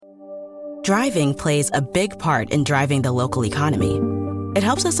Driving plays a big part in driving the local economy. It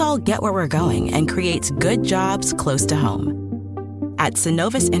helps us all get where we're going and creates good jobs close to home. At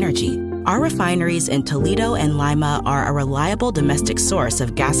Synovus Energy, our refineries in Toledo and Lima are a reliable domestic source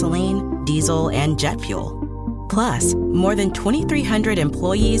of gasoline, diesel, and jet fuel. Plus, more than 2,300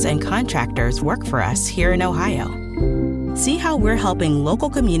 employees and contractors work for us here in Ohio. See how we're helping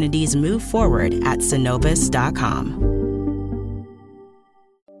local communities move forward at Synovus.com.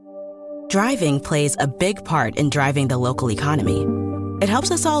 Driving plays a big part in driving the local economy. It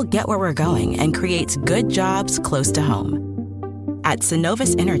helps us all get where we're going and creates good jobs close to home. At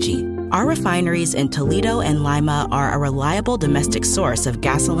Synovus Energy, our refineries in Toledo and Lima are a reliable domestic source of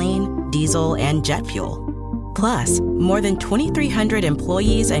gasoline, diesel, and jet fuel. Plus, more than 2,300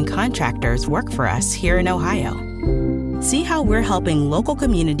 employees and contractors work for us here in Ohio. See how we're helping local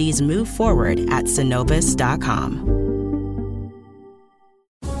communities move forward at Synovus.com.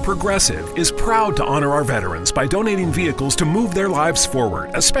 Progressive is proud to honor our veterans by donating vehicles to move their lives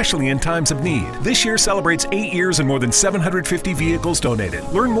forward, especially in times of need. This year celebrates 8 years and more than 750 vehicles donated.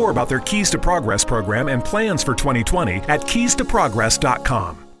 Learn more about their Keys to Progress program and plans for 2020 at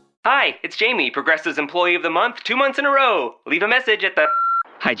keystoprogress.com. Hi, it's Jamie, Progressive's Employee of the Month, 2 months in a row. Leave a message at the...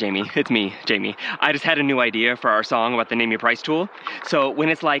 Hi, Jamie. It's me, Jamie. I just had a new idea for our song about the Name Your Price tool. So when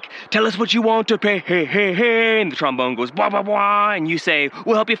it's like, tell us what you want to pay, hey, hey, hey, and the trombone goes, blah, blah, blah, and you say,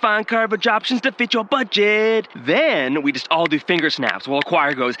 we'll help you find coverage options to fit your budget. Then we just all do finger snaps while a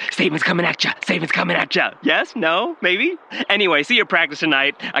choir goes, statements coming at ya, statements coming at ya. Yes? No? Maybe? Anyway, see you practice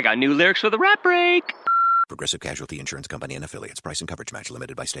tonight. I got new lyrics for the rap break. Progressive Casualty Insurance Company and Affiliates. Price and coverage match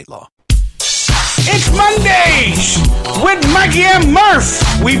limited by state law. It's Mondays with Mikey and Murph.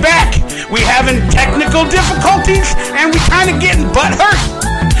 We back. We having technical difficulties and we kind of getting butt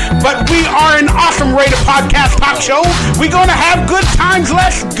hurt. But we are an awesome rated podcast talk show. We're going to have good times.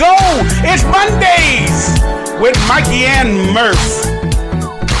 Let's go. It's Mondays with Mikey and Murph.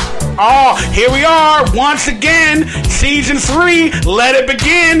 Oh, here we are once again, season 3, let it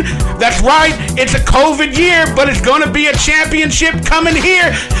begin. That's right, it's a COVID year, but it's going to be a championship coming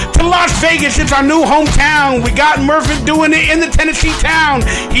here to Las Vegas. It's our new hometown. We got Murphy doing it in the Tennessee town.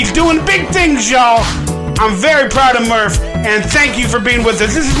 He's doing big things, y'all. I'm very proud of Murph, and thank you for being with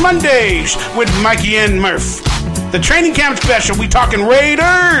us. This is Mondays with Mikey and Murph. The training camp special, we talking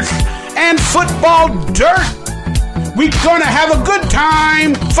Raiders and football dirt. We're gonna have a good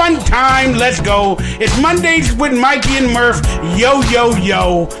time, fun time, let's go. It's Mondays with Mikey and Murph. Yo, yo,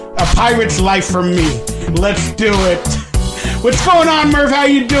 yo, a pirate's life for me. Let's do it. What's going on, Murph? How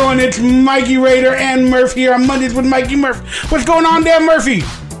you doing? It's Mikey Raider and Murph here on Mondays with Mikey Murph. What's going on there, Murphy?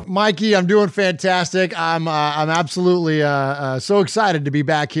 Mikey, I'm doing fantastic. I'm absolutely so excited to be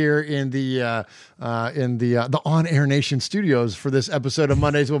back here in the On Air Nation studios for this episode of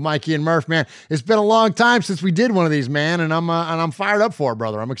Mondays with Mikey and Murph. Man, it's been a long time since we did one of these, man, and I'm fired up for it,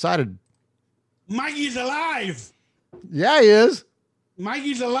 brother. I'm excited. Mikey's alive. Yeah, he is.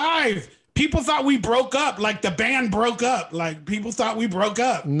 Mikey's alive. People thought we broke up, like the band broke up. Like people thought we broke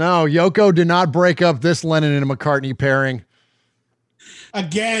up. No, Yoko did not break up this Lennon and McCartney pairing.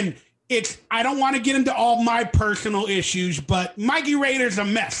 Again, I don't want to get into all my personal issues, but Mikey Raider's a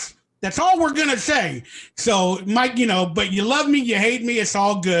mess. That's all we're going to say. So, Mike, but you love me, you hate me, it's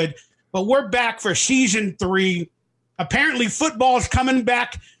all good. But we're back for season 3. Apparently, football is coming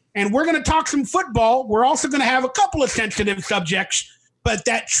back, and we're going to talk some football. We're also going to have a couple of sensitive subjects, but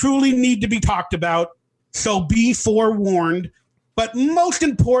that truly need to be talked about. So be forewarned. But most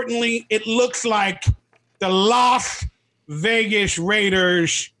importantly, it looks like the Las Vegas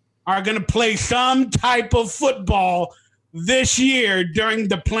Raiders are going to play some type of football this year during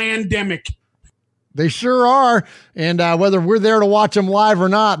the pandemic. They sure are. And whether we're there to watch them live or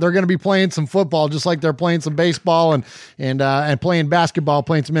not, they're going to be playing some football, just like they're playing some baseball and playing basketball,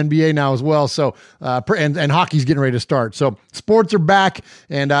 playing some NBA now as well. So, and hockey's getting ready to start. So sports are back,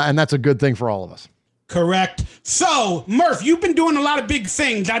 and that's a good thing for all of us. Correct. So, Murph, you've been doing a lot of big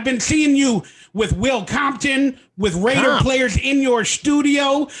things. I've been seeing you with Will Compton, with Raider players in your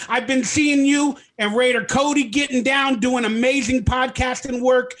studio. I've been seeing you and Raider Cody getting down, doing amazing podcasting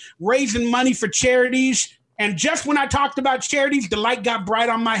work, raising money for charities. And just when I talked about charities, the light got bright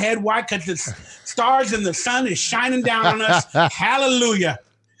on my head. Why? Because the stars and the sun is shining down on us. Hallelujah.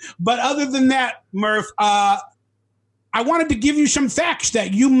 But other than that, Murph, I wanted to give you some facts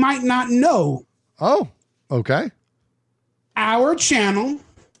that you might not know. Oh, okay. Our channel,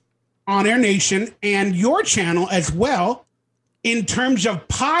 On Air Nation, and your channel as well, in terms of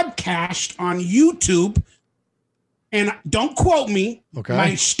podcast on YouTube, and don't quote me, okay,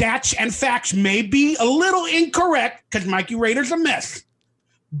 my stats and facts may be a little incorrect because Mikey Raider's a mess,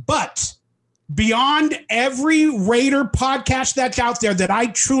 but beyond every Raider podcast that's out there that I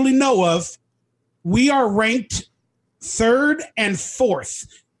truly know of, we are ranked 3rd and 4th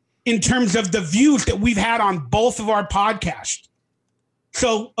in terms of the views that we've had on both of our podcasts.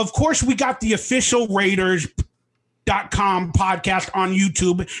 So, of course, we got the official Raiders.com podcast on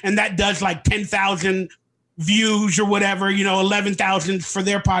YouTube, and that does like 10,000 views or whatever, 11,000 for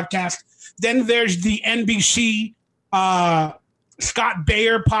their podcast. Then there's the NBC Scott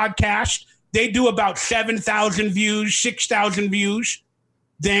Bayer podcast. They do about 7,000 views, 6,000 views.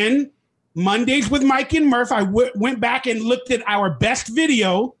 Then Mondays with Mikey and Murph, I went back and looked at our best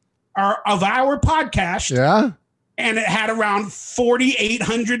video of our podcast. Yeah. And it had around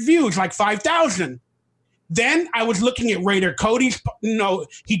 4,800 views, like 5,000. Then I was looking at Raider Cody's.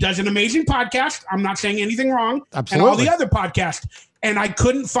 He does an amazing podcast. I'm not saying anything wrong. Absolutely. And all the other podcasts. And I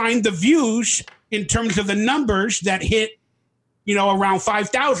couldn't find the views in terms of the numbers that hit, around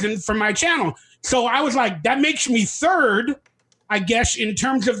 5,000 for my channel. So I was like, that makes me 3rd, I guess, in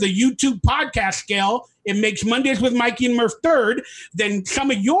terms of the YouTube podcast scale. It makes Mondays with Mikey and Murph 3rd. Then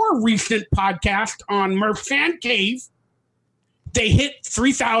some of your recent podcasts on Murph Fan Cave, they hit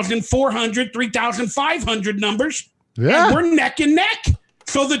 3,400, 3,500 numbers. Yeah. And we're neck and neck.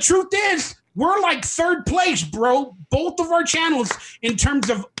 So the truth is, we're like 3rd place, bro. Both of our channels in terms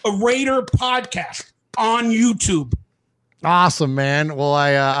of a Raider podcast on YouTube. Awesome, man. Well,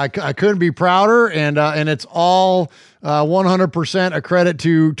 I couldn't be prouder, and it's all 100% a credit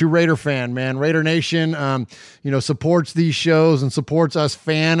to Raider Fan, man. Raider Nation, supports these shows and supports us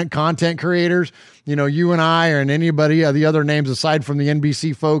fan content creators. You and I, and anybody, the other names aside from the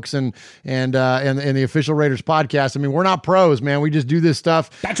NBC folks and the official Raiders podcast. I mean, we're not pros, man. We just do this stuff.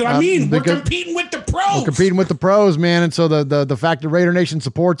 That's what I mean. We're competing with the pros. We're competing with the pros, man. And so the fact that Raider Nation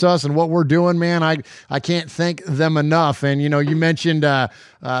supports us and what we're doing, man, I can't thank them enough. And you mentioned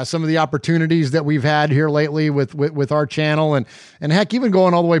some of the opportunities that we've had here lately with our channel, and heck, even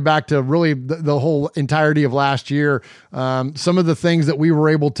going all the way back to really the whole entirety of last year. Some of the things that we were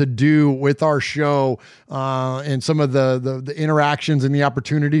able to do with our show, and some of the interactions and the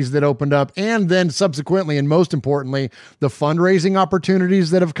opportunities that opened up, and then subsequently, and most importantly, the fundraising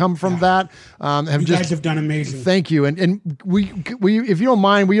opportunities that have come from that. You guys have done amazing. Thank you. And we, if you don't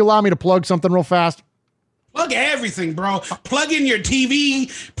mind, will you allow me to plug something real fast? Plug everything, bro. Plug in your TV,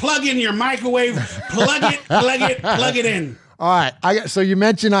 plug in your microwave, plug it in. All right. So you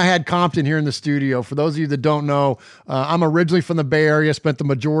mentioned I had Compton here in the studio. For those of you that don't know, I'm originally from the Bay Area, spent the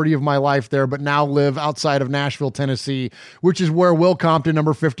majority of my life there, but now live outside of Nashville, Tennessee, which is where Will Compton,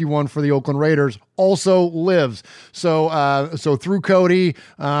 number 51 for the Oakland Raiders, also lives. So through Cody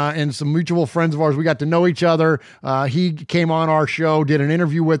and some mutual friends of ours, we got to know each other. He came on our show, did an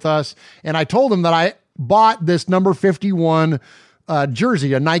interview with us, and I told him that I bought this number 51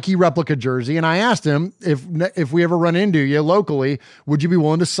 jersey, a Nike replica jersey. And I asked him if we ever run into you locally, would you be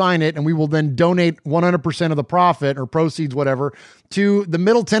willing to sign it? And we will then donate 100% of the profit or proceeds, whatever, to the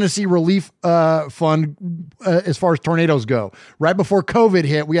Middle Tennessee Relief Fund as far as tornadoes go. Right before COVID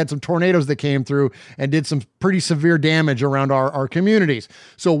hit, we had some tornadoes that came through and did some pretty severe damage around our communities.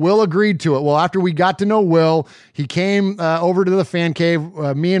 So Will agreed to it. Well, after we got to know Will, he came over to the fan cave.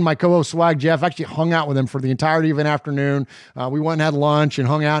 Me and my co-host Swag Jeff actually hung out with him for the entirety of an afternoon. We went and had lunch and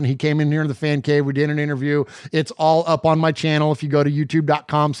hung out, and he came in here to the fan cave. We did an interview. It's all up on my channel. If you go to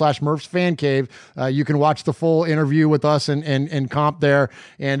youtube.com/Murph's Fan Cave, you can watch the full interview with us and Comp there.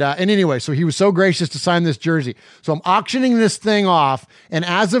 And anyway, so he was so gracious to sign this jersey. So I'm auctioning this thing off. And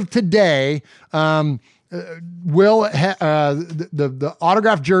as of today, Will, the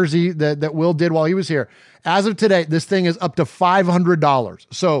autographed jersey that Will did while he was here, as of today, this thing is up to $500.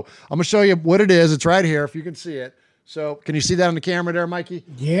 So I'm gonna show you what it is. It's right here, if you can see it. So can you see that on the camera there, Mikey?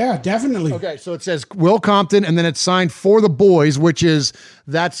 Yeah, definitely. Okay, so it says Will Compton, and then it's signed For the Boys,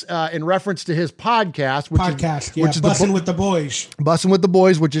 that's in reference to his podcast. Which is Bussin' with the Boys. Bussin' with the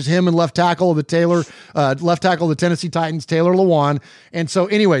Boys, which is him and left tackle of the Tennessee Titans, Taylor Lewan. And so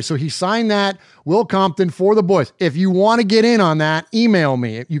anyway, so he signed that, Will Compton, For the Boys. If you want to get in on that, email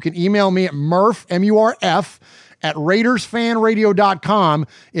me. You can email me at Murph, M-U-R-F, at RaidersFanRadio.com.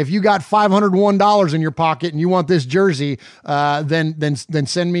 If you got $501 in your pocket and you want this jersey, then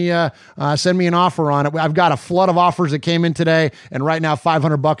send me an offer on it. I've got a flood of offers that came in today, and right now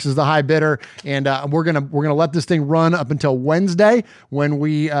 $500 is the high bidder. And we're gonna let this thing run up until Wednesday when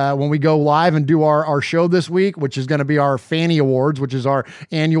we go live and do our show this week, which is going to be our Fanny Awards, which is our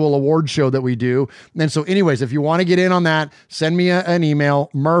annual award show that we do. And so, anyways, if you want to get in on that, send me an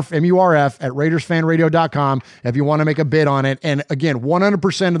email, Murph, M-U-R-F, at RaidersFanRadio.com. if you want to make a bid on it. And again,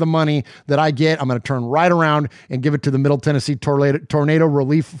 100% of the money that I get, I'm going to turn right around and give it to the Middle Tennessee Tornado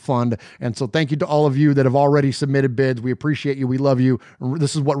Relief Fund. And so thank you to all of you that have already submitted bids. We appreciate you. We love you.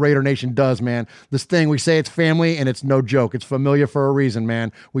 This is what Raider Nation does, man. This thing, we say it's family, and it's no joke. It's familiar for a reason,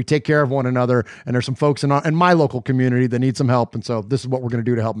 man. We take care of one another, and there's some folks in my local community that need some help. And so this is what we're going to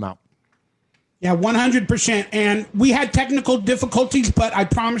do to help them out. Yeah, 100%. And we had technical difficulties, but I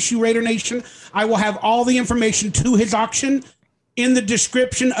promise you, Raider Nation, I will have all the information to his auction in the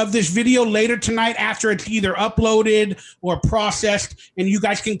description of this video later tonight after it's either uploaded or processed. And you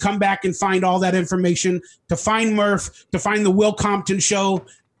guys can come back and find all that information to find Murph, to find the Will Compton Show,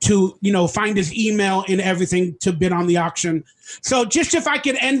 to, find his email and everything to bid on the auction. So just if I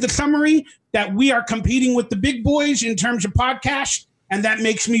could end the summary, that we are competing with the big boys in terms of podcast. And that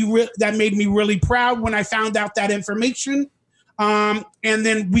made me really proud when I found out that information. And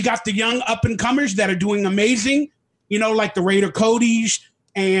then we got the young up and comers that are doing amazing, like the Raider Codys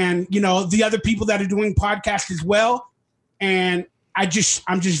and, the other people that are doing podcasts as well. And I'm just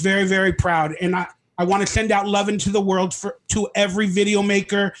very, very proud. And I want to send out love into the world to every video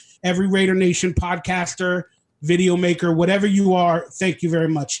maker, every Raider Nation podcaster, video maker, whatever you are. Thank you very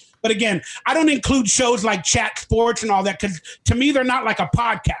much. But again, I don't include shows like Chat Sports and all that, because to me, they're not like a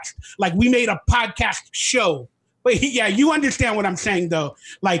podcast. Like, we made a podcast show. But yeah, you understand what I'm saying, though.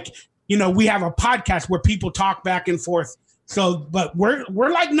 Like, we have a podcast where people talk back and forth. So, but we're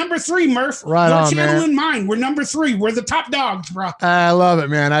like number 3, Murph. Right Your on, channel man. and mine, we're number 3. We're the top dogs, bro. I love it,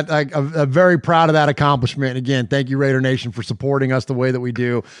 man. I'm very proud of that accomplishment. Again, thank you, Raider Nation, for supporting us the way that we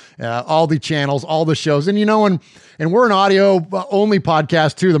do. All the channels, all the shows, and and we're an audio only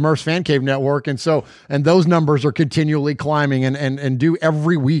podcast too, the Murph's Fan Cave Network, and those numbers are continually climbing and do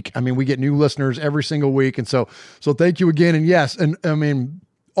every week. I mean, we get new listeners every single week, and so thank you again. And yes, and I mean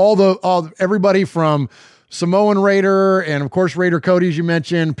everybody from Samoan Raider, and of course Raider Cody, as you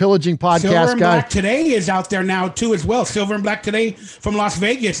mentioned, Pillaging Podcast Silver and guy. Black Today is out there now too as well. Silver and Black Today from Las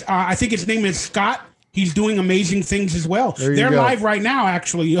Vegas. I think his name is Scott. He's doing amazing things as well. They're live right now,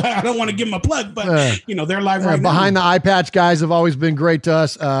 actually. I don't want to give them a plug, but they're live right now. Behind the Eye Patch guys have always been great to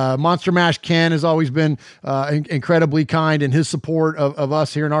us. Monster Mash Ken has always been incredibly kind in his support of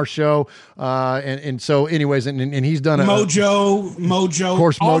us here in our show. And so anyways, and he's done Mojo, of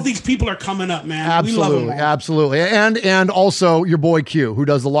course, all these people are coming up, man. Absolutely, we love them all. absolutely. And also your boy Q, who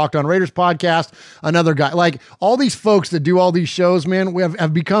does the Locked On Raiders podcast, another guy. Like, all these folks that do all these shows, man, we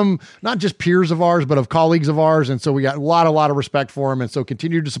have become not just peers of ours, but of colleagues of ours. And so we got a lot of respect for them. And so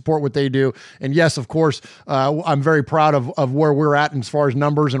continue to support what they do. And yes, of course, I'm very proud of where we're at as far as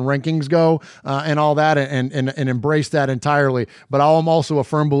numbers and rankings go, and all that, and embrace that entirely. But I'm also a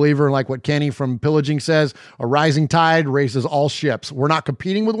firm believer in, like what Kenny from Pillaging says, a rising tide raises all ships. We're not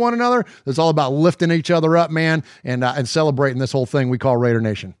competing with one another. It's all about lifting each other up, man, and celebrating this whole thing we call Raider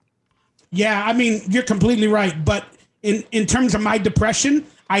Nation. Yeah, I mean, you're completely right. But in terms of my depression,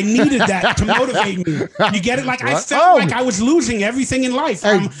 I needed that to motivate me. You get it? Like, I felt like I was losing everything in life.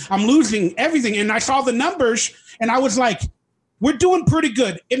 Hey. I'm losing everything. And I saw the numbers and I was like, we're doing pretty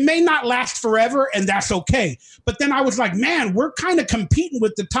good. It may not last forever, and that's okay. But then I was like, man, we're kind of competing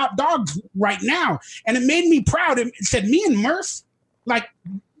with the top dogs right now. And it made me proud. It said, me and Murph, like,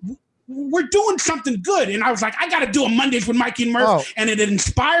 we're doing something good. And I was like, I got to do a Mondays with Mikey and Murph. Oh. And it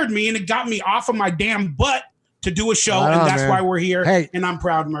inspired me, and it got me off of my damn butt to do a show, and that's why we're here. Hey, and I'm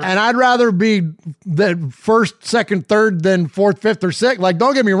proud, Murph. And I'd rather be the first, second, third than fourth, fifth, or sixth. Like,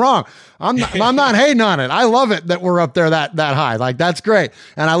 don't get me wrong. I'm not hating on it. I love it that we're up there that high. Like, that's great.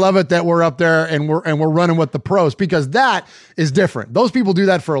 And I love it that we're up there and we're running with the pros, because that is different. Those people do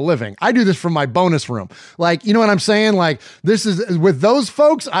that for a living. I do this from my bonus room. Like, you know what I'm saying? Like, this is with those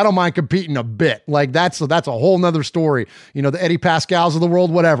folks, I don't mind competing a bit. Like, that's a whole nother story. The Eddie Pascals of the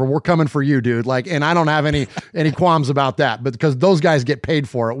world, whatever. We're coming for you, dude. Like, and I don't have any qualms about that, but because those guys get paid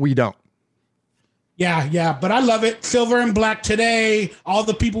for it, we don't. Yeah, but I love it. Silver and Black Today, all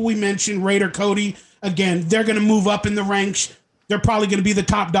the people we mentioned, Raider Cody, again, they're going to move up in the ranks. They're probably going to be the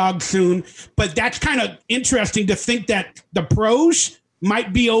top dog soon. But that's kind of interesting to think that the pros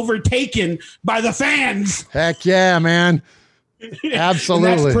might be overtaken by the fans. Heck yeah, man.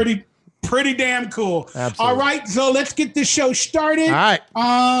 Absolutely. That's pretty damn cool. Absolutely. All right, so let's get this show started. All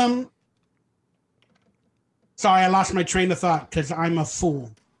right. Sorry, I lost my train of thought because I'm a fool.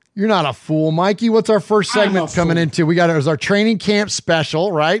 You're not a fool, Mikey. What's our first segment coming into? We got it was our training camp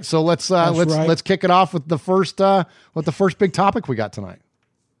special, right? So let's kick it off with the first big topic we got tonight.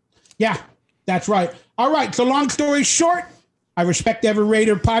 Yeah, that's right. All right. So long story short, I respect every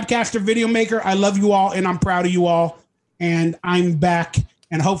Raider podcaster, video maker. I love you all, and I'm proud of you all. And I'm back,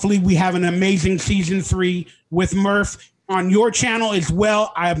 and hopefully we have an amazing season 3 with Murph on your channel as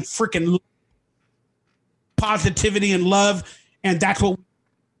well. I'm freaking positivity and love, and that's what.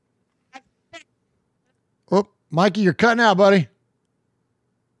 Oh, Mikey, you're cutting out, buddy.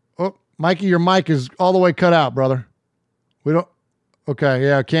 Oh, Mikey, your mic is all the way cut out, brother. We don't. Okay,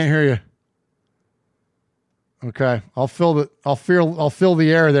 yeah, I can't hear you. Okay, I'll fill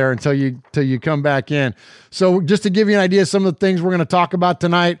the air there until you come back in. So just to give you an idea of some of the things we're going to talk about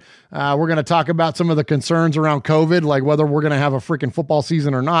tonight, we're going to talk about some of the concerns around COVID, like whether we're going to have a freaking football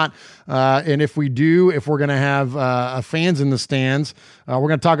season or not, and if we do, if we're going to have fans in the stands. We're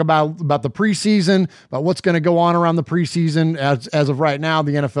going to talk about the preseason, about what's going to go on around the preseason. As of right now,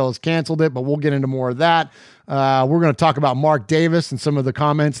 the NFL has canceled it, but we'll get into more of that. We're going to talk about Mark Davis and some of the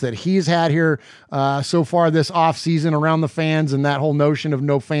comments that he's had here so far this offseason around the fans and that whole notion of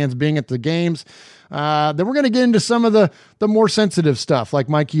no fans being at the games. Then we're going to get into some of the more sensitive stuff, like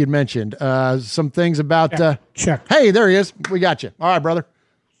Mikey had mentioned. Some things about... check. Hey, there he is. We got you. All right, brother.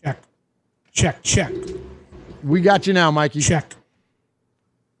 Check. We got you now, Mikey. Check.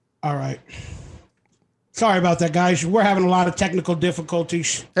 All right. Sorry about that, guys. We're having a lot of technical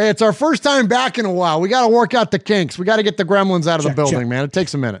difficulties. Hey, it's our first time back in a while. We got to work out the kinks. We got to get the gremlins out of the building, man. It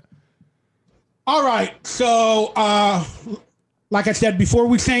takes a minute. All right. So, like I said, before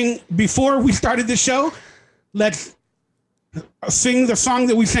we started the show, let's sing the song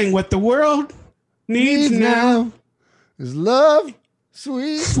that we sang. What the world needs now is love,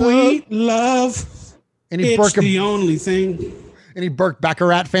 sweet love. It's the only thing. Any Burt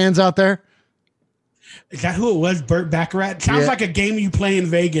Baccarat fans out there? Is that who it was? Burt Baccarat? Sounds like a game you play in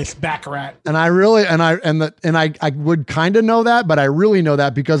Vegas, Baccarat. And I really, I would kind of know that, but I really know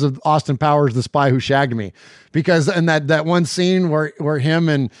that because of Austin Powers, The Spy Who Shagged Me. Because in that one scene where him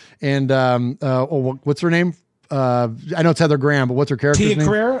and what's her name? I know it's Heather Graham, but what's her character's name? Tia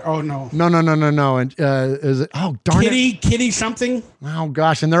Carrere? Oh no. No. And is it? Oh darn it. Kitty something. Oh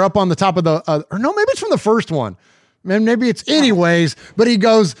gosh, and they're up on the top of the. Or no, maybe it's from the first one. Man, maybe it's anyways, but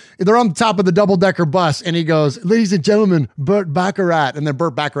they're on the top of the double-decker bus, and he goes, ladies and gentlemen, Burt Baccarat. And then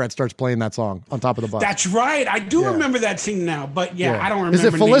Burt Baccarat starts playing that song on top of the bus. That's right. I do remember that scene now, but I don't remember. Is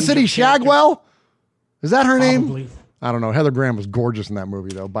it Felicity Shagwell? Is that her Probably. name? I don't know. Heather Graham was gorgeous in that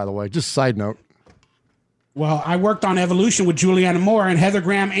movie, though, by the way. Just side note. Well, I worked on Evolution with Julianne Moore, and Heather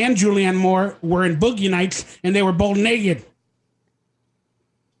Graham and Julianne Moore were in Boogie Nights, and they were both naked.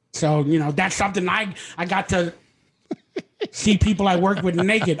 So, that's something I got to... see people I work with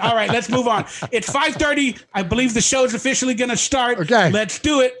naked. All right, let's move on. It's 5:30. I believe the show is officially going to start. Okay. Let's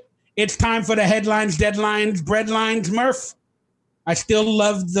do it. It's time for the headlines, deadlines, breadlines. Murph, I still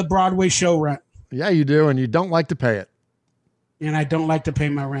love the Broadway show rent. Yeah, you do, and you don't like to pay it. And I don't like to pay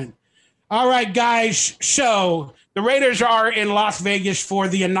my rent. All right, guys. So the Raiders are in Las Vegas for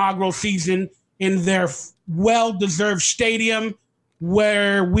the inaugural season in their well-deserved stadium,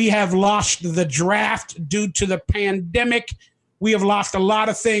 where we have lost the draft due to the pandemic. We have lost a lot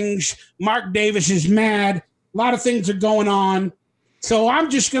of things. Mark Davis is mad. A lot of things are going on. So I'm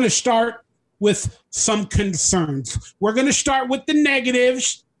just going to start with some concerns. We're going to start with the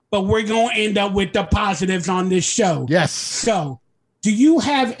negatives, but we're going to end up with the positives on this show. Yes. So do you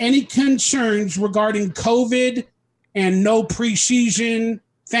have any concerns regarding COVID and no preseason,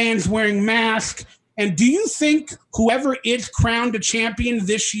 fans wearing masks? And do you think whoever is crowned a champion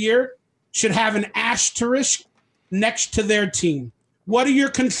this year should have an asterisk next to their team? What are your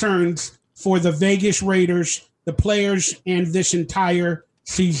concerns for the Vegas Raiders, the players, and this entire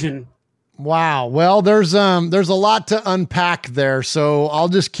season? Wow. Well, there's a lot to unpack there, so I'll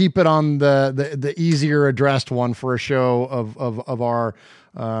just keep it on the easier addressed one for a show of our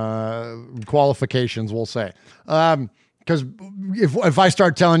qualifications, we'll say. Because if I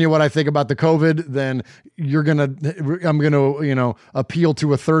start telling you what I think about the COVID, then I'm gonna appeal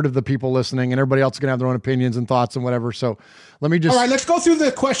to a third of the people listening, and everybody else is gonna have their own opinions and thoughts and whatever. So let me just. All right, let's go through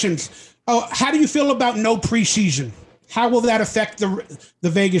the questions. Oh, how do you feel about no preseason? How will that affect the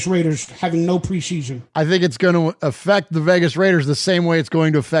Vegas Raiders having no preseason? I think it's going to affect the Vegas Raiders the same way it's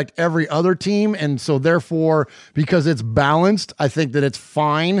going to affect every other team. And so therefore, because it's balanced, I think that it's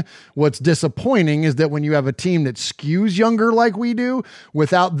fine. What's disappointing is that when you have a team that skews younger like we do,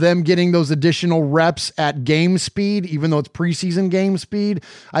 without them getting those additional reps at game speed, even though it's preseason game speed,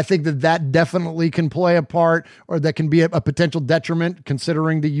 I think that definitely can play a part, or that can be a potential detriment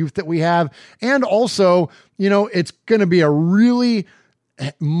considering the youth that we have. And also, it's going to be a really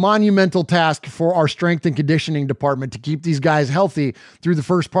monumental task for our strength and conditioning department to keep these guys healthy through the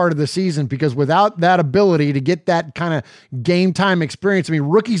first part of the season, because without that ability to get that kind of game time experience, I mean,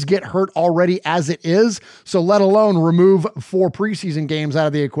 rookies get hurt already as it is. So let alone remove 4 preseason games out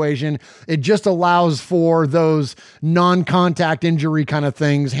of the equation. It just allows for those non-contact injury kind of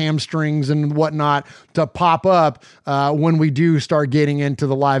things, hamstrings and whatnot, to pop up when we do start getting into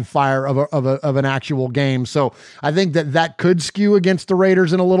the live fire of an actual game. So I think that could skew against the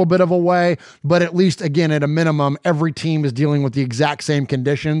Raiders in a little bit of a way, but at least, again, at a minimum, every team is dealing with the exact same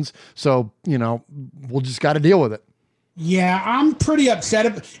conditions. So, we'll just got to deal with it. Yeah, I'm pretty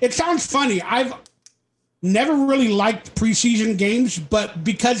upset. It sounds funny. I've never really liked preseason games, but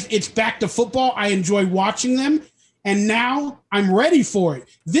because it's back to football, I enjoy watching them. And now I'm ready for it.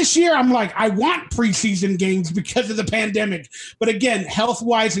 This year, I'm like, I want preseason games because of the pandemic. But again,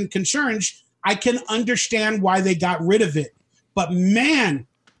 health-wise and concerns, I can understand why they got rid of it. But man,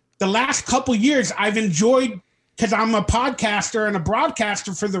 the last couple years I've enjoyed, because I'm a podcaster and a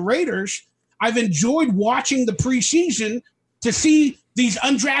broadcaster for the Raiders, I've enjoyed watching the preseason to see these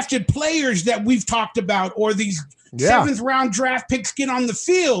undrafted players that we've talked about, or these 7th round draft picks get on the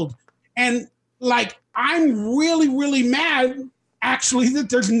field. And like, I'm really, really mad actually that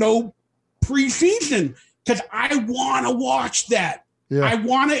there's no preseason, because I want to watch that. Yeah. I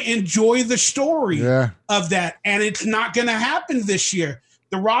want to enjoy the story of that. And it's not going to happen this year.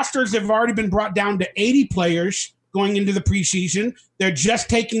 The rosters have already been brought down to 80 players going into the preseason. They're just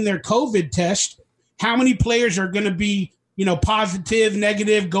taking their COVID test. How many players are going to be, positive,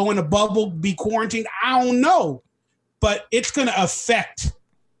 negative, go in a bubble, be quarantined? I don't know. But it's going to affect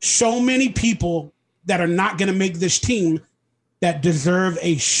so many people that are not going to make this team that deserve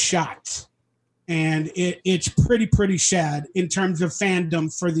a shot. And it's pretty sad in terms of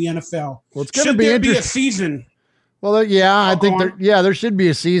fandom for the NFL. Well, it's going to be interesting. Be a season? Well, yeah, I think there should be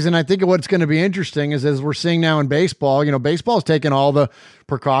a season. I think what's going to be interesting is, as we're seeing now in baseball, baseball's taking all the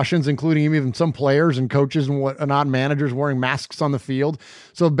precautions, including even some players and coaches and whatnot, managers wearing masks on the field.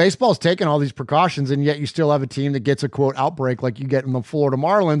 So baseball's taking all these precautions, and yet you still have a team that gets a quote outbreak like you get in the Florida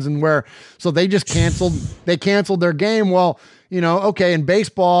Marlins, and so they just canceled their game. Well, okay, in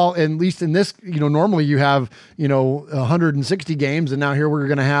baseball, at least in this, normally you have, 160 games, and now here we're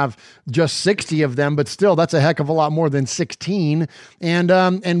going to have just 60 of them, but still that's a heck of a lot more than 16.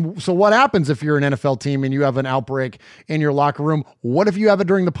 And so what happens if you're an NFL team and you have an outbreak in your locker room? What if you have it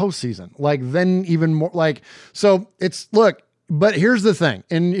during the postseason? Then even more so but here's the thing.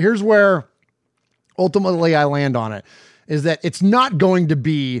 And here's where ultimately I land on it, is that it's not going to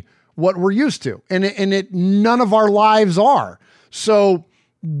be what we're used to. And none of our lives are. So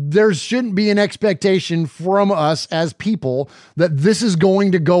there shouldn't be an expectation from us as people that this is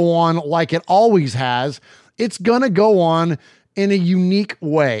going to go on like it always has. It's going to go on in a unique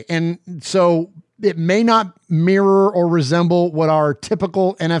way. And so it may not mirror or resemble what our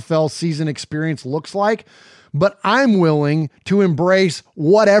typical NFL season experience looks like, but I'm willing to embrace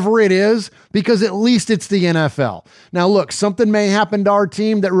whatever it is, because at least it's the NFL. Now, look, something may happen to our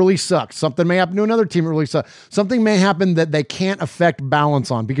team that really sucks. Something may happen to another team that really sucks. Something may happen that they can't affect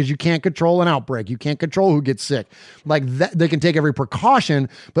balance on, because you can't control an outbreak. You can't control who gets sick. Like that, they can take every precaution,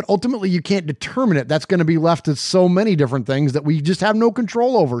 but ultimately you can't determine it. That's going to be left to so many different things that we just have no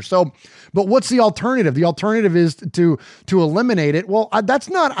control over. So, but what's the alternative? The alternative is to eliminate it. Well, that's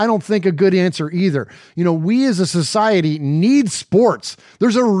not, I don't think, a good answer either. We as a society need sports.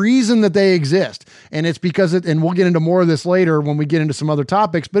 There's a reason that they exist. And it's because and we'll get into more of this later when we get into some other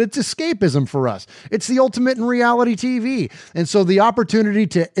topics, but it's escapism for us. It's the ultimate in reality TV. And so the opportunity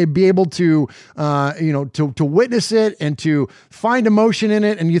to be able to, to witness it and to find emotion in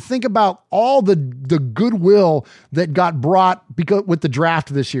it. And you think about all the goodwill that got brought with the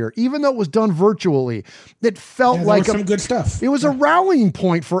draft this year, even though it was done virtually, it felt like some good stuff. It was a rallying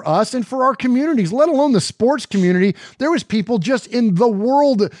point for us and for our communities, let alone the sports community. There was people just in the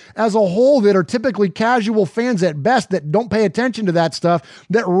world as a whole that are typically casual fans at best, that don't pay attention to that stuff,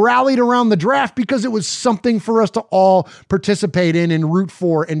 that rallied around the draft because it was something for us to all participate in and root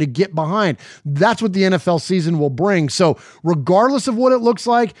for and to get behind. That's what the NFL season will bring. So regardless of what it looks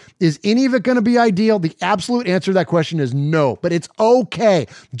like, is any of it going to be ideal? The absolute answer to that question is no, but it's okay.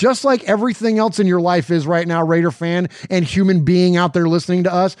 Just like everything else in your life is right now, Raider fan and human being out there listening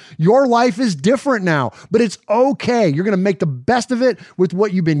to us, your life is different now, but it's okay. You're going to make the best of it with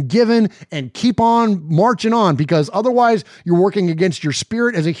what you've been given and keep on marching on, because otherwise you're working against your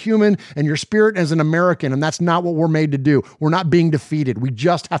spirit as a human and your spirit as an American. And that's not what we're made to do. We're not being defeated. We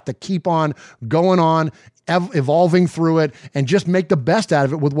just have to keep on going on, evolving through it, and just make the best out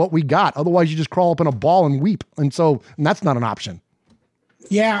of it with what we got. Otherwise you just crawl up in a ball and weep. And that's not an option.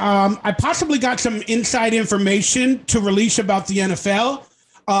 Yeah, I possibly got some inside information to release about the NFL.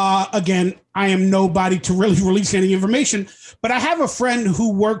 Again, I am nobody to really release any information, but I have a friend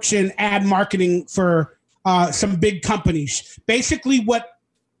who works in ad marketing for some big companies. Basically, what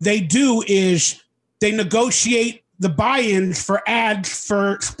they do is they negotiate the buy-ins for ads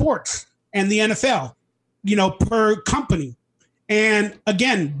for sports and the NFL, per company. And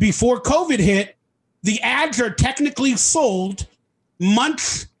again, before COVID hit, the ads are technically sold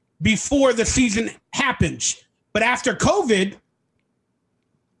months before the season happens. But after COVID,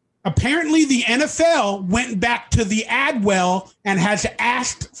 apparently the NFL went back to the ad well and has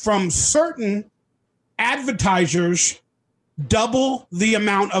asked from certain advertisers double the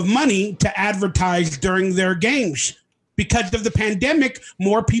amount of money to advertise during their games. Because of the pandemic,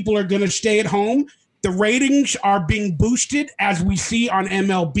 more people are going to stay at home. The ratings are being boosted, as we see on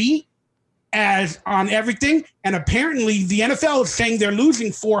MLB, as on everything. And apparently the NFL is saying they're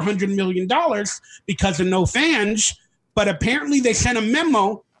losing $400 million because of no fans. But apparently they sent a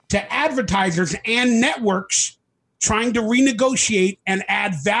memo to advertisers and networks trying to renegotiate and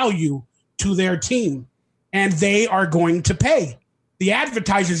add value to their team. And they are going to pay. The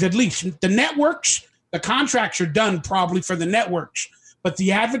advertisers, at least. The networks, the contracts are done probably for the networks. But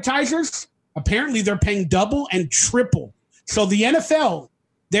the advertisers, apparently they're paying double and triple. So the NFL,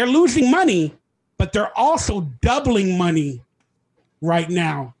 they're losing money, but they're also doubling money right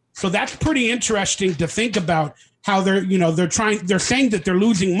now. So that's pretty interesting to think about how they're saying that they're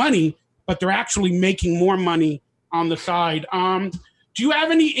losing money, but they're actually making more money on the side. Do you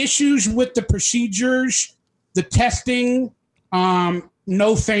have any issues with the procedures, the testing,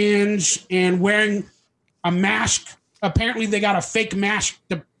 no fans, and wearing a mask? Apparently they got a fake mask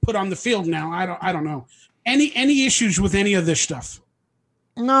to put on the field now. I don't know. Any issues with any of this stuff?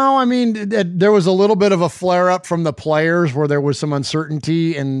 No, I mean, there was a little bit of a flare up from the players where there was some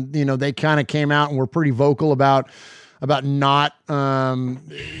uncertainty, and, they kind of came out and were pretty vocal about not, not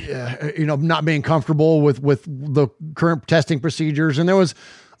being comfortable with the current testing procedures. And there was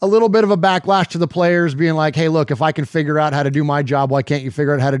a little bit of a backlash to the players being like, hey, look, if I can figure out how to do my job, why can't you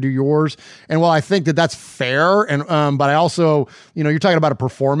figure out how to do yours? And while I think that that's fair, and but I also, you're talking about a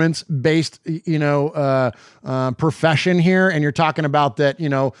performance-based, profession here, and you're talking about that,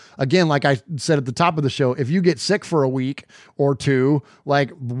 again, like I said at the top of the show, if you get sick for a week or two, like,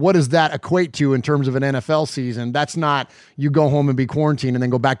 what does that equate to in terms of an NFL season? That's not you go home and be quarantined and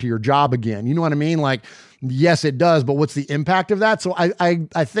then go back to your job again. You know what I mean? Like, yes, it does, but what's the impact of that? So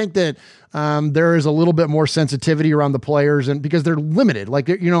I think that there is a little bit more sensitivity around the players, and because they're limited, like,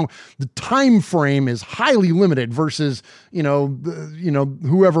 the time frame is highly limited versus,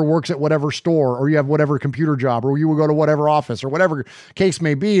 whoever works at whatever store, or you have whatever computer job, or you will go to whatever office, or whatever case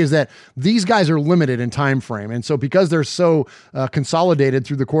may be, is that these guys are limited in time frame. And so because they're so consolidated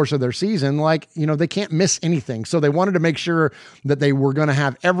through the course of their season, like, they can't miss anything. So they wanted to make sure that they were going to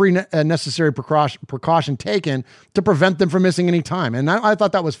have every necessary precaution taken to prevent them from missing any time. And I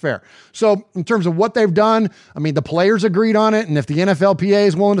thought that was fair. So in terms of what they've done, I mean, the players agreed on it. And if the NFLPA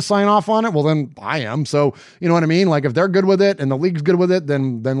is willing to sign off on it, well, then I am. So, you know what I mean? Like, if they're good with it and the league's good with it,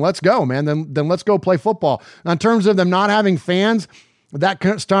 then let's go, man. Then let's go play football. Now, in terms of them not having fans, that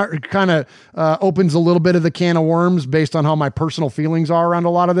kind of opens a little bit of the can of worms based on how my personal feelings are around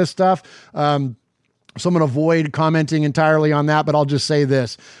a lot of this stuff. So I'm going to avoid commenting entirely on that, but I'll just say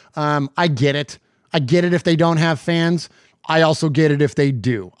this. I get it. I get it if they don't have fans. I also get it if they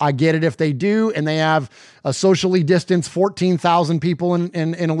do. I get it if they do, and they have a socially distanced 14,000 people in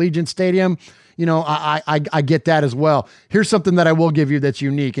Allegiant Stadium. I get that as well. Here's something that I will give you that's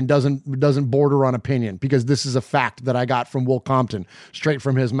unique and doesn't border on opinion, because this is a fact that I got from Will Compton, straight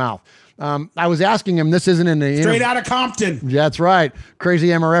from his mouth. I was asking him, this isn't in the straight out of Compton. That's right. Crazy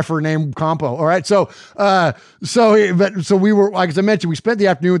MRFer named Compo. All right. So we were, like, as I mentioned, we spent the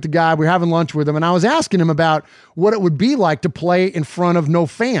afternoon with the guy, we were having lunch with him, and I was asking him about what it would be like to play in front of no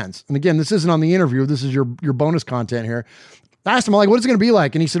fans. And again, this isn't on the interview. This is your bonus content here. I asked him, like, what is it going to be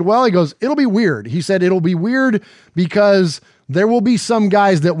like? And he said, well, it'll be weird. He said, it'll be weird because there will be some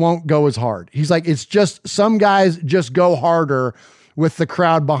guys that won't go as hard. He's like, it's just some guys just go harder with the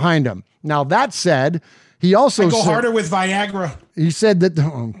crowd behind them. Now, that said, he also said, harder with Viagra. He said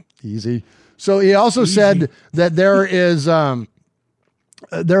that, easy. So he also said that there is also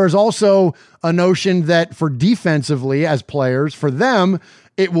a notion that for defensively as players, for them,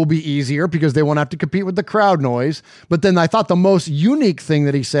 it will be easier because they won't have to compete with the crowd noise. But then I thought the most unique thing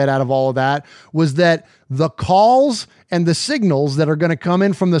that he said out of all of that was that the calls and the signals that are going to come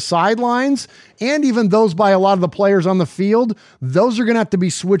in from the sidelines and even those by a lot of the players on the field, those are going to have to be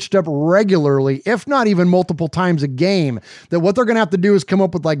switched up regularly, if not even multiple times a game. That what they're going to have to do is come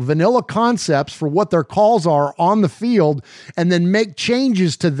up with like vanilla concepts for what their calls are on the field and then make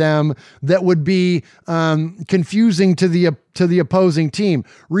changes to them that would be confusing to the opposing team.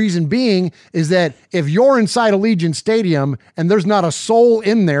 Reason being is that if you're inside Allegiant Stadium and there's not a soul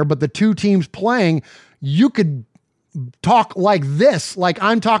in there but the two teams playing, you could talk like this, like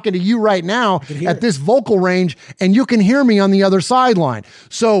I'm talking to you right now at this vocal range, and you can hear me on the other sideline.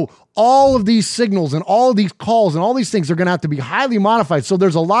 So all of these signals and all of these calls and all these things are going to have to be highly modified. So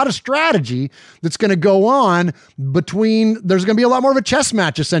there's a lot of strategy that's going to go on between, there's going to be a lot more of a chess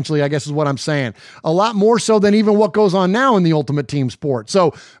match, essentially, I guess is what I'm saying. A lot more so than even what goes on now in the Ultimate Team sport.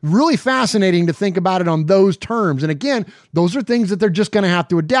 So really fascinating to think about it on those terms. And again, those are things that they're just going to have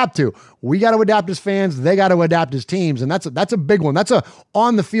to adapt to. We got to adapt as fans. They got to adapt as teams. And that's a big one. That's a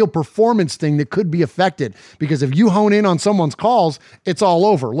on the field performance thing that could be affected because if you hone in on someone's calls, it's all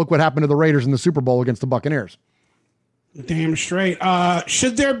over. Look what happened to the Raiders in the Super Bowl against the Buccaneers. Damn straight.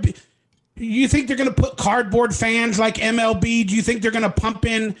 Should there be, you think they're going to put cardboard fans like MLB? Do you think they're going to pump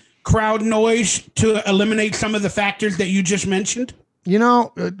in crowd noise to eliminate some of the factors that you just mentioned? You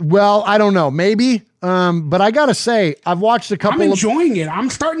know, well, I don't know, maybe. But I got to say, I've watched a couple. I'm enjoying it.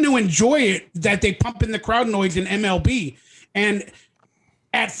 I'm starting to enjoy it that they pump in the crowd noise in MLB. And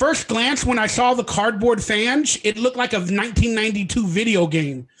at first glance, when I saw the cardboard fans, it looked like a 1992 video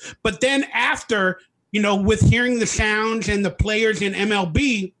game. But then after, with hearing the sounds and the players in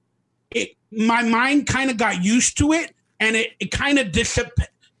MLB, my mind kind of got used to it, and it kind of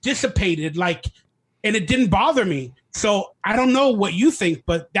dissipated, and it didn't bother me. So I don't know what you think,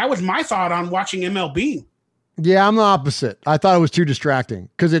 but that was my thought on watching MLB. Yeah, I'm the opposite. I thought it was too distracting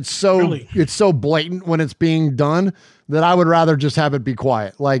because it's so blatant when it's being done that I would rather just have it be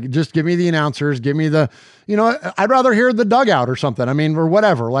quiet. Like, just give me the announcers, give me the, I'd rather hear the dugout or something. I mean, or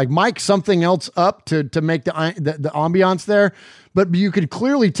whatever. Like, mic something else up to make the ambiance there. But you could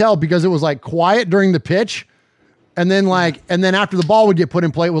clearly tell because it was like quiet during the pitch. And then after the ball would get put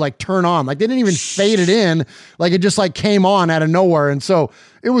in play, it would turn on. Like, they didn't even fade it in. Like, it just came on out of nowhere. And so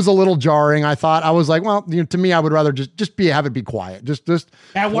it was a little jarring. I thought, I was like, well, to me, I would rather just have it be quiet.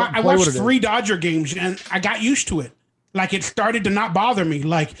 I watched 3 Dodger games and I got used to it. Like, it started to not bother me.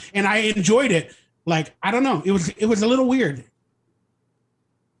 And I enjoyed it. I don't know. It was a little weird.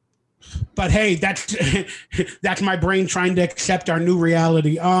 But hey, that's my brain trying to accept our new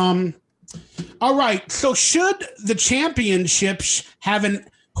reality. All right. So should the championships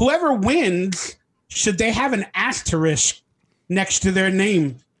whoever wins, should they have an asterisk next to their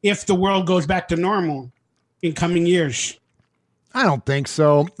name if the world goes back to normal in coming years? I don't think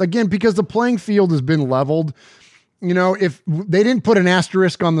so. Again, because the playing field has been leveled. If they didn't put an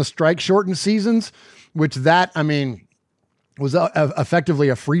asterisk on the strike shortened seasons, which was effectively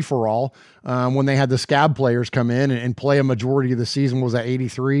a free-for-all when they had the scab players come in and play a majority of the season. Was at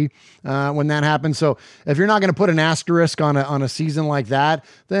 83 when that happened. So if you're not going to put an asterisk on a season like that,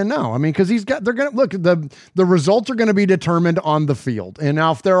 then no. I mean, because they're going to look, the results are going to be determined on the field. And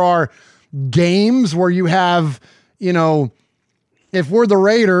now if there are games where you have, if we're the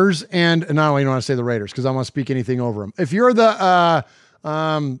Raiders and I don't even want to say the Raiders because I don't want to speak anything over them. If you're the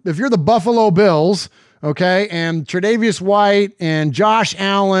Buffalo Bills, okay, and Tre'Davious White and Josh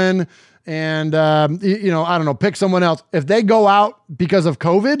Allen and, I don't know, pick someone else. If they go out because of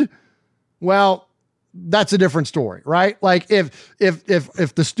COVID, well, that's a different story, right? Like if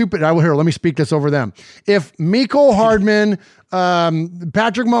the stupid, let me speak this over them. If Mecole Hardman,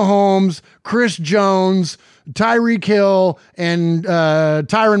 Patrick Mahomes, Chris Jones, Tyreek Hill, and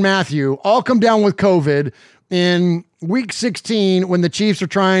Tyrann Mathieu all come down with COVID in week 16 when the Chiefs are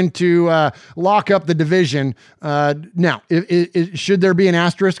trying to lock up the division. Now, should there be an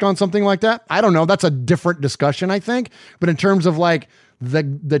asterisk on something like that? I don't know. That's a different discussion, I think. But in terms of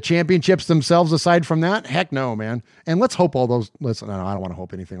the championships themselves, aside from that, heck no, man. And let's hope all those, I don't want to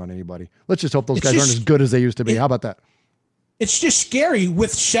hope anything on anybody. Let's just hope those guys aren't as good as they used to be. How about that? It's just scary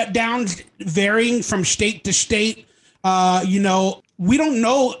with shutdowns varying from state to state. We don't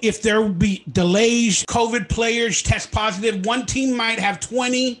know if there will be delays. COVID players test positive. One team might have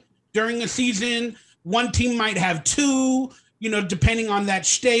 20 during the season. One team might have 2, depending on that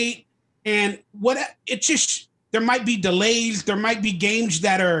state. And there might be delays. There might be games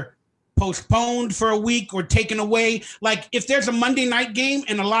that are postponed for a week or taken away. Like if there's a Monday night game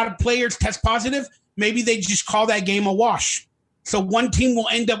and a lot of players test positive, maybe they just call that game a wash. So one team will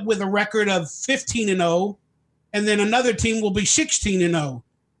end up with a record of 15-0, and then another team will be 16-0.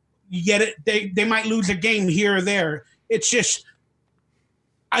 You get it? They might lose a game here or there. It's just,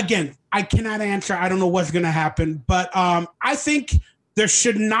 again, I cannot answer. I don't know what's going to happen, but I think there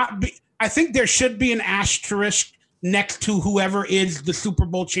should be an asterisk next to whoever is the Super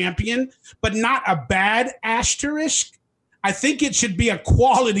Bowl champion, but not a bad asterisk. I think it should be a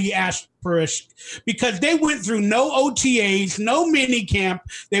quality asterisk because they went through no OTAs, no mini camp.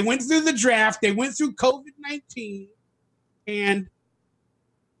 They went through the draft. They went through COVID-19, and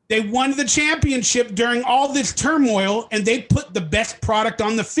they won the championship during all this turmoil, and they put the best product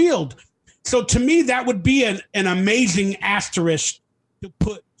on the field. So to me, that would be an amazing asterisk to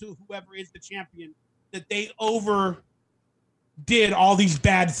put to whoever is the champion, that they overdid all these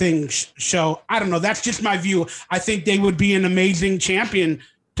bad things. So I don't know. That's just my view. I think they would be an amazing champion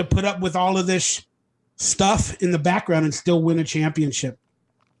to put up with all of this stuff in the background and still win a championship.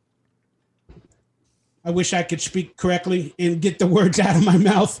 I wish I could speak correctly and get the words out of my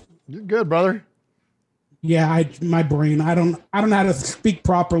mouth. You're good, brother. Yeah, my brain. I don't know how to speak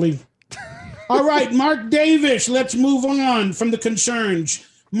properly. All right, Mark Davis. Let's move on from the concerns.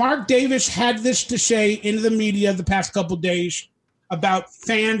 Mark Davis had this to say in the media the past couple of days about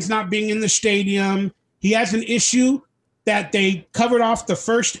fans not being in the stadium. He has an issue that they covered off the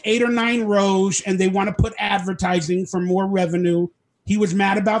first 8 or 9 rows and they want to put advertising for more revenue. He was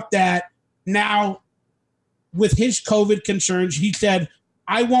mad about that. Now, with his COVID concerns, he said,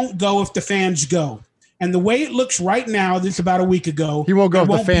 I won't go if the fans go. And the way it looks right now, this is about a week ago. He won't go if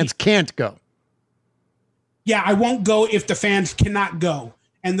the fans can't go. Yeah, I won't go if the fans cannot go.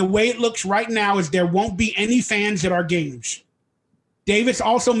 And the way it looks right now is there won't be any fans at our games. Davis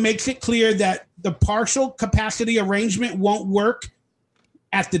also makes it clear that the partial capacity arrangement won't work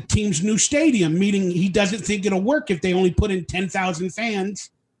at the team's new stadium, meaning he doesn't think it'll work if they only put in 10,000 fans,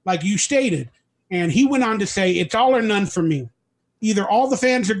 like you stated. And he went on to say, it's all or none for me. Either all the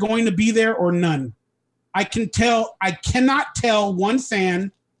fans are going to be there or none. I cannot tell one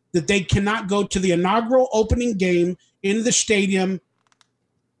fan that they cannot go to the inaugural opening game in the stadium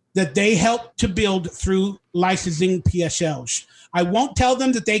that they helped to build through licensing PSLs. I won't tell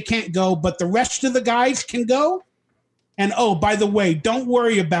them that they can't go, but the rest of the guys can go. And oh, by the way, don't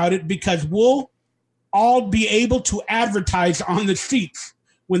worry about it because we'll all be able to advertise on the seats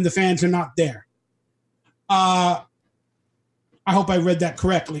when the fans are not there. I hope I read that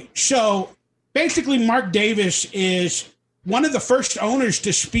correctly. So basically, Mark Davis is one of the first owners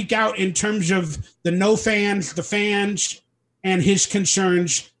to speak out in terms of the no fans, the fans, and his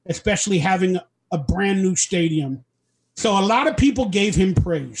concerns, especially having a brand new stadium. So a lot of people gave him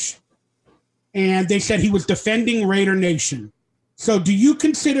praise, and they said he was defending Raider Nation. So do you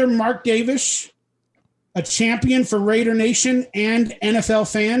consider Mark Davis a champion for Raider Nation and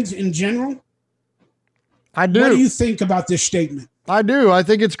NFL fans in general? I do. What do you think about this statement? I do. I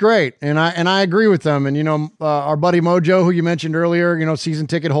think it's great. And I agree with them. And, our buddy Mojo, who you mentioned earlier, season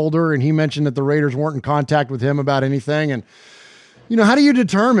ticket holder, and he mentioned that the Raiders weren't in contact with him about anything. And, how do you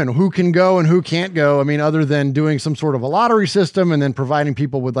determine who can go and who can't go? I mean, other than doing some sort of a lottery system and then providing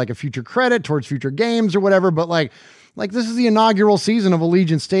people with like a future credit towards future games or whatever. But like this is the inaugural season of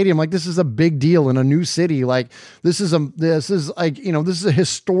Allegiant Stadium. Like this is a big deal in a new city. Like this is a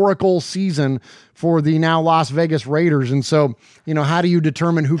historical season for the now Las Vegas Raiders. And so, how do you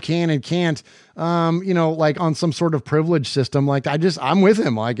determine who can and can't, like on some sort of privilege system? Like I'm with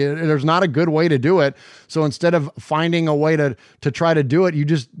him. Like there's not a good way to do it. So instead of finding a way to try to do it, you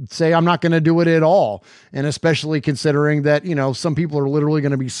just say, I'm not going to do it at all. And especially considering that, some people are literally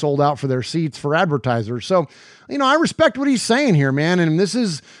going to be sold out for their seats for advertisers. So, I respect what he's saying here, man. And this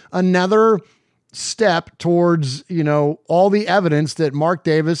is another step towards, all the evidence that Mark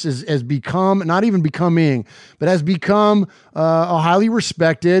Davis has become, not even becoming, but has become a highly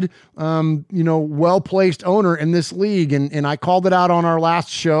respected, well-placed owner in this league. And I called it out on our last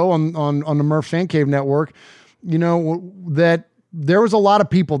show on the Murph Fan Cave Network, that there was a lot of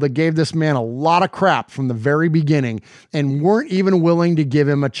people that gave this man a lot of crap from the very beginning and weren't even willing to give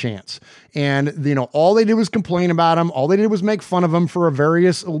him a chance. And, all they did was complain about him. All they did was make fun of him for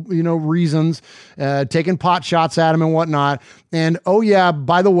various, reasons, taking pot shots at him and whatnot. And, oh yeah,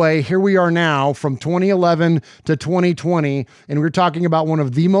 by the way, here we are now from 2011 to 2020. And we're talking about one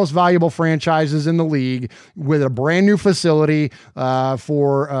of the most valuable franchises in the league with a brand new facility,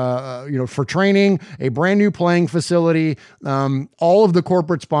 for training, a brand new playing facility, all of the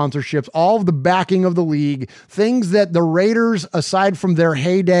corporate sponsorships, all of the backing of the league, things that the Raiders, aside from their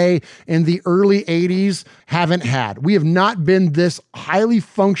heyday in the early 80s, haven't had. We have not been this highly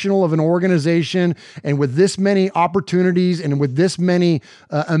functional of an organization and with this many opportunities and with this many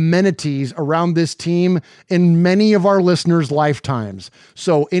amenities around this team in many of our listeners' lifetimes.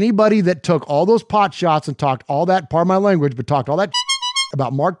 So anybody that took all those pot shots and talked all that, pardon my language, but talked all that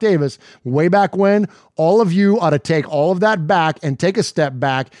about Mark Davis way back when, all of you ought to take all of that back and take a step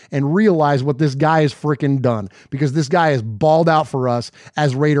back and realize what this guy has freaking done, because this guy is balled out for us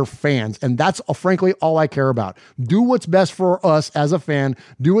as Raider fans. And that's frankly all I care about. Do what's best for us as a fan,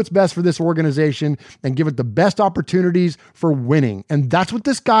 do what's best for this organization, and give it the best opportunities for winning. And that's what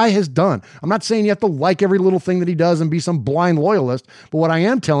this guy has done. I'm not saying you have to like every little thing that he does and be some blind loyalist, but what I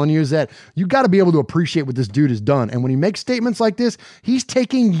am telling you is that you got to be able to appreciate what this dude has done. And when he makes statements like this, he's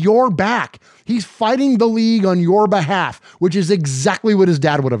taking your back. He's fighting the league on your behalf, which is exactly what his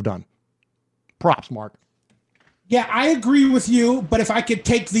dad would have done. Props, Mark. Yeah, I agree with you, but if I could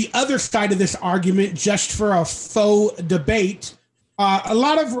take the other side of this argument just for a faux debate, a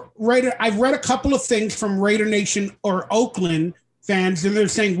lot of I've read a couple of things from Raider Nation or Oakland fans, and they're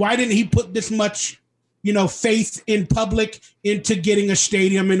saying, why didn't he put this much, faith in public into getting a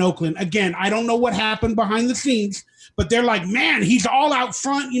stadium in Oakland? Again, I don't know what happened behind the scenes, but they're like, man, he's all out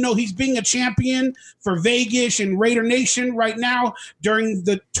front. He's being a champion for Vegas and Raider Nation right now during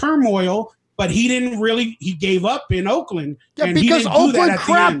the turmoil, but he gave up in Oakland. Yeah, because Oakland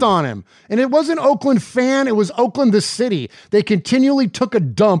crapped on him. And it wasn't Oakland fan, it was Oakland the city. They continually took a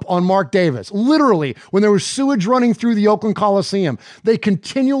dump on Mark Davis. Literally, when there was sewage running through the Oakland Coliseum, they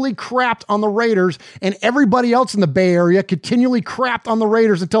continually crapped on the Raiders, and everybody else in the Bay Area continually crapped on the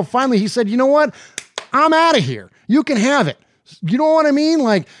Raiders until finally he said, you know what? I'm out of here. You can have it. You know what I mean?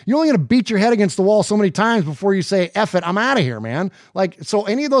 Like, you're only going to beat your head against the wall so many times before you say, F it, I'm out of here, man. Like, so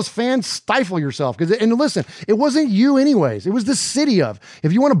any of those fans, stifle yourself. And listen, it wasn't you anyways. It was the city of.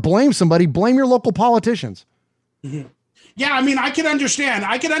 If you want to blame somebody, blame your local politicians. Mm-hmm. Yeah, I mean, I can understand.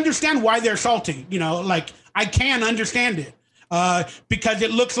 I can understand why they're salty. I can understand it. Because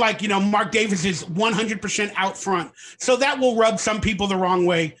it looks like, Mark Davis is 100% out front. So that will rub some people the wrong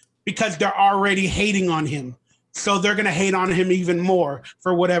way because they're already hating on him. So they're going to hate on him even more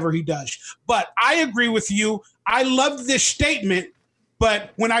for whatever he does. But I agree with you. I loved this statement.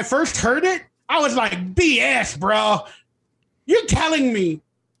 But when I first heard it, I was like, BS, bro. You're telling me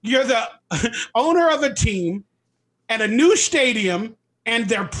you're the owner of a team at a new stadium and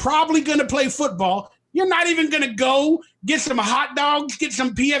they're probably going to play football. You're not even going to go get some hot dogs, get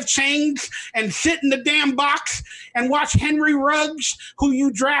some P.F. Chang's, and sit in the damn box and watch Henry Ruggs, who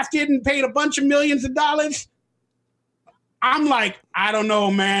you drafted and paid a bunch of millions of dollars. I'm like, I don't know,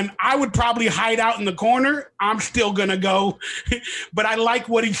 man. I would probably hide out in the corner. I'm still going to go. But I like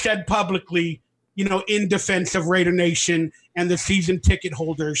what he said publicly, in defense of Raider Nation and the season ticket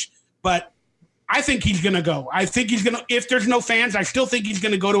holders. But I think he's going to go. I think he's going to, if there's no fans, I still think he's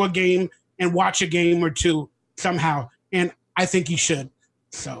going to go to a game and watch a game or two somehow. And I think he should.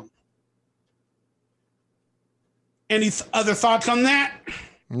 So any other thoughts on that?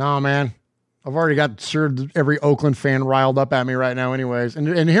 No, man. I've already got every Oakland fan riled up at me right now anyways.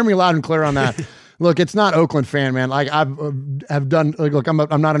 And hear me loud and clear on that. Look, it's not Oakland fan, man. Like I've done, look, I'm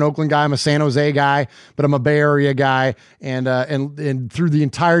not an Oakland guy. I'm a San Jose guy, but I'm a Bay Area guy. And through the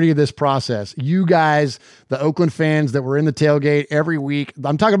entirety of this process, you guys, the Oakland fans that were in the tailgate every week,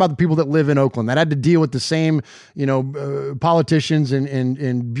 I'm talking about the people that live in Oakland that had to deal with the same, politicians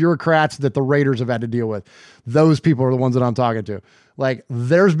and bureaucrats that the Raiders have had to deal with. Those people are the ones that I'm talking to. Like,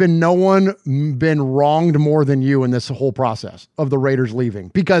 there's been no one been wronged more than you in this whole process of the Raiders leaving,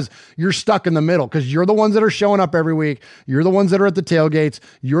 because you're stuck in the middle, because you're the ones that are showing up every week. You're the ones that are at the tailgates.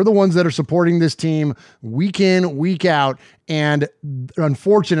 You're the ones that are supporting this team week in, week out. And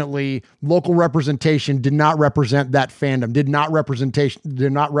unfortunately, local representation did not represent that fandom, did not represent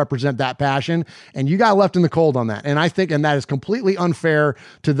that passion. And you got left in the cold on that. And I think, and that is completely unfair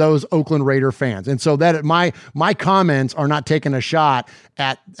to those Oakland Raider fans. And so that my comments are not taking a shot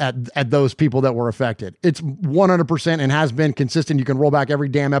at those people that were affected. It's 100% and has been consistent. You can roll back every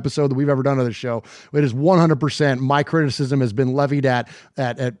damn episode that we've ever done of this show. It is 100%. My criticism has been levied at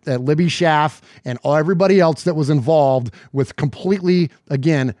Libby Schaff and everybody else that was involved with completely,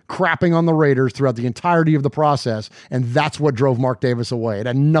 again, crapping on the Raiders throughout the entirety of the process. And that's what drove Mark Davis away. It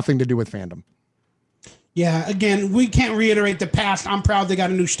had nothing to do with fandom. Yeah, again, we can't reiterate the past. I'm proud they got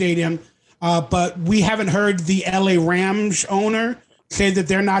a new stadium, but we haven't heard the LA Rams owner say that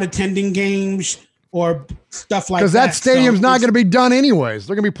they're not attending games or stuff like that. Because that stadium's not going to be done anyways.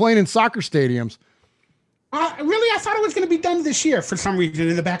 They're going to be playing in soccer stadiums. Really, I thought it was going to be done this year for some reason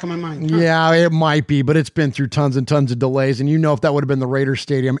in the back of my mind. Huh? Yeah, it might be, but it's been through tons and tons of delays. And if that would have been the Raiders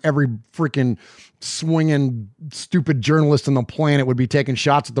stadium, every freaking swinging stupid journalist on the planet would be taking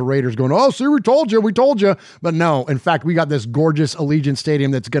shots at the Raiders going, oh, see, we told you. But no, in fact, we got this gorgeous Allegiant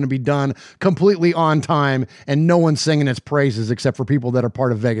Stadium that's going to be done completely on time, and no one's singing its praises except for people that are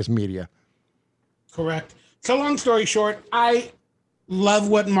part of Vegas media. Correct. So long story short, I love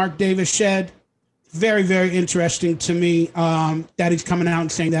what Mark Davis said. Very, very interesting to me that he's coming out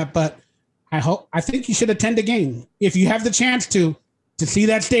and saying that, but I think you should attend a game. If you have the chance to see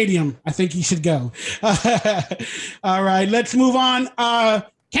that stadium, I think you should go. All right, let's move on.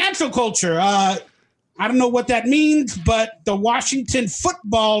 Cancel culture. I don't know what that means, but the Washington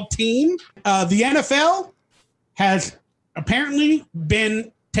football team, the NFL, has apparently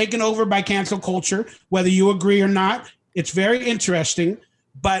been taken over by cancel culture, whether you agree or not. It's very interesting.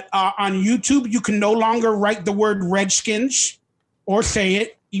 But on YouTube, you can no longer write the word Redskins or say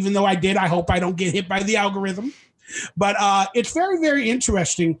it, even though I did. I hope I don't get hit by the algorithm. But it's very, very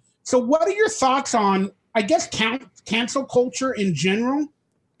interesting. So what are your thoughts on, I guess, cancel culture in general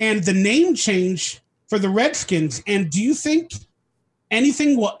and the name change for the Redskins? And do you think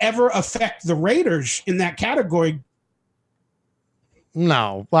anything will ever affect the Raiders in that category?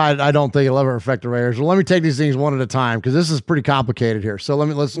 No, I don't think it'll ever affect the Raiders. Well, let me take these things one at a time because this is pretty complicated here. So let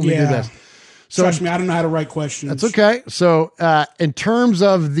me do this. So, trust me, I don't know how to write questions. That's okay. So in terms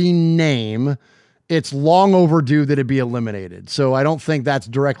of the name, it's long overdue that it be eliminated. So I don't think that's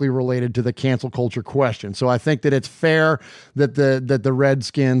directly related to the cancel culture question. So I think that it's fair that the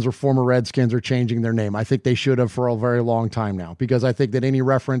Redskins or former Redskins are changing their name. I think they should have for a very long time now, because I think that any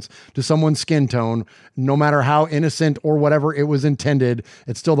reference to someone's skin tone, no matter how innocent or whatever it was intended,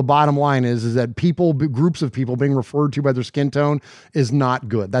 it's still the bottom line is that groups of people being referred to by their skin tone is not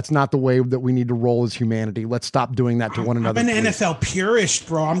good. That's not the way that we need to roll as humanity. Let's stop doing that to one another. I'm an NFL purist,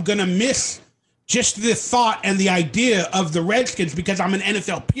 bro. I'm going to miss just the thought and the idea of the Redskins because I'm an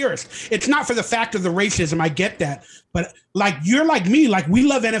NFL purist. It's not for the fact of the racism. I get that. But like, you're like me, like we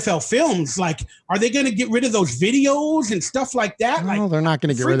love NFL films. Like, are they going to get rid of those videos and stuff like that? No, they're not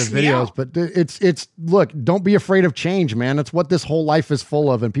going to get rid of videos, but it's look, don't be afraid of change, man. That's what this whole life is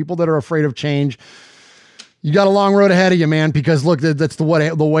full of. And people that are afraid of change, you got a long road ahead of you, man, because look, that's the way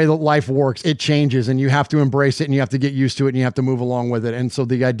that life works. It changes and you have to embrace it and you have to get used to it and you have to move along with it. And so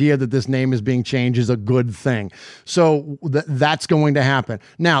the idea that this name is being changed is a good thing. So that's going to happen.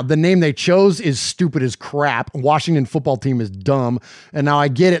 Now, the name they chose is stupid as crap. Washington football team is dumb. And now I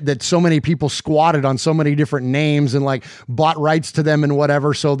get it that so many people squatted on so many different names and like bought rights to them and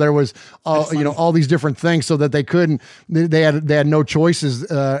whatever. So there was, all these different things so that they had no choices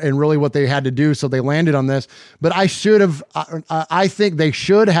in really what they had to do. So they landed on this. But I think they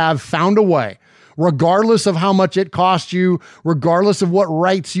should have found a way, regardless of how much it cost you, regardless of what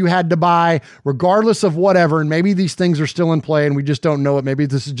rights you had to buy, regardless of whatever. And maybe these things are still in play and we just don't know it. Maybe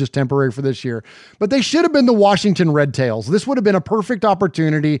this is just temporary for this year, but they should have been the Washington Red Tails. This would have been a perfect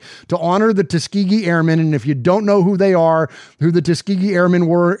opportunity to honor the Tuskegee Airmen. And if you don't know who they are, who the Tuskegee Airmen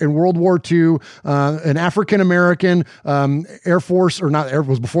were in World War II, an African-American Air Force, or not Air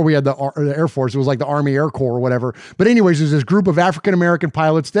Force, before we had the Air Force, it was like the Army Air Corps or whatever. But anyways, there's this group of African-American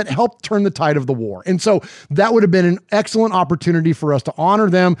pilots that helped turn the tide of the war. And so that would have been an excellent opportunity for us to honor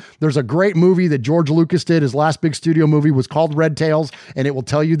them. There's a great movie that George Lucas did. His last big studio movie was called Red Tails, and it will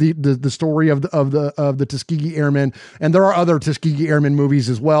tell you the story of the Tuskegee Airmen. And there are other Tuskegee Airmen movies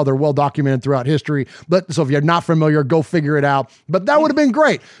as well. They're well documented throughout history. But so if you're not familiar, go figure it out. But that would have been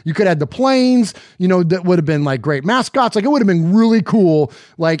great. You could have the planes, that would have been like great mascots. Like it would have been really cool,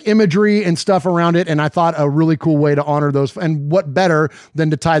 like imagery and stuff around it. And I thought a really cool way to honor those. And what better than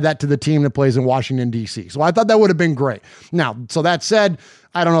to tie that to the team that plays in Washington, D.C. So I thought that would have been great. Now, so that said,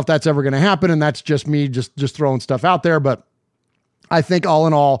 I don't know if that's ever going to happen, and that's just me just throwing stuff out there, but I think all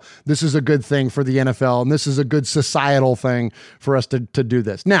in all, this is a good thing for the NFL, and this is a good societal thing for us to do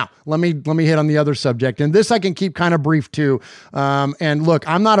this. Now, let me hit on the other subject, and this I can keep kind of brief too. And look,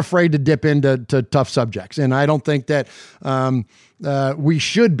 I'm not afraid to dip into tough subjects, and I don't think that we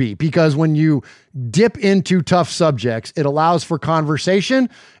should be, because when you dip into tough subjects, it allows for conversation,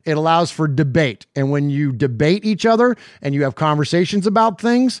 it allows for debate. And when you debate each other and you have conversations about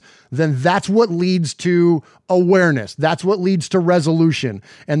things, then that's what leads to awareness. That's what leads to resolution.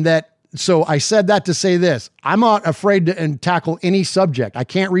 And that so I said that to say this. I'm not afraid to tackle any subject. I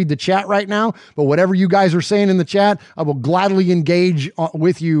can't read the chat right now, but whatever you guys are saying in the chat, I will gladly engage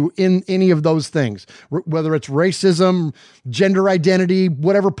with you in any of those things, whether it's racism, gender identity,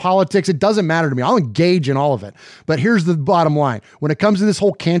 whatever politics, it doesn't matter to me. I'll engage in all of it. But here's the bottom line. When it comes to this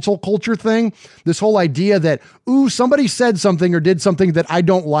whole cancel culture thing, this whole idea that, ooh, somebody said something or did something that I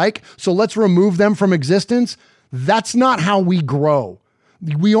don't like, so let's remove them from existence. That's not how we grow.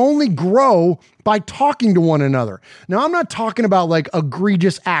 We only grow by talking to one another. Now, I'm not talking about like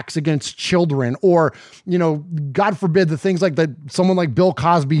egregious acts against children or, God forbid, the things like that someone like Bill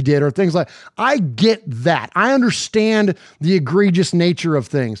Cosby did or things like, I get that. I understand the egregious nature of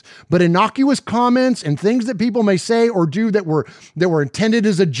things, but innocuous comments and things that people may say or do that were intended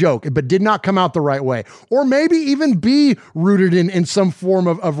as a joke, but did not come out the right way, or maybe even be rooted in some form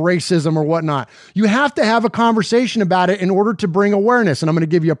of racism or whatnot. You have to have a conversation about it in order to bring awareness. And I'm going to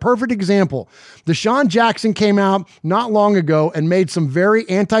give you a perfect example. Deshaun Jackson came out not long ago and made some very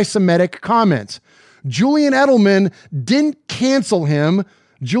anti-Semitic comments. Julian Edelman didn't cancel him.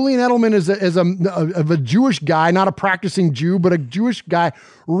 Julian Edelman is a Jewish guy, not a practicing Jew, but a Jewish guy,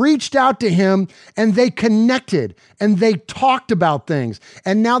 reached out to him and they connected and they talked about things.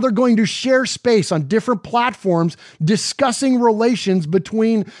 And now they're going to share space on different platforms discussing relations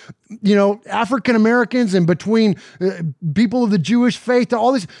between African Americans and between people of the Jewish faith,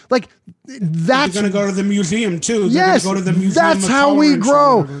 all these, like, that's going to go to the museum too. Yes, go to the museum. That's how we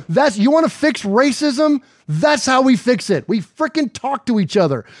grow. You want to fix racism? That's how we fix it. We freaking talk to each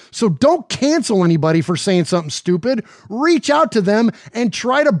other. So don't cancel anybody for saying something stupid. Reach out to them and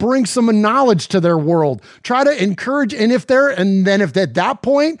try to bring some knowledge to their world. Try to encourage. And if at that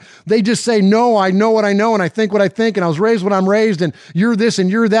point they just say, no, I know what I know and I think what I think and I was raised what I'm raised and you're this and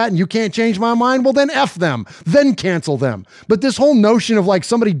you're that and you can't change my mind, well then F them. Then cancel them. But this whole notion of like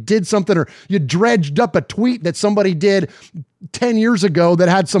somebody did something or you dredged up a tweet that somebody did 10 years ago that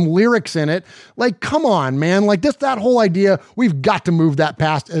had some lyrics in it. Like, come on, man. Like that whole idea, we've got to move that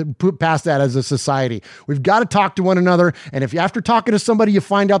past that as a society. We've got to talk to one another. And if after talking to somebody, you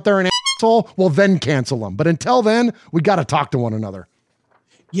find out they're an asshole, well, then cancel them. But until then, we got to talk to one another.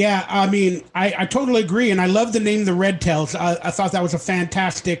 Yeah. I mean, I totally agree. And I love the name, the Red Tails. I thought that was a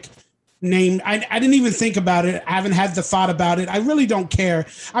fantastic name. I didn't even think about it. I haven't had the thought about it. I really don't care.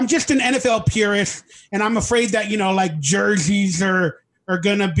 I'm just an NFL purist, and I'm afraid that, like jerseys are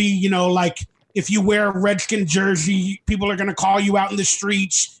going to be, like if you wear a Redskin jersey, people are going to call you out in the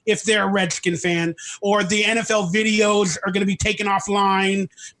streets if they're a Redskin fan, or the NFL videos are going to be taken offline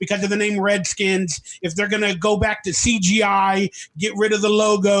because of the name Redskins. If they're going to go back to CGI, get rid of the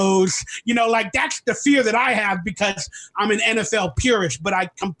logos, like that's the fear that I have because I'm an NFL purist, but I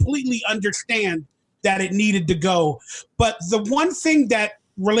completely understand that it needed to go. But the one thing that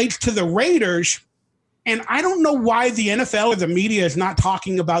relates to the Raiders, and I don't know why the NFL or the media is not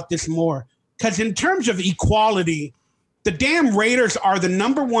talking about this more, because in terms of equality, the damn Raiders are the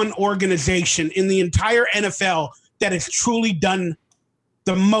number one organization in the entire NFL that has truly done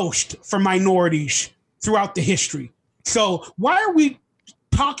the most for minorities throughout the history. So why are we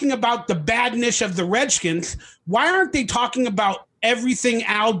talking about the badness of the Redskins? Why aren't they talking about everything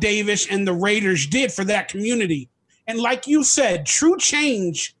Al Davis and the Raiders did for that community? And like you said, true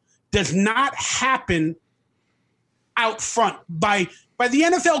change does not happen out front by the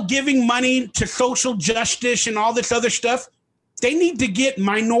NFL giving money to social justice and all this other stuff. They need to get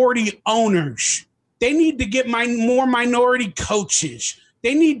minority owners. They need to get more minority coaches.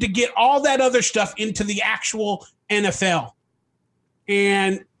 They need to get all that other stuff into the actual NFL.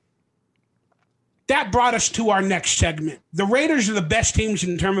 And that brought us to our next segment. The Raiders are the best teams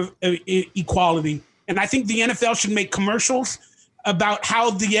in terms of equality. And I think the NFL should make commercials about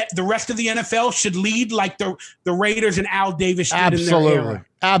how the rest of the NFL should lead like the Raiders and Al Davis did in their era.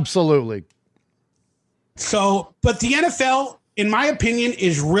 Absolutely. So, but the NFL, in my opinion,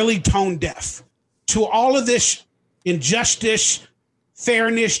 is really tone deaf to all of this injustice,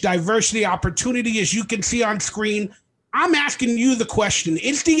 fairness, diversity, opportunity, as you can see on screen. I'm asking you the question,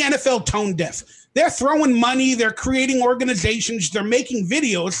 is the NFL tone deaf? They're throwing money, they're creating organizations, they're making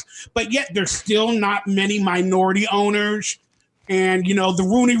videos, but yet there's still not many minority owners. And, the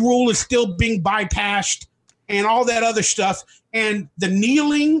Rooney Rule is still being bypassed and all that other stuff. And the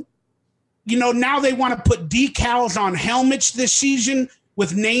kneeling, now they want to put decals on helmets this season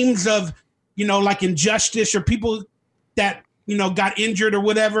with names of, like injustice or people that, got injured or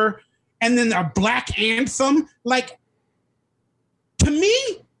whatever. And then a black anthem. Like, to me,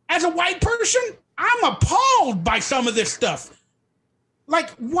 as a white person, I'm appalled by some of this stuff.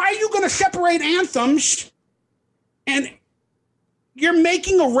 Like, why are you going to separate anthems and You're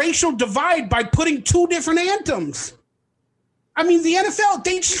making a racial divide by putting two different anthems. I mean, the NFL,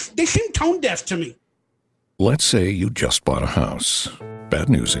 they seem tone deaf to me. Let's say you just bought a house. Bad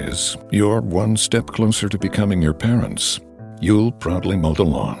news is, you're one step closer to becoming your parents. You'll proudly mow the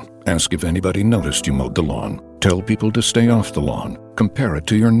lawn. Ask if anybody noticed you mowed the lawn. Tell people to stay off the lawn. Compare it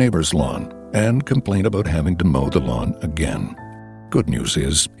to your neighbor's lawn. And complain about having to mow the lawn again. Good news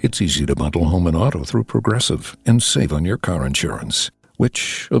is, it's easy to bundle home and auto through Progressive and save on your car insurance,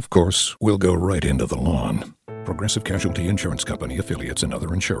 which, of course, will go right into the lawn. Progressive Casualty Insurance Company, affiliates, and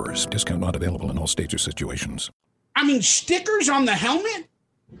other insurers. Discount not available in all states or situations. I mean, stickers on the helmet?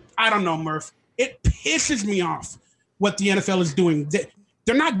 I don't know, Murph. It pisses me off what the NFL is doing.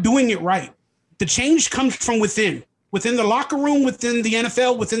 They're not doing it right. The change comes from within the locker room, within the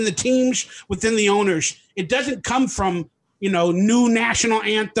NFL, within the teams, within the owners. It doesn't come from, new national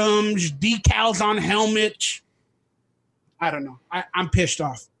anthems, decals on helmets. I don't know. I'm pissed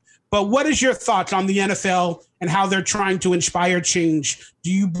off. But what is your thoughts on the NFL and how they're trying to inspire change?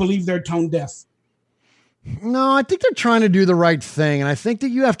 Do you believe they're tone deaf? No, I think they're trying to do the right thing. And I think that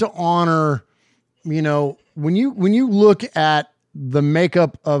you have to honor, when you look at the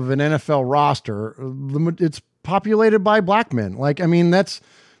makeup of an NFL roster, it's populated by black men.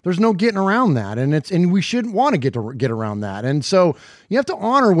 There's no getting around that. And we shouldn't want to get around that. And so you have to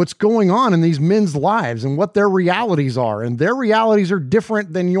honor what's going on in these men's lives and what their realities are. And their realities are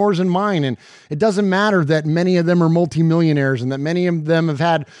different than yours and mine. And it doesn't matter that many of them are multimillionaires and that many of them have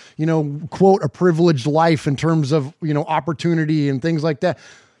had, quote, a privileged life in terms of, opportunity and things like that.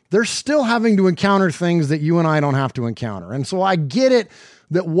 They're still having to encounter things that you and I don't have to encounter. And so I get it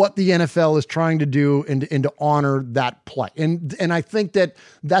that what the NFL is trying to do and to honor that play. And I think that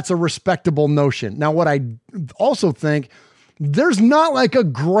that's a respectable notion. Now, what I also think, there's not like a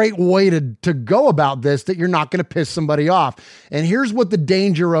great way to go about this that you're not going to piss somebody off. And here's what the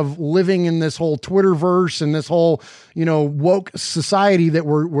danger of living in this whole Twitterverse and this whole, woke society that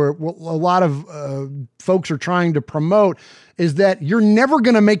we're a lot of folks are trying to promote is that you're never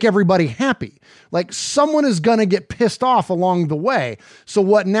going to make everybody happy. Like someone is going to get pissed off along the way. So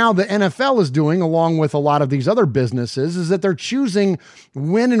what now the NFL is doing, along with a lot of these other businesses, is that they're choosing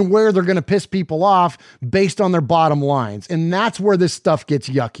when and where they're going to piss people off based on their bottom lines. And that's where this stuff gets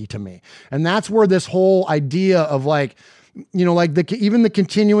yucky to me. And that's where this whole idea of even the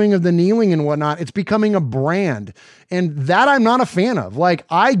continuing of the kneeling and whatnot, it's becoming a brand. And that I'm not a fan of.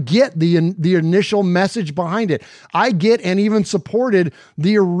 I get the initial message behind it. I get and even supported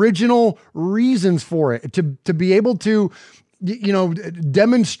the original reasons for it to be able to,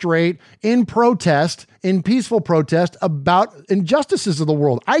 demonstrate in peaceful protest about injustices of the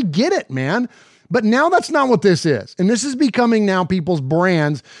world. I get it, man. But now that's not what this is. And this is becoming now people's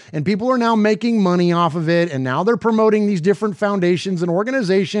brands, and people are now making money off of it. And now they're promoting these different foundations and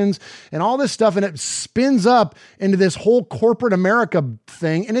organizations and all this stuff. And it spins up into this whole corporate America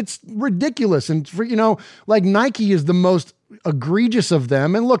thing. And it's ridiculous. And Nike is the most egregious of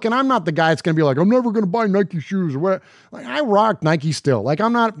them. And look, and I'm not the guy that's going to be like, I'm never going to buy Nike shoes or what. I rock Nike still.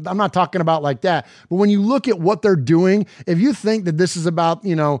 I'm not talking about like that. But when you look at what they're doing, if you think that this is about,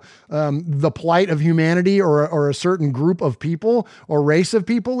 the plight of humanity or a certain group of people or race of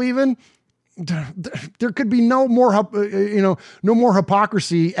people, even, there could be no more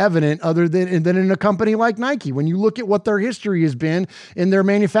hypocrisy evident other than in a company like Nike. When you look at what their history has been in their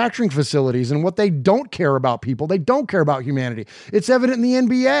manufacturing facilities and what they don't care about people, they don't care about humanity. It's evident in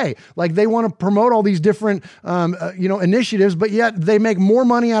the NBA. They want to promote all these different, initiatives, but yet they make more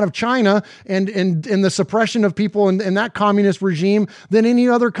money out of China and the suppression of people in that communist regime than any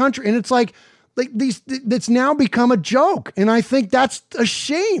other country. And it's it's now become a joke. And I think that's a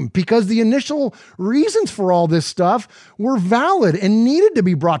shame because the initial reasons for all this stuff were valid and needed to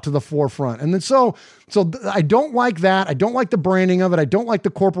be brought to the forefront. And then so I don't like that. I don't like the branding of it. I don't like the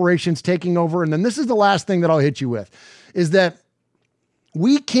corporations taking over. And then this is the last thing that I'll hit you with is that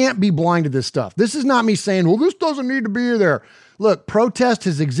we can't be blind to this stuff. This is not me saying, well, this doesn't need to be there. Look, protest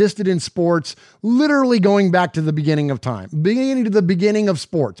has existed in sports literally going back to the beginning of time, beginning to the beginning of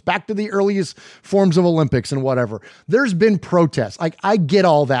sports, back to the earliest forms of Olympics and whatever. There's been protests. I get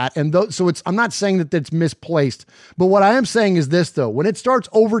all that. And so I'm not saying that it's misplaced, but what I am saying is this though, when it starts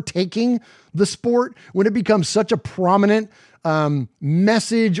overtaking the sport, when it becomes such a prominent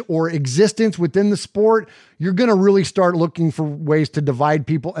message or existence within the sport, you're going to really start looking for ways to divide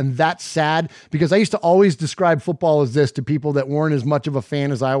people. And that's sad because I used to always describe football as this to people that weren't as much of a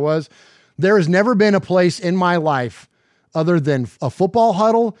fan as I was. There has never been a place in my life other than a football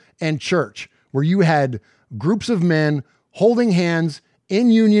huddle and church where you had groups of men holding hands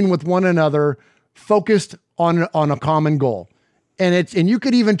in union with one another, focused on a common goal. And you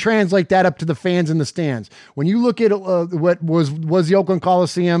could even translate that up to the fans in the stands. When you look at what was the Oakland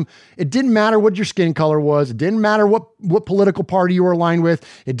Coliseum, it didn't matter what your skin color was. It didn't matter what political party you were aligned with.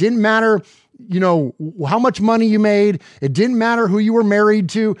 It didn't matter, how much money you made. It didn't matter who you were married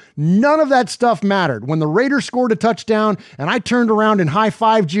to. None of that stuff mattered. When the Raiders scored a touchdown and I turned around and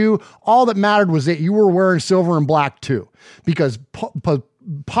high-fived you, all that mattered was that you were wearing silver and black too, because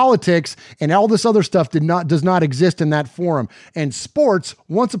politics and all this other stuff does not exist in that forum. And sports,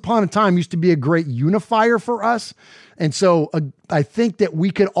 once upon a time, used to be a great unifier for us. And so I think that we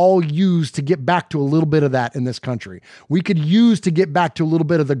could all use to get back to a little bit of that in this country. We could use to get back to a little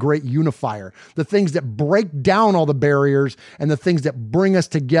bit of the great unifier, the things that break down all the barriers and the things that bring us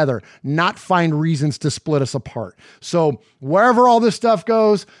together, not find reasons to split us apart. So wherever all this stuff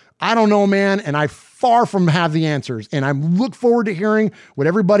goes, I don't know, man. And I far from have the answers. And I look forward to hearing what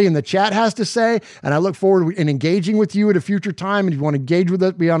everybody in the chat has to say. And I look forward to engaging with you at a future time. And if you want to engage with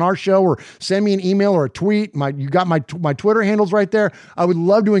us, be on our show or send me an email or a tweet. You got my Twitter handles right there. I would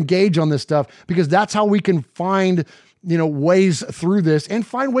love to engage on this stuff because that's how we can find ways through this and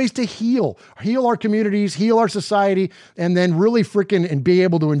find ways to heal our communities, heal our society, and then really and be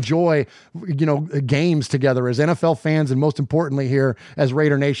able to enjoy, games together as NFL fans. And most importantly here as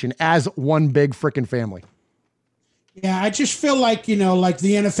Raider Nation, as one big freaking family. Yeah. I just feel like, like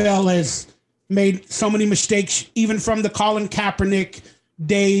the NFL has made so many mistakes, even from the Colin Kaepernick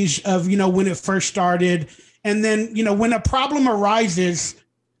days of, when it first started. And then, when a problem arises,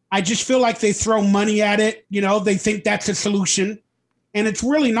 I just feel like they throw money at it. They think that's a solution, and it's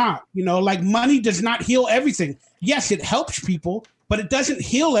really not. Like, money does not heal everything. Yes, it helps people, but it doesn't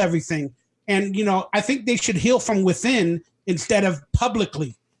heal everything. And, I think they should heal from within instead of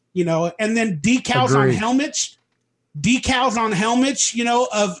publicly, and then decals on helmets,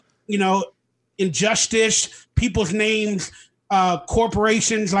 of, injustice, people's names,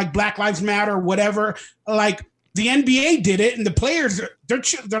 corporations like Black Lives Matter, whatever, like, the NBA did it, and the players,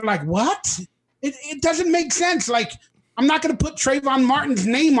 they're like, what? It doesn't make sense. Like, I'm not going to put Trayvon Martin's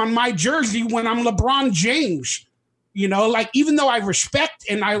name on my jersey when I'm LeBron James. Like, even though I respect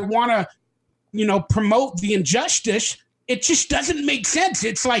and I want to, promote the injustice, it just doesn't make sense.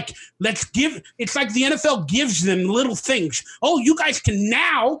 It's like, it's like the NFL gives them little things. Oh, you guys can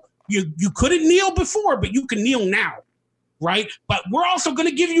now, you couldn't kneel before, but you can kneel now, right? But we're also going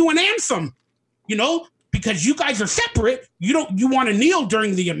to give you an anthem, because you guys are separate. You want to kneel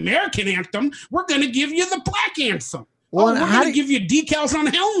during the American anthem. We're going to give you the black anthem. Well, we're going to give you decals on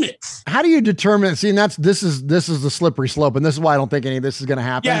helmets. How do you determine? See, and this is the slippery slope, and this is why I don't think any of this is going to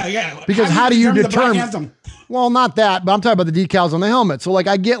happen. Yeah. Because how do you determine? Well, not that, but I'm talking about the decals on the helmet. So, like,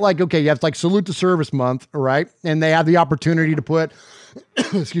 I get okay, you have to salute the service month, right? And they have the opportunity to put,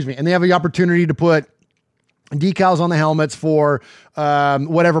 excuse me, and they have the opportunity to put decals on the helmets for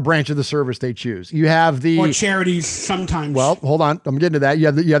whatever branch of the service they choose. You have or charities sometimes. Well, hold on, I'm getting to that. You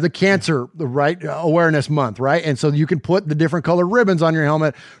have the cancer awareness month, right? And so you can put the different colored ribbons on your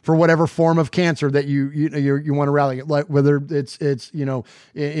helmet for whatever form of cancer that you want to rally, like whether it's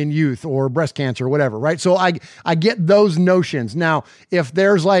in youth or breast cancer or whatever, right? So I get those notions. Now, if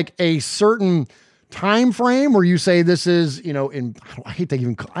there's like a certain time frame where you say this is, I hate to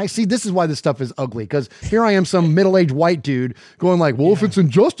even, I see this is why this stuff is ugly, because here I am, some middle-aged white dude going like, well, if it's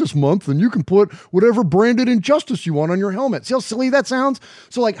Injustice Month, then you can put whatever branded injustice you want on your helmet. See how silly that sounds?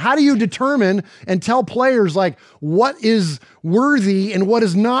 So like, how do you determine and tell players like what is worthy and what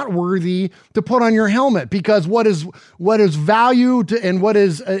is not worthy to put on your helmet? Because what is value to, and what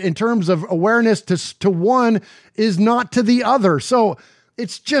is in terms of awareness to one is not to the other. So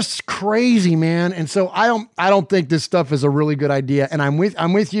it's just crazy, man. And so I don't think this stuff is a really good idea. And I'm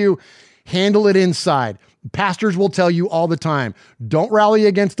with you. Handle it inside. Pastors will tell you all the time, don't rally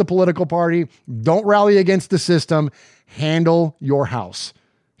against the political party. Don't rally against the system. Handle your house.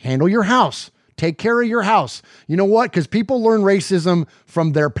 Handle your house. Take care of your house. You know what? Because people learn racism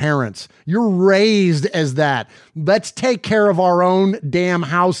from their parents. You're raised as that. Let's take care of our own damn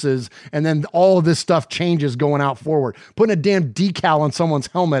houses, and then all of this stuff changes going out forward. Putting a damn decal on someone's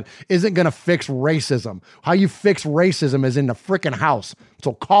helmet isn't going to fix racism. How you fix racism is in the freaking house.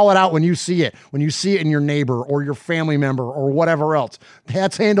 So call it out when you see it in your neighbor or your family member or whatever else.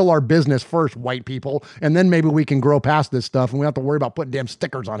 Let's handle our business first, white people, and then maybe we can grow past this stuff and we don't have to worry about putting damn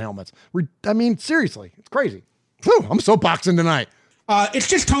stickers on helmets. I mean, seriously, it's crazy. Whew, I'm soapboxing tonight. It's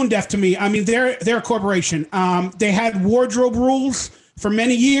just tone deaf to me. I mean, they're a corporation. They had wardrobe rules for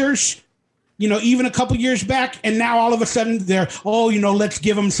many years, even a couple years back. And now all of a sudden they're, let's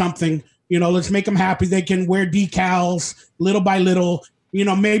give them something, let's make them happy. They can wear decals little by little.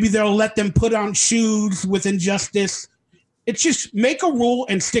 Maybe they'll let them put on shoes with injustice. It's just make a rule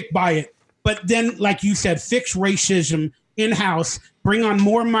and stick by it. But then, like you said, fix racism in-house, bring on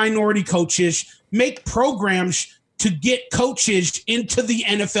more minority coaches, make programs to get coaches into the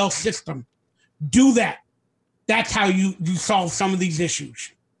NFL system. Do that. That's how you solve some of these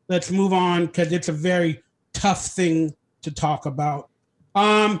issues. Let's move on because it's a very tough thing to talk about.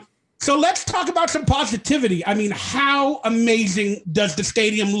 So let's talk about some positivity. I mean, how amazing does the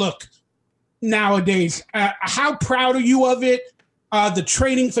stadium look nowadays? How proud are you of it? The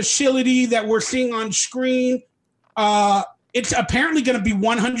training facility that we're seeing on screen, it's apparently going to be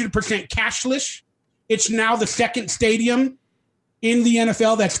 100% cashless. It's now the second stadium in the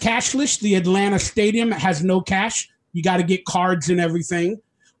NFL that's cashless. The Atlanta Stadium has no cash. You got to get cards and everything.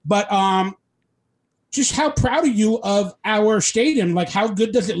 But just how proud are you of our stadium? Like, how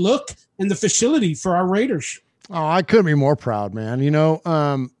good does it look and the facility for our Raiders? Oh, I couldn't be more proud, man. You know,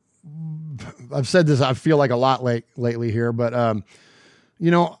 I've said this, I feel like a lot lately here, but you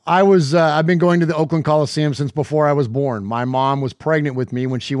know, I've been going to the Oakland Coliseum since before I was born. My mom was pregnant with me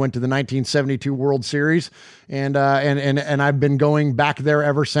when she went to the 1972 World Series, and I've been going back there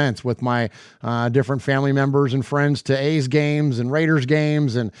ever since with my different family members and friends to A's games and Raiders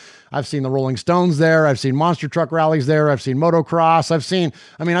games, and I've seen the Rolling Stones there. I've seen monster truck rallies there. I've seen motocross. I've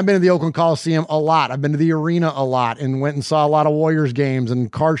been to the Oakland Coliseum a lot. I've been to the arena a lot and went and saw a lot of Warriors games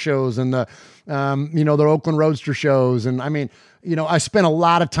and car shows and the Oakland Roadster shows. And I mean, you know, I spent a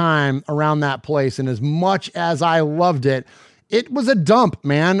lot of time around that place, and as much as I loved it, it was a dump,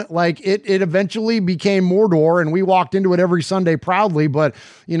 man. Like it eventually became Mordor, and we walked into it every Sunday proudly, but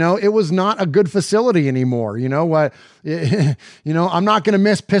you know, it was not a good facility anymore. You know what? I'm not going to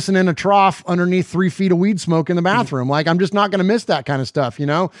miss pissing in a trough underneath 3 feet of weed smoke in the bathroom. Like, I'm just not going to miss that kind of stuff. You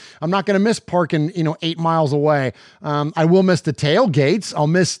know, I'm not going to miss parking, 8 miles away. I will miss the tailgates. I'll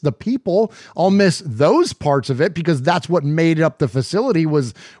miss the people. I'll miss those parts of it because that's what made up the facility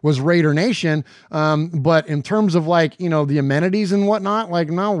was Raider Nation. But in terms of the amenities and whatnot,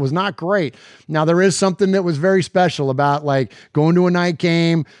 no, it was not great. Now there is something that was very special about going to a night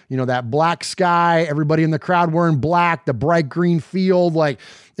game, that black sky, everybody in the crowd wearing black, the bright green field,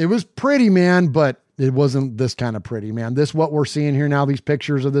 it was pretty, man, but it wasn't this kind of pretty, man. What we're seeing here now, these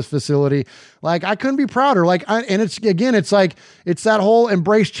pictures of this facility, I couldn't be prouder. It's that whole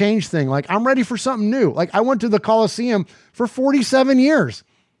embrace change thing. I'm ready for something new. I went to the Coliseum for 47 years,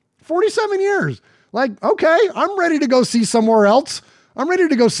 47 years. Okay, I'm ready to go see somewhere else. I'm ready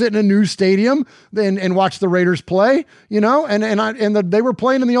to go sit in a new stadium and watch the Raiders play, they were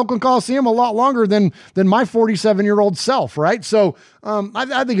playing in the Oakland Coliseum a lot longer than my 47-year-old self, right? So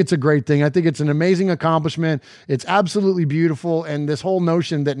I think it's a great thing. I think it's an amazing accomplishment. It's absolutely beautiful. And this whole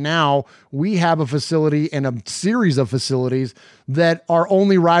notion that now we have a facility and a series of facilities that are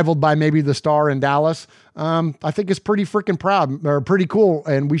only rivaled by maybe the Star in Dallas, I think is pretty freaking proud, or pretty cool.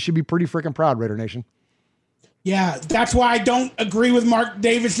 And we should be pretty freaking proud, Raider Nation. Yeah, that's why I don't agree with Mark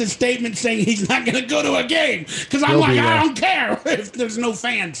Davis's statement saying he's not going to go to a game. Because I don't care if there's no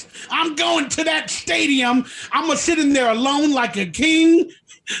fans. I'm going to that stadium. I'm going to sit in there alone like a king.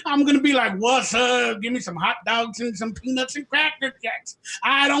 I'm going to be like, what's up? Give me some hot dogs and some peanuts and Cracker Jacks.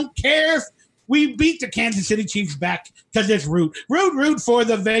 I don't care if we beat the Kansas City Chiefs back because it's root for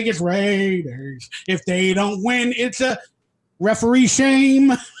the Vegas Raiders. If they don't win, it's a referee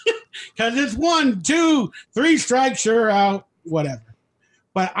shame. Because it's 1, 2, 3 strikes, you're out, whatever.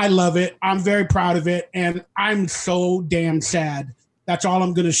 But I love it. I'm very proud of it. And I'm so damn sad. That's all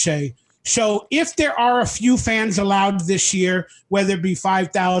I'm going to say. So if there are a few fans allowed this year, whether it be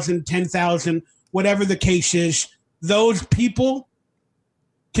 5,000, 10,000, whatever the case is, those people,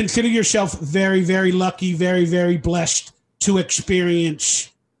 consider yourself very, very lucky, very, very blessed to experience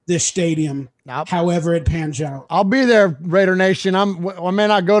this stadium. However it pans out. I'll be there, Raider Nation. I may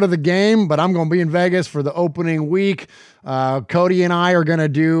not go to the game, but I'm going to be in Vegas for the opening week. Cody and I are going to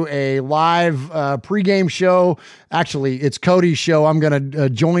do a live pregame show. Actually, it's Cody's show. I'm going to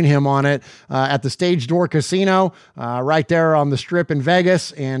join him on it at the Stage Door Casino right there on the Strip in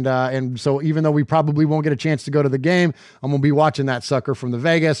Vegas. And so even though we probably won't get a chance to go to the game, I'm going to be watching that sucker from the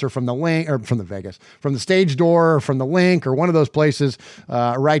Vegas or from the link, or from the Stage Door or from the link or one of those places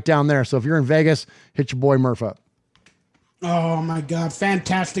right down there. So if you're in Vegas, hit your boy Murph up. Oh my God.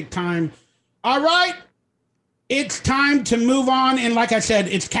 Fantastic time. All right. It's time to move on. And like I said,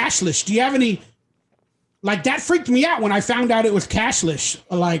 it's cashless. Do you have any, that freaked me out when I found out it was cashless.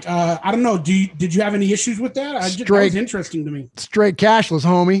 I don't know. Did you have any issues with that? That was interesting to me. Straight cashless,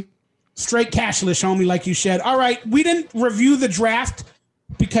 homie. Straight cashless, homie, like you said. All right. We didn't review the draft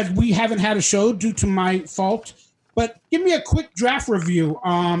because we haven't had a show due to my fault, but give me a quick draft review.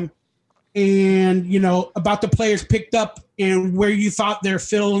 and, you know, about the players picked up and where you thought their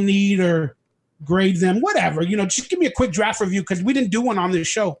fill need or grade them, whatever. You know, just give me a quick draft review because we didn't do one on this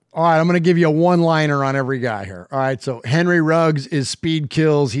show. All right, I'm going to give you a one-liner on every guy here. All right, so Henry Ruggs is speed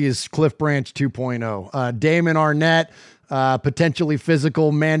kills. He is Cliff Branch 2.0. Damon Arnett, potentially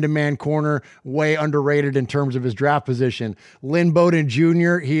physical man-to-man corner, way underrated in terms of his draft position. Lynn Bowden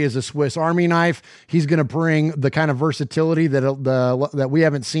Jr., he is a Swiss Army knife. He's going to bring the kind of versatility that we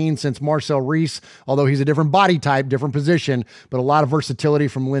haven't seen since Marcel Reese, although he's a different body type, different position, but a lot of versatility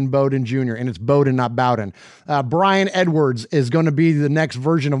from Lynn Bowden Jr., and it's Bowden, not Bowden. Brian Edwards is going to be the next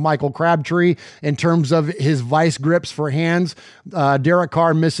version of Michael Crabtree in terms of his vice grips for hands. Derek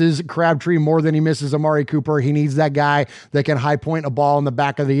Carr misses Crabtree more than he misses Amari Cooper. He needs that guy that can high point a ball in the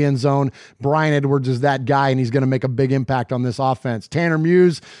back of the end zone. Brian Edwards is that guy, and he's going to make a big impact on this offense. Tanner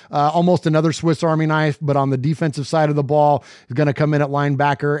Muse, almost another Swiss Army knife, but on the defensive side of the ball, is going to come in at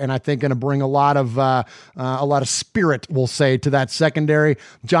linebacker, and I think going to bring a lot of spirit, we'll say, to that secondary.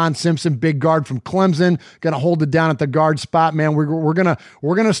 John Simpson, big guard from Clemson, going to hold it down at the guard spot. Man, we're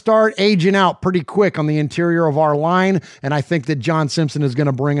gonna start aging out pretty quick on the interior of our line, and I think that John Simpson is going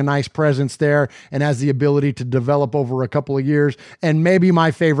to bring a nice presence there and has the ability to develop over a couple of years. And maybe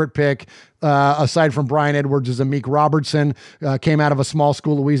my favorite pick, aside from Brian Edwards, is Amik Robertson. Came out of a small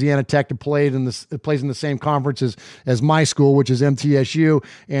school, Louisiana Tech, to plays in the same conference as my school, which is MTSU.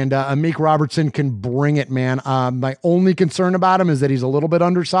 And Amik Robertson can bring it, man. My only concern about him is that he's a little bit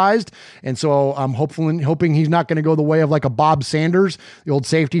undersized, and so I'm hoping he's not going to go the way of like a Bob Sanders, the old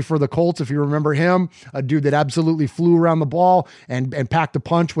safety for the Colts, if you remember him, a dude that absolutely flew around the ball and packed a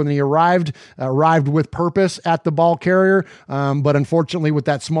punch when he arrived with purpose at the ball carrier. But unfortunately, with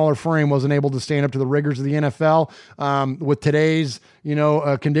that smaller frame, wasn't able to stand up to the rigors of the NFL. With today's,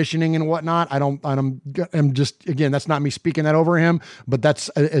 conditioning and whatnot, I'm just, again, that's not me speaking that over him, but that's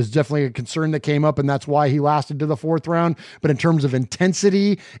is definitely a concern that came up, and that's why he lasted to the 4th round. But in terms of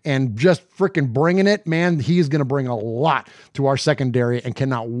intensity and just freaking bringing it, man, he is going to bring a lot to our secondary, and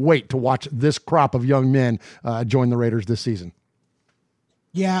cannot wait to watch this crop of young men join the Raiders this season.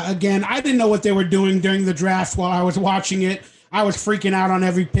 Yeah, again, I didn't know what they were doing during the draft while I was watching it. I was freaking out on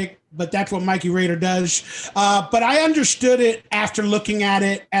every pick, but that's what Mikey Raider does. But I understood it after looking at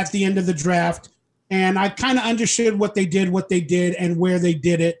it at the end of the draft, and I kind of understood what they did, and where they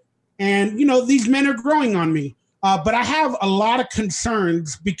did it. And, these men are growing on me. But I have a lot of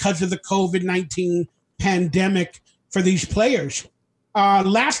concerns because of the COVID-19 pandemic for these players.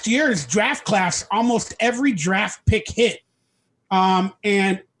 Last year's draft class, almost every draft pick hit.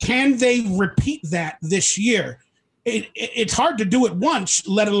 And can they repeat that this year? It's hard to do it once,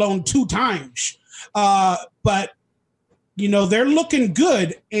 let alone 2 times. But they're looking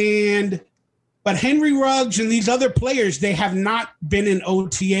good. But Henry Ruggs and these other players, they have not been in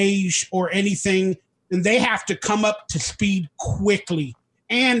OTAs or anything, and they have to come up to speed quickly.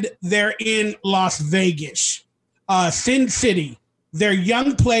 And they're in Las Vegas, Sin City. They're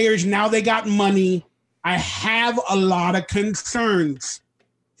young players. Now they got money. I have a lot of concerns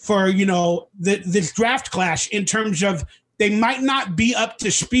for, this draft class in terms of they might not be up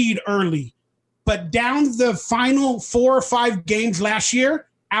to speed early, but down the final 4 or 5 games last year,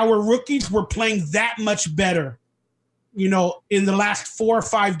 our rookies were playing that much better, in the last 4 or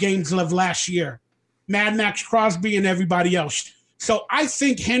 5 games of last year. Mad Max Crosby and everybody else. So I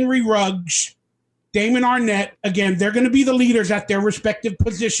think Henry Ruggs, Damon Arnett, again, they're going to be the leaders at their respective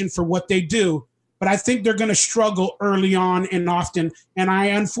position for what they do. But I think they're going to struggle early on and often. And I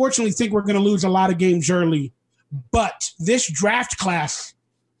unfortunately think we're going to lose a lot of games early. But this draft class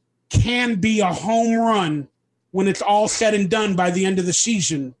can be a home run when it's all said and done by the end of the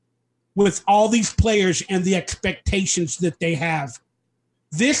season, with all these players and the expectations that they have.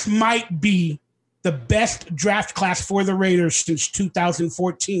 This might be the best draft class for the Raiders since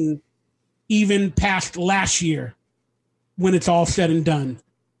 2014, even past last year, when it's all said and done.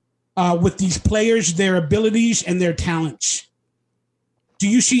 With these players, their abilities, and their talents. Do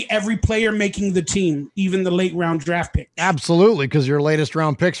you see every player making the team, even the late round draft pick? Absolutely, because your latest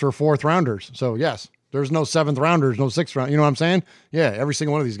round picks are 4th rounders. So, yes, there's no 7th rounders, no 6th round. You know what I'm saying? Yeah, every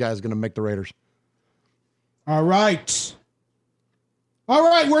single one of these guys is going to make the Raiders. All right,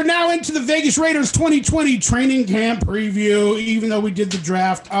 we're now into the Vegas Raiders 2020 training camp preview, even though we did the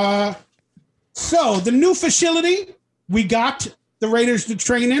draft. So, the new facility, we got the Raiders to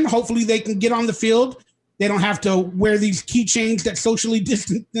train in. Hopefully they can get on the field. They don't have to wear these keychains that socially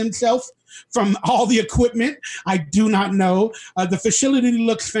distance themselves from all the equipment. I do not know. The facility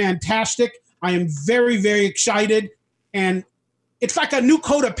looks fantastic. I am very, very excited. And it's like a new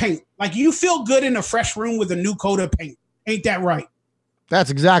coat of paint. Like, you feel good in a fresh room with a new coat of paint. Ain't that right? That's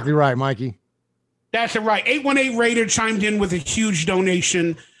exactly right, Mikey. That's it, right. 818 Raider chimed in with a huge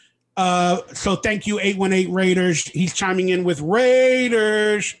donation. So thank you, 818 Raiders. He's chiming in with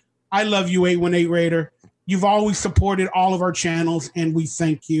Raiders. I love you, 818 Raider. You've always supported all of our channels, and we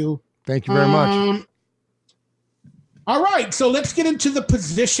thank you. Thank you very much. All right, so let's get into the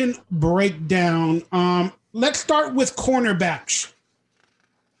position breakdown. Let's start with cornerbacks.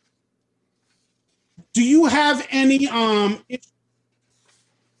 Do you have any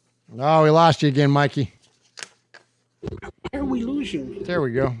Oh, we lost you again, Mikey. Why are we losing me? There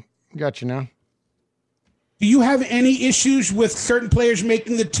we go. Got you now. Do you have any issues with certain players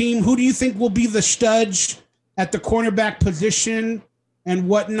making the team? Who do you think will be the studs at the cornerback position and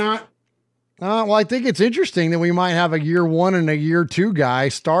whatnot? Well, I think it's interesting that we might have a year one and a year two guy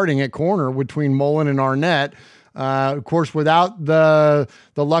starting at corner between Mullen and Arnett. Of course, without the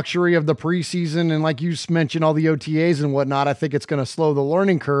luxury of the preseason and, like you mentioned, all the OTAs and whatnot, I think it's going to slow the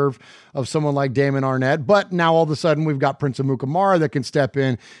learning curve of someone like Damon Arnett. But now all of a sudden we've got Prince Amukamara that can step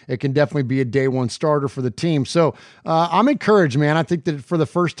in. It can definitely be a day one starter for the team. So I'm encouraged, man. I think that for the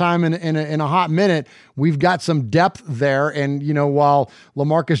first time in a hot minute, we've got some depth there. And, you know, while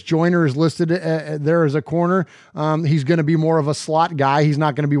LaMarcus Joyner is listed there as a corner, he's going to be more of a slot guy. He's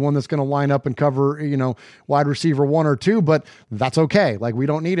not going to be one that's going to line up and cover, you know, wide receiver 1 or 2, but that's okay. Like, we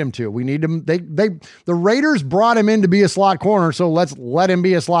don't need him to. We need him. The Raiders brought him in to be a slot corner, so let's let him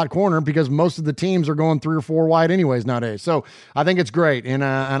be a slot corner because most of the teams are going 3 or 4 wide anyways nowadays. So I think it's great, and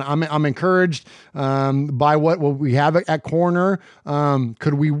I'm encouraged by what we have at corner.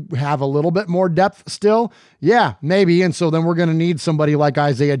 Could we have a little bit more depth still? Yeah, maybe. And so then we're going to need somebody like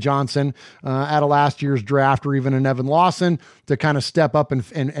Isaiah Johnson at a last year's draft, or even an Evan Lawson, to kind of step up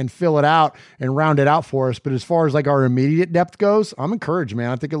and fill it out and round it out for us. But as far as like our immediate depth goes, I'm encouraged,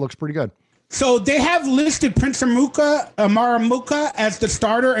 man. I think it looks pretty good. So they have listed Prince Amukamara as the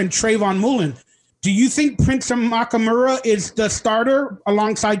starter and Trayvon Mullen. Do you think Prince Amukamara is the starter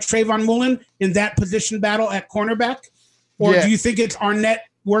alongside Trayvon Mullen in that position battle at cornerback? Or do you think it's Arnett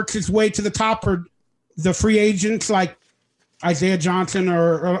works his way to the top, or the free agents like Isaiah Johnson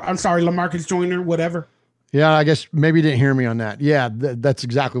or I'm sorry, LaMarcus Joyner, whatever? Yeah, I guess maybe you didn't hear me on that. Yeah, that's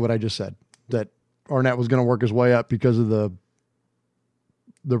exactly what I just said, that Arnett was going to work his way up because of the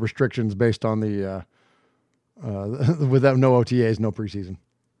restrictions based on the without no OTAs, no preseason.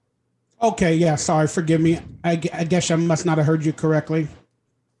 Okay, yeah, sorry, forgive me. I guess I must not have heard you correctly.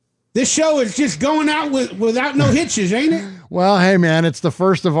 This show is just going out without no hitches, ain't it? Well, hey man, it's the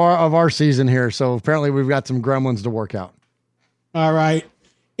first of our season here, so apparently we've got some gremlins to work out. All right.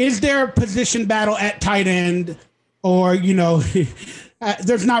 Is there a position battle at tight end, or, you know,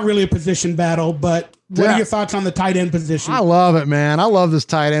 there's not really a position battle, but what are your thoughts on the tight end position? I love it, man. I love this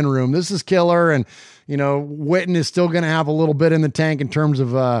tight end room. This is killer. And, you know, Witten is still going to have a little bit in the tank in terms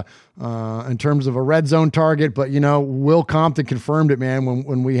of a red zone target, but, you know, Will Compton confirmed it, man,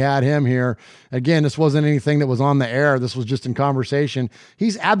 when we had him here. Again, this wasn't anything that was on the air. This was just in conversation.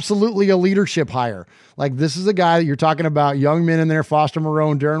 He's absolutely a leadership hire. Like, this is a guy that you're talking about, young men in there, Foster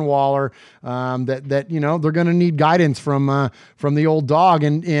Moreau and Darren Waller, that you know, they're going to need guidance from the old dog.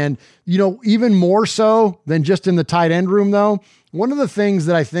 And, you know, even more so than just in the tight end room, though, one of the things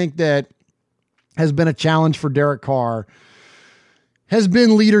that I think that has been a challenge for Derek Carr has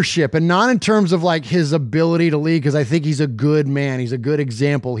been leadership, and not in terms of like his ability to lead, because I think he's a good man. He's a good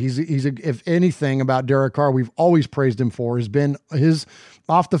example. If anything about Derek Carr, we've always praised him for, has been his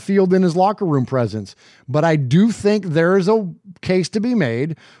off the field in his locker room presence. But I do think there is a case to be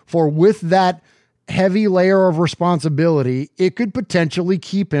made for, with that heavy layer of responsibility, it could potentially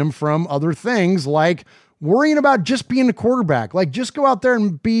keep him from other things like worrying about just being a quarterback. Like, just go out there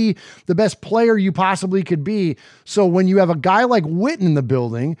and be the best player you possibly could be. So when you have a guy like Witten in the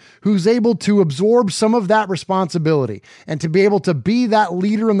building who's able to absorb some of that responsibility and to be able to be that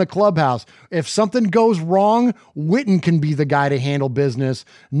leader in the clubhouse, if something goes wrong, Witten can be the guy to handle business,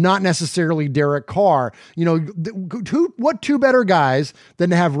 not necessarily Derek Carr. You know, what two better guys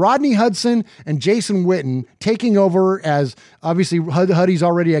than to have Rodney Hudson and Jason Witten taking over, as obviously Huddy's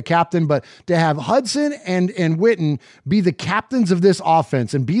already a captain, but to have Hudson and Witten be the captains of this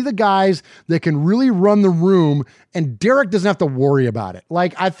offense and be the guys that can really run the room, and Derek doesn't have to worry about it.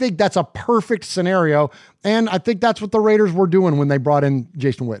 Like, I think that's a perfect scenario, and I think that's what the Raiders were doing when they brought in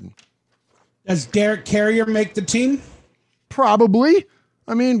Jason Witten. Does Derek Carrier make the team? Probably.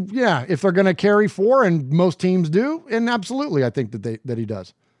 I mean, yeah, if they're going to carry 4, and most teams do, and absolutely, I think that he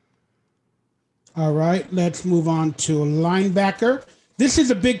does. All right, let's move on to a linebacker. This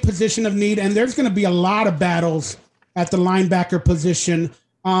is a big position of need, and there's going to be a lot of battles at the linebacker position,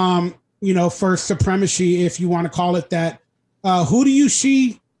 you know, for supremacy, if you want to call it that. Who do you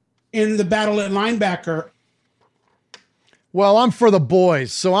see in the battle at linebacker? Well, I'm for the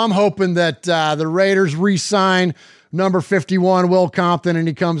boys, so I'm hoping that the Raiders re-sign number 51, Will Compton, and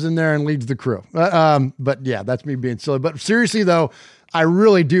he comes in there and leads the crew. But yeah, that's me being silly. But seriously, though, I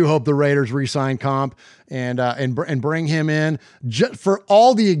really do hope the Raiders re-sign Comp and bring him in just for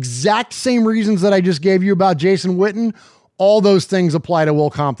all the exact same reasons that I just gave you about Jason Witten. All those things apply to Will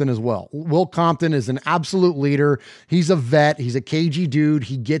Compton as well. Will Compton is an absolute leader. He's a vet. He's a cagey dude.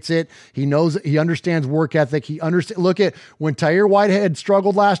 He gets it. He knows, he understands work ethic. He understands. Look at when Tahir Whitehead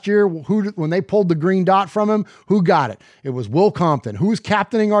struggled last year, when they pulled the green dot from him, who got it? It was Will Compton. Who's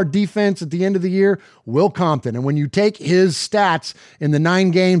captaining our defense at the end of the year? Will Compton. And when you take his stats in the 9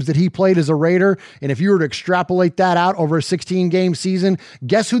 games that he played as a Raider, and if you were to extrapolate that out over a 16-game season,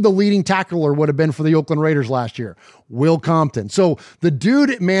 guess who the leading tackler would have been for the Oakland Raiders last year? Will Compton. So the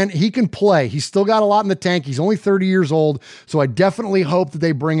dude, man, he can play. He's still got a lot in the tank. He's only 30 years old. So I definitely hope that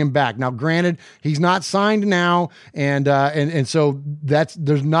they bring him back. Now, granted, he's not signed now. And so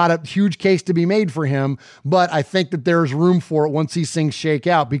there's not a huge case to be made for him, but I think that there's room for it once these things shake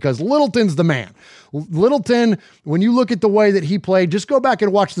out because Littleton's the man. Littleton, when you look at the way that he played, just go back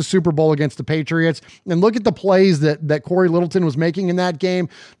and watch the Super Bowl against the Patriots and look at the plays that Corey Littleton was making in that game,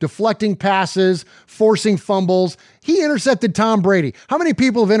 deflecting passes, forcing fumbles. He intercepted Tom Brady. How many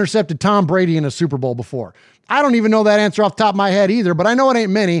people have intercepted Tom Brady in a Super Bowl before? I don't even know that answer off the top of my head either, but I know it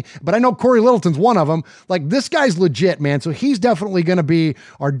ain't many, but I know Corey Littleton's one of them. Like, this guy's legit, man. So he's definitely going to be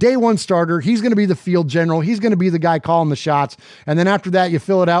our day one starter. He's going to be the field general. He's going to be the guy calling the shots. And then after that, you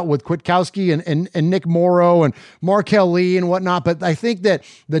fill it out with Kwiatkowski and Nick Morrow and Markel Lee and whatnot. But I think that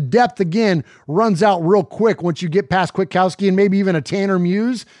the depth, again, runs out real quick once you get past Kwiatkowski and maybe even a Tanner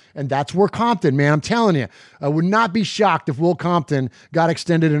Muse. And that's where Compton, man, I'm telling you, I would not be shocked if Will Compton got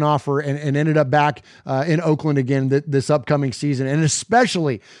extended an offer and ended up back in Oakland again this upcoming season. And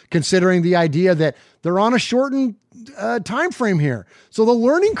especially considering the idea that they're on a shortened time frame here. So the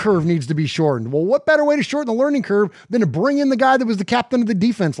learning curve needs to be shortened. Well, what better way to shorten the learning curve than to bring in the guy that was the captain of the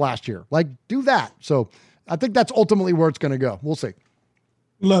defense last year? Like, do that. So I think that's ultimately where it's going to go. We'll see.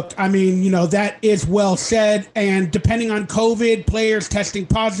 Look, I mean, that is well said. And depending on COVID, players testing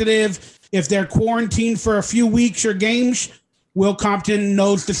positive, if they're quarantined for a few weeks or games, Will Compton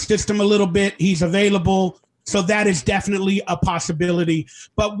knows the system a little bit. He's available. So that is definitely a possibility.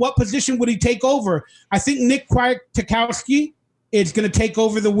 But what position would he take over? I think Nick Kwiatkowski is going to take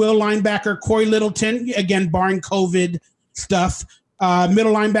over the Will linebacker, Corey Littleton, again, barring COVID stuff.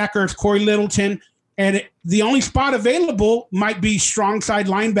 Middle linebacker is Corey Littleton. And the only spot available might be strong side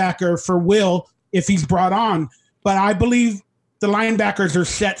linebacker for Will if he's brought on. But I believe the linebackers are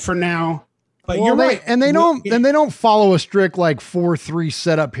set for now. But you're right. And they don't follow a strict 4-3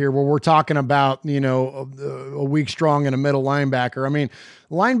 setup here where we're talking about, a weak strong and a middle linebacker. I mean,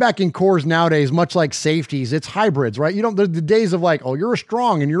 linebacking cores nowadays, much like safeties, it's hybrids, right? The days of you're a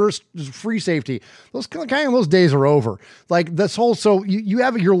strong and you're a free safety. Those those days are over. Like this whole, so you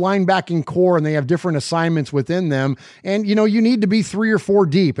have your linebacking core and they have different assignments within them. And, you need to be 3 or 4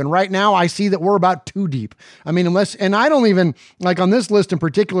 deep. And right now I see that we're about 2 deep. I mean, and I don't even on this list in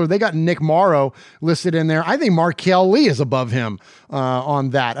particular, they got Nick Morrow listed in there. I think Markel Lee is above him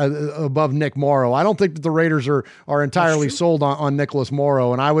on that, above Nick Morrow. I don't think that the Raiders are entirely sold on Nicholas Morrow.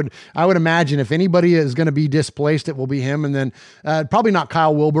 And I would imagine if anybody is going to be displaced, it will be him. And then probably not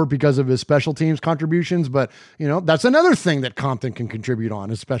Kyle Wilbur because of his special teams contributions. But, that's another thing that Compton can contribute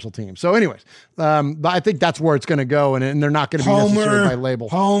on is special teams. So anyways, but I think that's where it's going to go. And they're not going to be necessarily by label.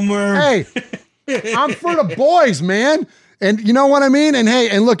 Homer. Hey, I'm for the boys, man. And you know what I mean? And hey,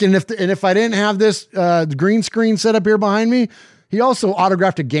 and look, and if I didn't have this green screen set up here behind me, he also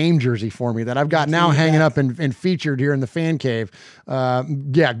autographed a game jersey for me that I've got now hanging up and featured here in the fan cave.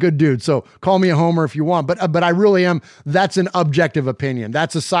 Yeah, good dude. So call me a homer if you want, but I really am. That's an objective opinion.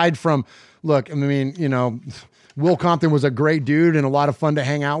 That's aside from, look, I mean, Will Compton was a great dude and a lot of fun to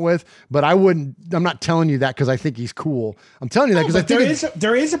hang out with, but I'm not telling you that because I think he's cool. I'm telling you that because I think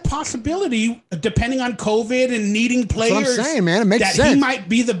there is a possibility, depending on COVID and needing players. That's what I'm saying, man. It makes sense. That he might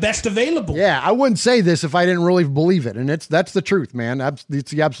be the best available. Yeah, I wouldn't say this if I didn't really believe it, and that's the truth, man.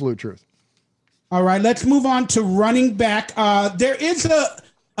 It's the absolute truth. All right, let's move on to running back. There is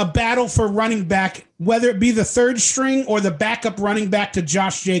a battle for running back, whether it be the third string or the backup running back to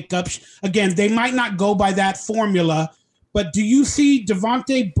Josh Jacobs. Again, they might not go by that formula, but do you see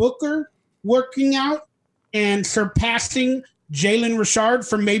Devontae Booker working out and surpassing Jalen Richard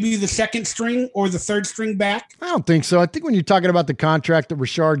for maybe the second string or the third string back? I don't think so. I think when you're talking about the contract that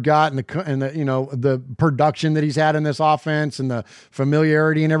Richard got and the production that he's had in this offense and the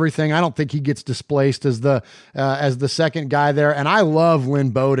familiarity and everything, I don't think he gets displaced as the second guy there. And I love Lynn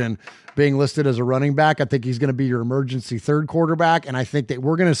Bowden being listed as a running back. I think he's going to be your emergency third quarterback. And I think that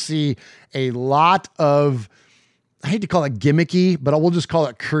we're going to see a lot of, I hate to call it gimmicky, but I will just call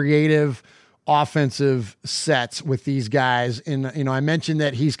it creative offensive sets with these guys. And, I mentioned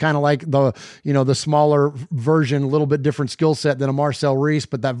that he's kind of like the smaller version, a little bit different skill set than a Marcel Reese,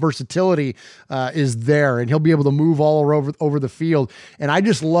 but that versatility is there, and he'll be able to move all over the field. And I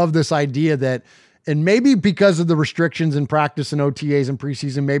just love this idea that, and maybe because of the restrictions in practice and OTAs and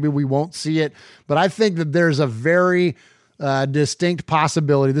preseason, maybe we won't see it, but I think that there's a very distinct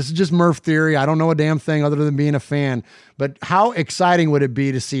possibility. This is just Murph theory. I don't know a damn thing other than being a fan, but how exciting would it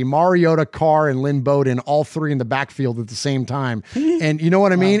be to see Mariota, Carr, and Lynn Bowden, all three in the backfield at the same time? And you know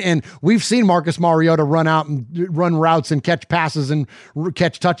what I mean? And we've seen Marcus Mariota run out and run routes and catch passes and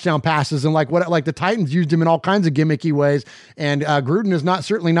catch touchdown passes. And like the Titans used him in all kinds of gimmicky ways. And Gruden is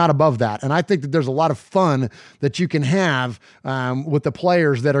certainly not above that. And I think that there's a lot of fun that you can have with the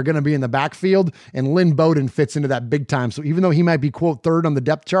players that are going to be in the backfield. And Lynn Bowden fits into that big time. So even though he might be quote third on the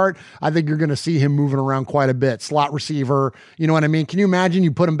depth chart, I think you're going to see him moving around quite a bit. Slot receiver, you know what I mean? Can you imagine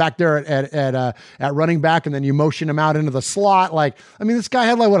you put him back there at running back and then you motion him out into the slot? This guy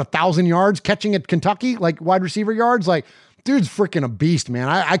had 1,000 yards catching at Kentucky, wide receiver yards. Dude's freaking a beast, man.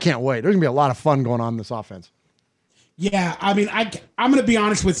 I can't wait. There's gonna be a lot of fun going on in this offense. Yeah, I'm gonna be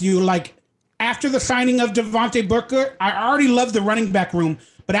honest with you. After the signing of Devontae Booker, I already love the running back room.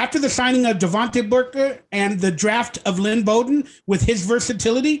 But after the signing of Devontae Booker and the draft of Lynn Bowden with his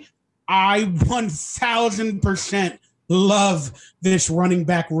versatility, I 1,000% love this running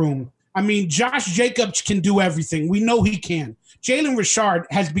back room. Josh Jacobs can do everything. We know he can. Jalen Richard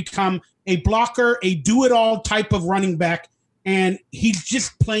has become a blocker, a do-it-all type of running back, and he's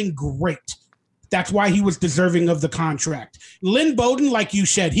just playing great. That's why he was deserving of the contract. Lynn Bowden, like you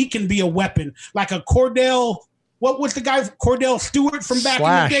said, he can be a weapon, like a Cordell. What was the guy, Cordell Stewart from back in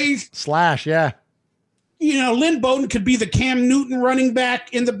the days? Slash, yeah. Lynn Bowden could be the Cam Newton running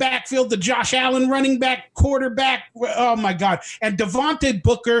back in the backfield, the Josh Allen running back, quarterback. Oh, my God. And Devontae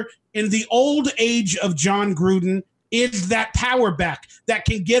Booker, in the old age of John Gruden, is that power back that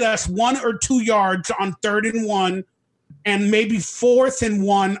can get us 1 or 2 yards on 3rd and 1 and maybe 4th and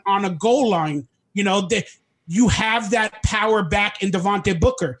 1 on a goal line. You have that power back in Devontae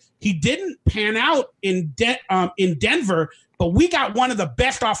Booker. He didn't pan out in Denver, but we got one of the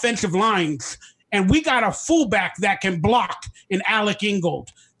best offensive lines. And we got a fullback that can block in Alec Ingold.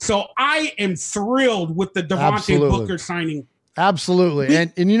 So I am thrilled with the Devontae Booker signing. Absolutely.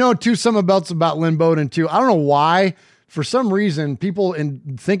 And some belts about Lynn Bowden too. I don't know why, for some reason, people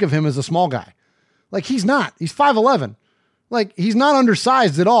think of him as a small guy. He's not. He's 5'11". He's not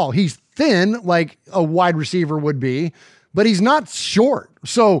undersized at all. He's thin like a wide receiver would be, but he's not short.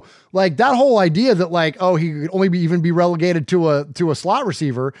 So that whole idea that he could only even be relegated to a slot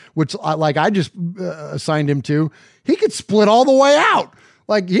receiver, which I just assigned him to, he could split all the way out.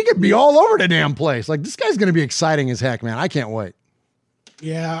 He could be all over the damn place. This guy's going to be exciting as heck, man. I can't wait.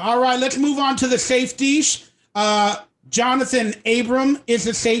 Yeah. All right. Let's move on to the safeties. Jonathan Abram is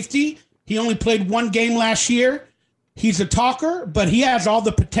a safety. He only played 1 game last year. He's a talker, but he has all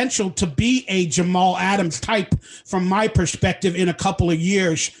the potential to be a Jamal Adams type from my perspective in a couple of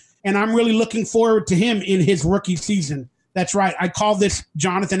years. And I'm really looking forward to him in his rookie season. That's right. I call this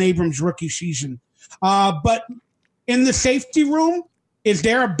Jonathan Abrams' rookie season. But in the safety room, is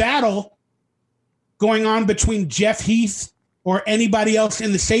there a battle going on between Jeff Heath or anybody else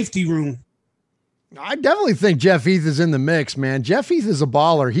in the safety room? I definitely think Jeff Heath is in the mix, man. Jeff Heath is a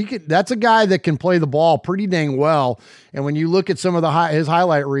baller. That's a guy that can play the ball pretty dang well. And when you look at some of his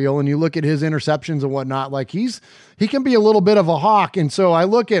highlight reel and you look at his interceptions and whatnot, he can be a little bit of a hawk. And so I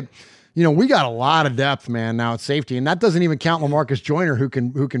look at, we got a lot of depth, man, now at safety, and that doesn't even count LaMarcus Joyner, who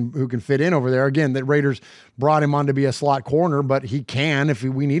can fit in over there. Again, the Raiders brought him on to be a slot corner, but he can, if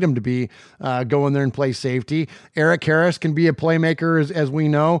we need him to be, go in there and play safety. Eric Harris can be a playmaker, as we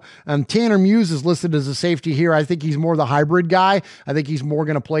know. Tanner Muse is listed as a safety here. I think he's more the hybrid guy. I think he's more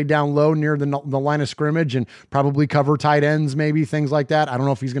going to play down low near the line of scrimmage and probably cover tight ends, maybe things like that. I don't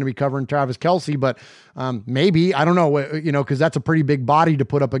know if he's going to be covering Travis Kelce, but maybe, I don't know, because that's a pretty big body to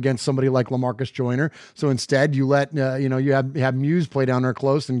put up against somebody like LaMarcus Joyner. So instead you let, you have Muse play down there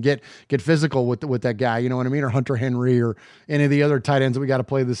close and get physical with that guy, you know what I mean? Or Hunter Henry or any of the other tight ends that we got to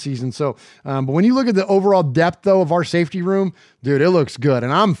play this season. So, but when you look at the overall depth though of our safety room, dude, it looks good.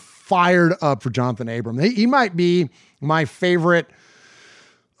 And I'm fired up for Jonathan Abram. He might be, my favorite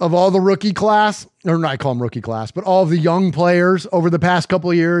of all the rookie class, or not, I call them rookie class, but all of the young players over the past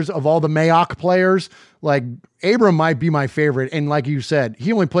couple of years, of all the Mayock players, like Abram might be my favorite. And like you said,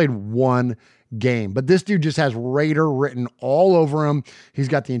 he only played one game, but this dude just has Raider written all over him. He's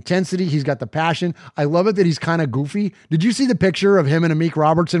got the intensity. He's got the passion. I love it that he's kind of goofy. Did you see the picture of him and Amik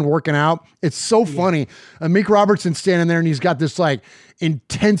Robertson working out? It's so funny. Amik Robertson standing there and he's got this like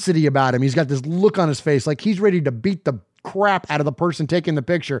intensity about him. He's got this look on his face. Like he's ready to beat the crap out of the person taking the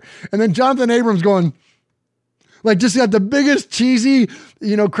picture. And then Jonathan Abrams going, like, just got the biggest cheesy,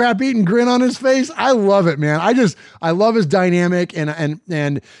 crap eating grin on his face. I love it, man. I love his dynamic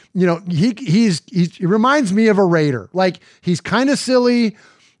and he reminds me of a Raider. Like he's kind of silly,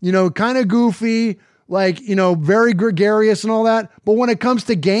 kind of goofy, like, very gregarious and all that. But when it comes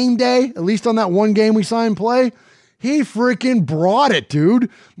to game day, at least on that one game we saw him play, he freaking brought it, dude.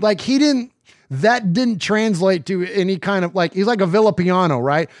 Like that didn't translate to any kind of like, he's like a Villapiano,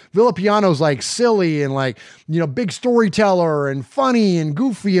 right? Villapiano's like silly and like, big storyteller and funny and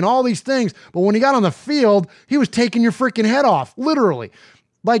goofy and all these things. But when he got on the field, he was taking your freaking head off, literally.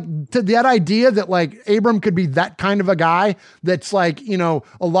 Like to that idea that like Abram could be that kind of a guy that's like, a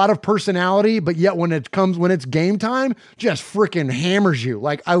lot of personality, but yet when it's game time, just freaking hammers you.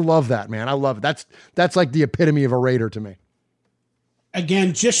 Like, I love that, man. I love it. That's like the epitome of a Raider to me.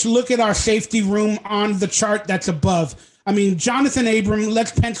 Again, just look at our safety room on the chart that's above. I mean, Jonathan Abram,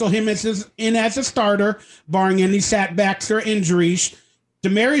 let's pencil him in as a starter, barring any setbacks or injuries.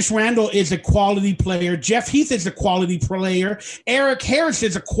 Demarius Randall is a quality player. Jeff Heath is a quality player. Eric Harris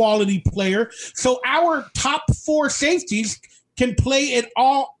is a quality player. So our top four safeties can play at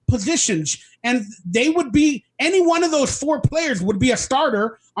all positions. And they would be, any one of those four players would be a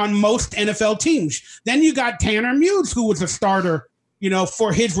starter on most NFL teams. Then you got Tanner Muse, who was a starter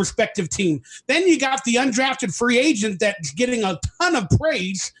for his respective team. Then you got the undrafted free agent that's getting a ton of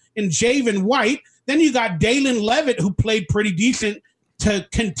praise in Javen White. Then you got Dalen Levitt, who played pretty decent to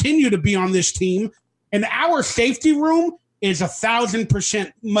continue to be on this team. And our safety room is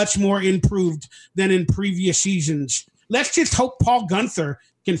 1,000% much more improved than in previous seasons. Let's just hope Paul Guenther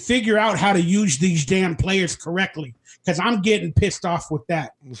can figure out how to use these damn players correctly, because I'm getting pissed off with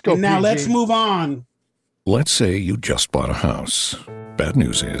that. Let's go. And now PG. let's move on. Let's say you just bought a house. Bad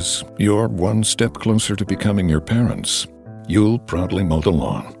news is, you're one step closer to becoming your parents. You'll proudly mow the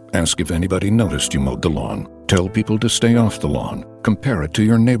lawn. Ask if anybody noticed you mowed the lawn. Tell people to stay off the lawn. Compare it to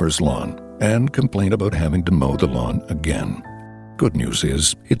your neighbor's lawn. And complain about having to mow the lawn again. Good news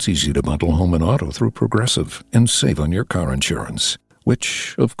is, it's easy to bundle home and auto through Progressive and save on your car insurance,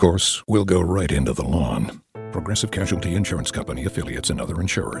 which, of course, will go right into the lawn. Progressive Casualty Insurance Company, affiliates, and other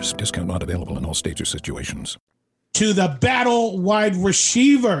insurers. Discount not available in all states or situations. To the battle wide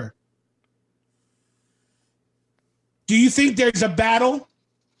receiver. Do you think there's a battle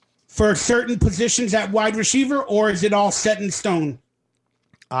for certain positions at wide receiver, or is it all set in stone?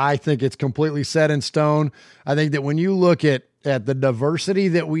 I think it's completely set in stone. I think that when you look at the diversity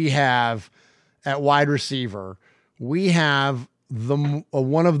that we have at wide receiver, we have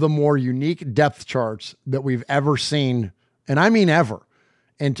one of the more unique depth charts that we've ever seen. And I mean, ever.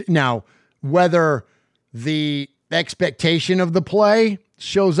 And now whether the expectation of the play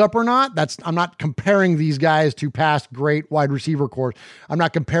shows up or not, I'm not comparing these guys to past great wide receiver corps. I'm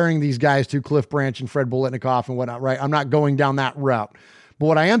not comparing these guys to Cliff Branch and Fred Biletnikoff and whatnot, right? I'm not going down that route. But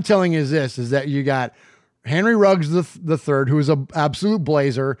what I am telling you is that you got Henry Ruggs the third, who is an absolute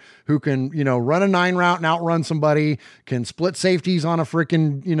blazer, who can, run a 9 route and outrun somebody, can split safeties on a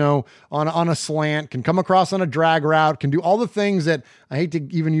freaking, on a slant, can come across on a drag route, can do all the things that, I hate to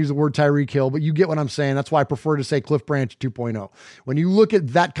even use the word Tyreek Hill, but you get what I'm saying. That's why I prefer to say Cliff Branch 2.0. When you look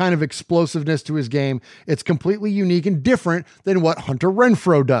at that kind of explosiveness to his game, it's completely unique and different than what Hunter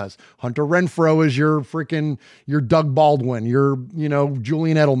Renfrow does. Hunter Renfrow is your Doug Baldwin, your,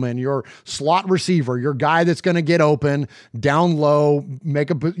 Julian Edelman, your slot receiver, your guy that's going to get open, down low,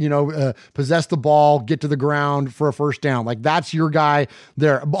 possess the ball, get to the ground for a first down. Like, that's your guy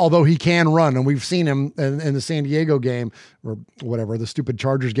there, although he can run. And we've seen him in the San Diego game, or whatever, the stupid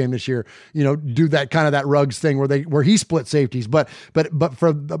Chargers game this year, do that kind of that Ruggs thing where he split safeties, but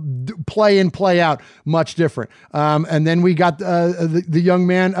for the play in, play out, much different. And then we got the young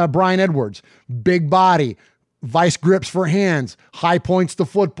man, Brian Edwards, big body, vice grips for hands, high points to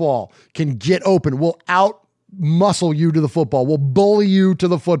football, can get open, will out muscle you to the football, will bully you to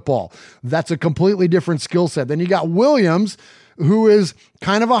the football. That's a completely different skill set. Then you got Williams, who is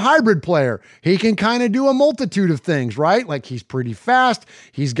kind of a hybrid player. He can kind of do a multitude of things, right? Like he's pretty fast.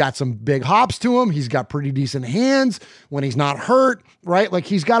 He's got some big hops to him. He's got pretty decent hands when he's not hurt, right? Like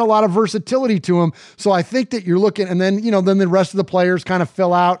he's got a lot of versatility to him. So I think that you're looking, and then, then the rest of the players kind of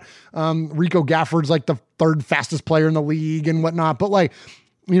fill out. Rico Gafford's like the third fastest player in the league and whatnot. But like,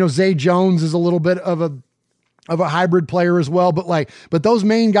 Zay Jones is a little bit of a hybrid player as well. But those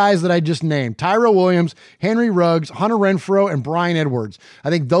main guys that I just named, Tyrell Williams, Henry Ruggs, Hunter Renfrow, and Bryan Edwards, I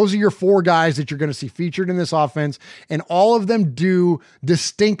think those are your 4 guys that you're going to see featured in this offense. And all of them do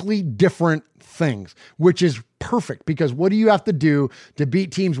distinctly different things, which is perfect, because what do you have to do to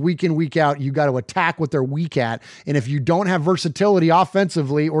beat teams week in, week out? You got to attack what they're weak at. And if you don't have versatility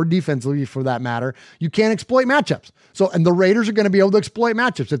offensively or defensively for that matter, you can't exploit matchups. So, and the Raiders are going to be able to exploit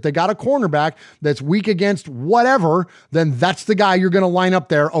matchups. If they got a cornerback that's weak against whatever, then that's the guy you're going to line up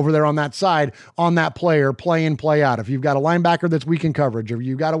there over there on that side, on that player, play in, play out. If you've got a linebacker that's weak in coverage, or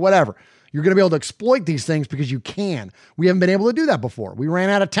you've got a whatever, you're going to be able to exploit these things because you can. We haven't been able to do that before. We ran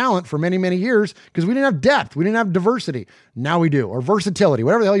out of talent for many, many years because we didn't have depth. We didn't have diversity. Now we do, or versatility,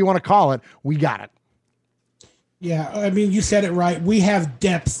 whatever the hell you want to call it. We got it. Yeah, I mean, you said it right. We have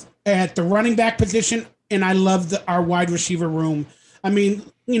depth at the running back position, and I love our wide receiver room. I mean,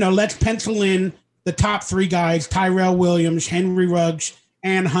 let's pencil in the top 3 guys, Tyrell Williams, Henry Ruggs,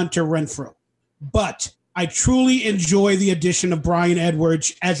 and Hunter Renfrow. But I truly enjoy the addition of Bryan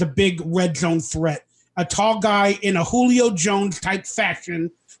Edwards as a big red zone threat, a tall guy in a Julio Jones type fashion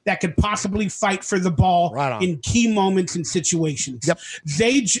that could possibly fight for the ball in key moments and situations. Yep.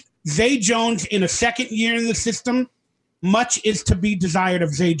 Zay Jones in a second year in the system, much is to be desired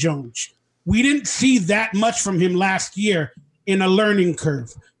of Zay Jones. We didn't see that much from him last year in a learning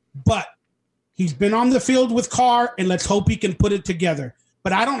curve, but he's been on the field with Carr, and let's hope he can put it together.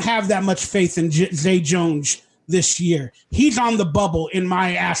 But I don't have that much faith in Zay Jones this year. He's on the bubble in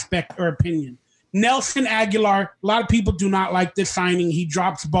my aspect or opinion. Nelson Aguilar, a lot of people do not like this signing. He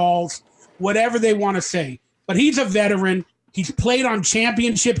drops balls, whatever they want to say. But he's a veteran. He's played on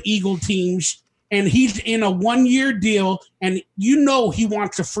championship Eagle teams, and he's in a 1-year deal, and he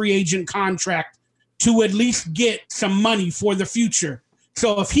wants a free agent contract to at least get some money for the future.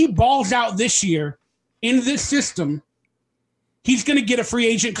 So if he balls out this year in this system, he's going to get a free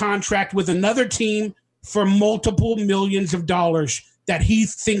agent contract with another team for multiple millions of dollars that he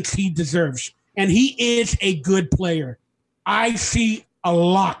thinks he deserves. And he is a good player. I see a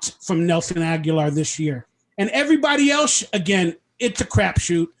lot from Nelson Aguilar this year. And everybody else, again, it's a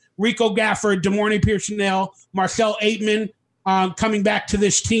crapshoot. Rico Gafford, DeMornay Pierce-Chanel, Marcel Aitman coming back to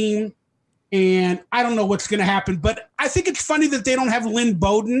this team. And I don't know what's going to happen. But I think it's funny that they don't have Lynn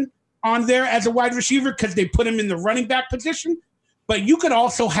Bowden on there as a wide receiver because they put him in the running back position. But you could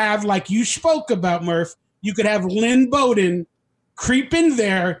also have, like you spoke about, Murph, you could have Lynn Bowden creep in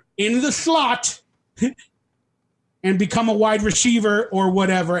there in the slot and become a wide receiver or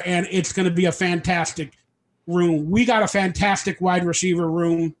whatever, and it's going to be a fantastic room. We got a fantastic wide receiver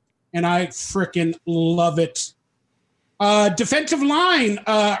room, and I freaking love it. Defensive line,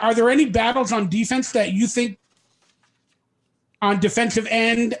 are there any battles on defense that you think on defensive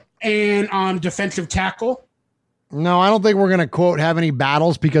end and on defensive tackle? No, I don't think we're going to, have any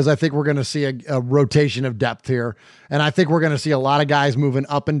battles, because I think we're going to see a rotation of depth here. And I think we're going to see a lot of guys moving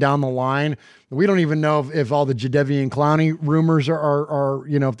up and down the line. We don't even know if all the Jadeveon Clowney rumors are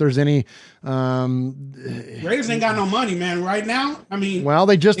if there's any. Raiders ain't got no money, man, right now. I mean,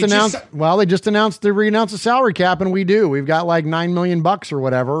 they just announced they re-announced the salary cap, and we've got like $9 million or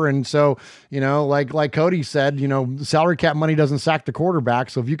whatever. And so, like Cody said, the salary cap money doesn't sack the quarterback.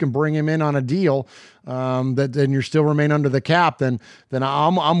 So if you can bring him in on a deal, then you still remain under the cap, then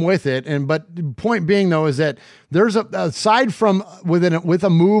I'm with it. But the point being though, is that there's aside from with a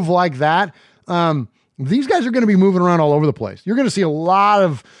move like that, these guys are going to be moving around all over the place. You're going to see a lot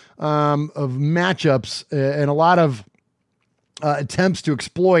of matchups and a lot of attempts to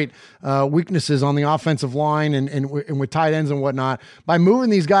exploit weaknesses on the offensive line and with tight ends and whatnot by moving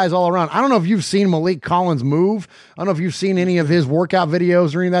these guys all around. I don't know if you've seen Malik Collins move. I don't know if you've seen any of his workout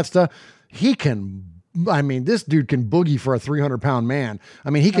videos or any of that stuff. This dude can boogie for a 300-pound man.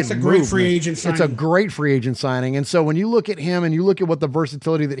 He can move. It's a great free agent signing. It's a great free agent signing. And so when you look at him and you look at what the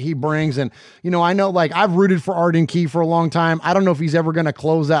versatility that he brings, and, I know, I've rooted for Arden Key for a long time. I don't know if he's ever going to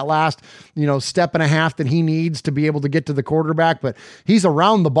close that last, step and a half that he needs to be able to get to the quarterback, but he's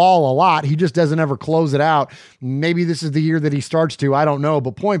around the ball a lot. He just doesn't ever close it out. Maybe this is the year that he starts to. I don't know.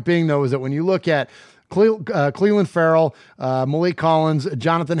 But point being, though, is that when you look at Cleveland Farrell, Malik Collins,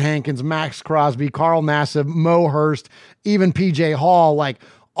 Jonathan Hankins, Max Crosby, Carl Nassib, Mo Hurst, even PJ Hall,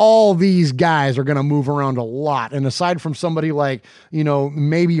 all these guys are going to move around a lot. And aside from somebody like,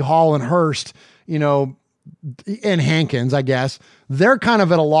 maybe Hall and Hurst, and Hankins, I guess, they're kind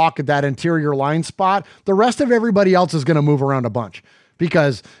of at a lock at that interior line spot. The rest of everybody else is going to move around a bunch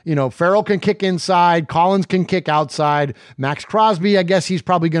because, Farrell can kick inside, Collins can kick outside, Max Crosby, I guess he's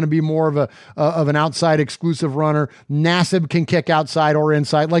probably going to be more of an outside exclusive runner. Nassib can kick outside or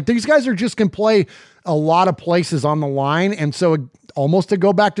inside. Like these guys just can play a lot of places on the line. And so almost to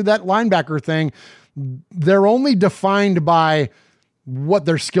go back to that linebacker thing, they're only defined by what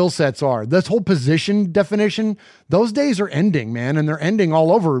their skill sets are. This whole position definition, those days are ending, man. And they're ending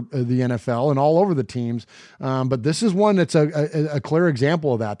all over the NFL and all over the teams. But this is one that's a clear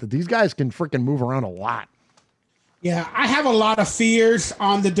example of that these guys can freaking move around a lot. Yeah, I have a lot of fears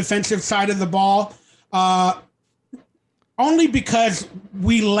on the defensive side of the ball, only because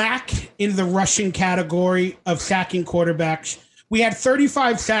we lack in the rushing category of sacking quarterbacks. We had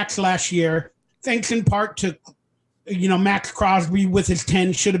 35 sacks last year, thanks in part to Max Crosby with his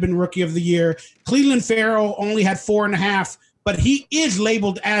 10 should have been rookie of the year. Cleveland Farrell only had 4.5, but he is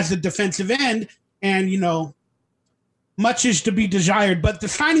labeled as a defensive end, and much is to be desired. But the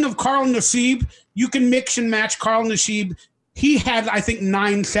signing of Carl Nassib, you can mix and match Carl Nassib. He had, I think,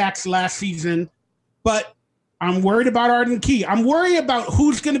 9 sacks last season, but I'm worried about Arden Key. I'm worried about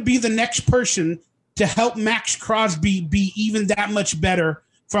who's going to be the next person to help Max Crosby be even that much better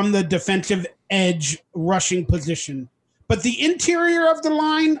from the defensive edge rushing position. But the interior of the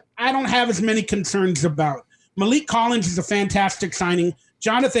line, I don't have as many concerns about. Malik Collins is a fantastic signing.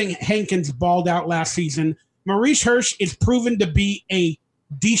 Jonathan Hankins balled out last season. Maurice Hurst is proven to be a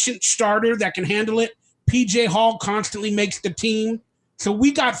decent starter that can handle it. PJ Hall constantly makes the team. So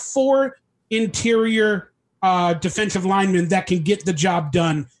we got 4 interior defensive linemen that can get the job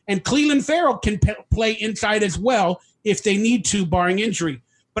done. And Cleveland Farrell can play inside as well if they need to, barring injury.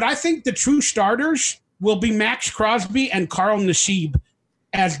 But I think the true starters will be Max Crosby and Carl Nassib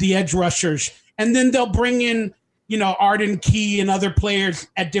as the edge rushers. And then they'll bring in, Arden Key and other players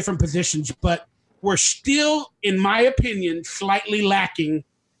at different positions. But we're still, in my opinion, slightly lacking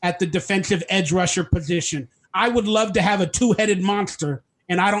at the defensive edge rusher position. I would love to have a 2-headed monster,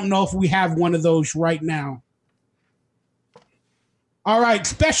 and I don't know if we have one of those right now. All right,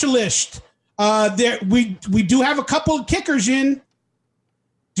 specialist. We do have a couple of kickers in.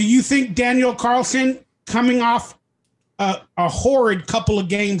 Do you think Daniel Carlson, coming off a horrid couple of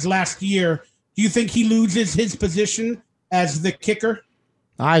games last year, do you think he loses his position as the kicker?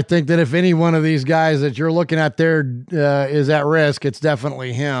 I think that if any one of these guys that you're looking at there is at risk, it's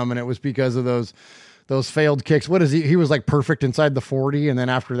definitely him. And it was because of those failed kicks. What is he? He was like perfect inside the 40. And then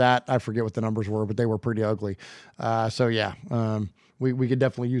after that, I forget what the numbers were, but they were pretty ugly. We could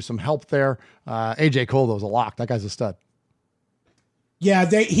definitely use some help there. AJ Cole, though, is a lock. That guy's a stud. Yeah,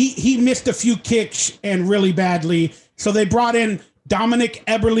 he missed a few kicks and really badly. So they brought in Dominic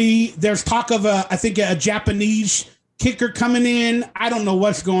Eberle. There's talk of a Japanese kicker coming in. I don't know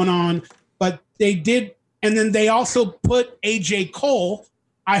what's going on, but they did. And then they also put AJ Cole.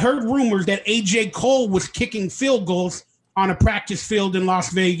 I heard rumors that AJ Cole was kicking field goals on a practice field in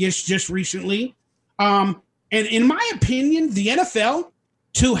Las Vegas just recently. And in my opinion, the NFL,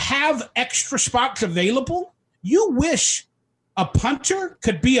 to have extra spots available, you wish a punter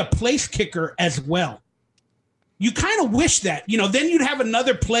could be a place kicker as well. You kind of wish that, then you'd have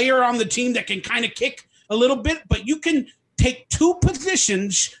another player on the team that can kind of kick a little bit, but you can take 2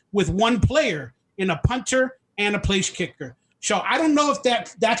 positions with one player in a punter and a place kicker. So I don't know if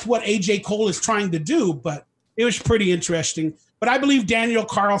that's what AJ Cole is trying to do, but it was pretty interesting. But I believe Daniel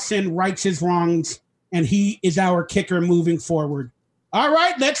Carlson rights his wrongs, and he is our kicker moving forward. All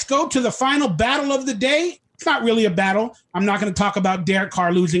right, let's go to the final battle of the day. It's not really a battle. I'm not going to talk about Derek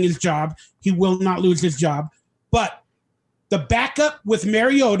Carr losing his job. He will not lose his job. But the backup with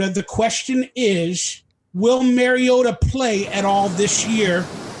Mariota, the question is, will Mariota play at all this year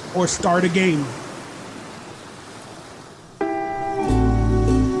or start a game?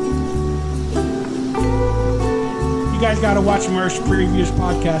 You guys got to watch Murph's previous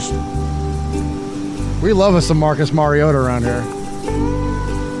podcast. We love us some Marcus Mariota around here.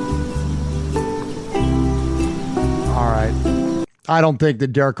 All right. I don't think that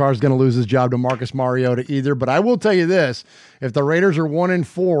Derek Carr is going to lose his job to Marcus Mariota either, but I will tell you this. If the Raiders are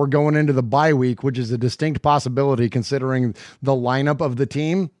 1-4 going into the bye week, which is a distinct possibility considering the lineup of the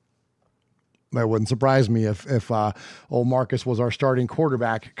team, that wouldn't surprise me if old Marcus was our starting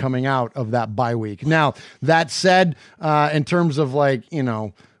quarterback coming out of that bye week. Now, that said, in terms of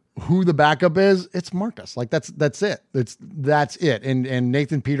who the backup is, it's Marcus. Like that's it. That's it. And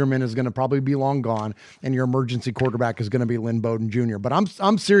Nathan Peterman is going to probably be long gone, and your emergency quarterback is going to be Lynn Bowden Jr. But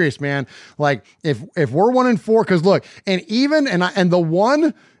I'm serious, man. Like if we're 1-4, because look, and the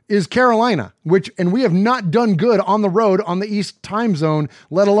one is Carolina, and we have not done good on the road on the East time zone,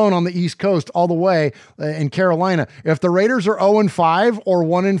 let alone on the East Coast all the way in Carolina. If the Raiders are 0-5 or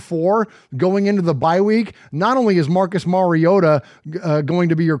 1-4 going into the bye week, not only is Marcus Mariota going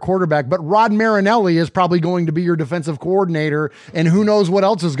to be your quarterback, but Rod Marinelli is probably going to be your defensive coordinator, and who knows what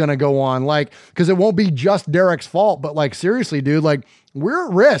else is going to go on. Like, because it won't be just Derek's fault, but like seriously, dude, like we're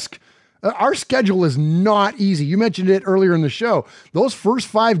at risk. Our schedule is not easy. You mentioned it earlier in the show. Those first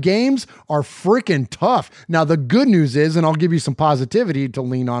 5 games are freaking tough. Now, the good news is, and I'll give you some positivity to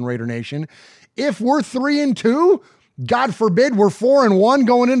lean on, Raider Nation, if we're 3-2, God forbid we're 4-1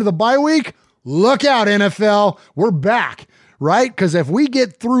 going into the bye week, look out, NFL. We're back, right? Because if we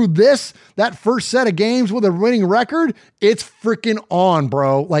get through that first set of games with a winning record, it's freaking on,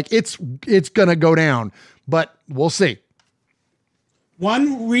 bro. Like it's going to go down, but we'll see.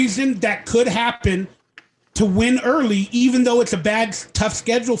 One reason that could happen to win early, even though it's a bad, tough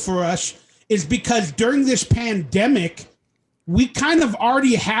schedule for us, is because during this pandemic, we kind of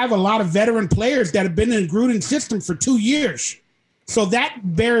already have a lot of veteran players that have been in Gruden's system for 2 years. So that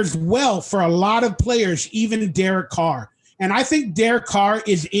bears well for a lot of players, even Derek Carr. And I think Derek Carr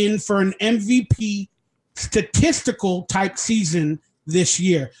is in for an MVP statistical type season this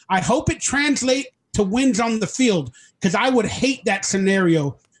year. I hope it translates to wins on the field, because I would hate that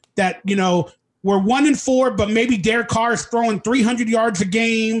scenario that, we're 1-4, but maybe Derek Carr is throwing 300 yards a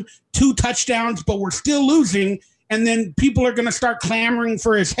game, 2 touchdowns, but we're still losing. And then people are going to start clamoring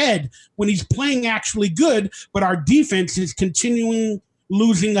for his head when he's playing actually good, but our defense is continuing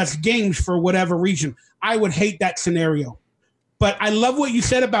losing us games for whatever reason. I would hate that scenario. But I love what you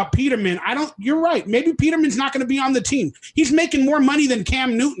said about Peterman. You're right. Maybe Peterman's not going to be on the team. He's making more money than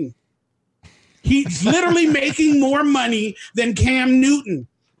Cam Newton. He's literally making more money than Cam Newton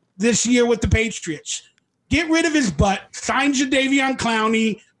this year with the Patriots. Get rid of his butt, sign Jadeveon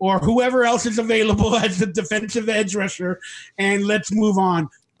Clowney or whoever else is available as the defensive edge rusher, and let's move on.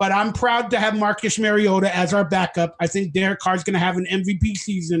 But I'm proud to have Marcus Mariota as our backup. I think Derek Carr's going to have an MVP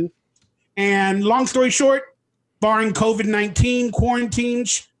season. And long story short, barring COVID-19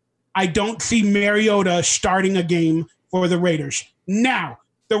 quarantines, I don't see Mariota starting a game for the Raiders. Now,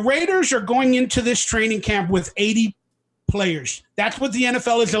 the Raiders are going into this training camp with 80 players. That's what the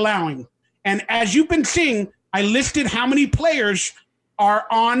NFL is allowing. And as you've been seeing, I listed how many players are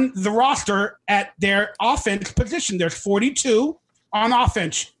on the roster at their offense position. There's 42 on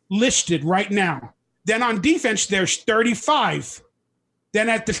offense listed right now. Then on defense, there's 35. Then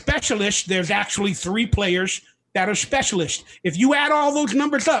at the specialist, there's actually 3 players that are specialists. If you add all those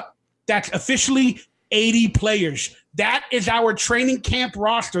numbers up, that's officially 80 players. That is our training camp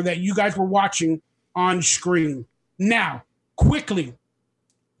roster that you guys were watching on screen. Now, quickly,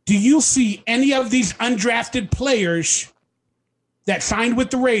 do you see any of these undrafted players that signed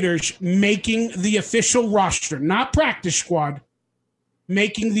with the Raiders making the official roster, not practice squad,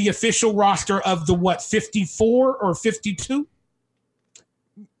 making the official roster of the 54 or 52?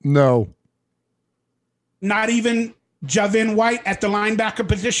 No. Not even Javin White at the linebacker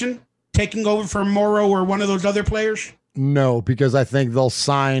position, taking over for Morrow or one of those other players? No, because I think they'll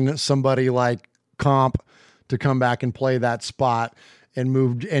sign somebody like Comp to come back and play that spot and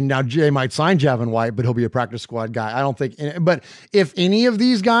move. And now Jay might sign Javin White, but he'll be a practice squad guy. I don't think, but if any of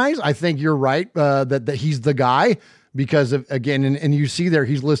these guys, I think you're right, that he's the guy, because of, again, and you see there,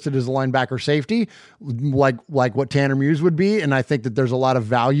 he's listed as a linebacker safety, like what Tanner Muse would be. And I think that there's a lot of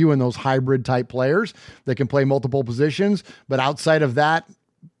value in those hybrid type players that can play multiple positions. But outside of that,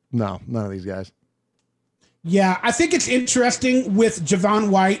 no, none of these guys. Yeah, I think it's interesting with Javon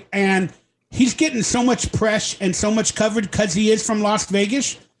White, and he's getting so much press and so much coverage because he is from Las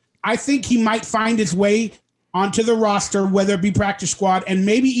Vegas. I think he might find his way onto the roster, whether it be practice squad, and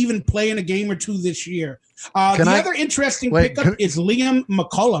maybe even play in a game or 2 this year. Other interesting pickup is Liam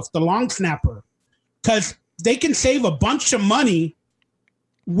McCullough, the long snapper, because they can save a bunch of money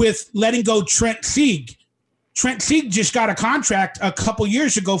with letting go Trent Sieg. Trent Sieg just got a contract a couple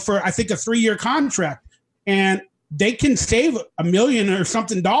years ago for, I think, a 3-year contract. And they can save $1 million or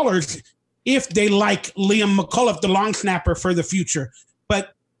something if they like Liam McCullough, the long snapper, for the future.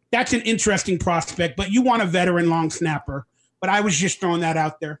 But that's an interesting prospect. But you want a veteran long snapper. But I was just throwing that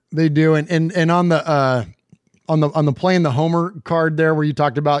out there. They do, and on the playing the homer card there, where you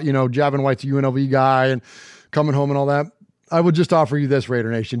talked about, Javin White's a UNLV guy and coming home and all that, I would just offer you this,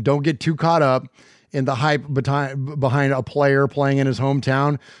 Raider Nation: don't get too caught up in the hype behind a player playing in his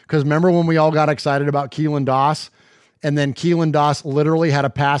hometown. Because remember when we all got excited about Keelan Doss, and then Keelan Doss literally had a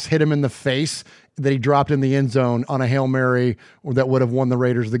pass hit him in the face that he dropped in the end zone on a Hail Mary that would have won the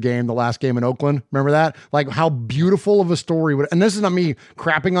Raiders the game, the last game in Oakland. Remember that? Like how beautiful of a story and this is not me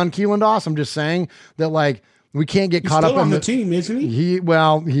crapping on Keelan Doss. I'm just saying that like we can't get caught up on the team, isn't he?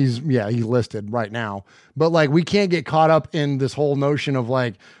 He's listed right now, but like we can't get caught up in this whole notion of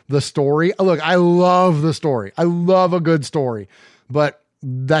like the story. Look, I love the story. I love a good story, but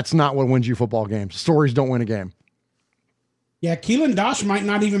that's not what wins you football games. Stories don't win a game. Yeah, Keelan Doss might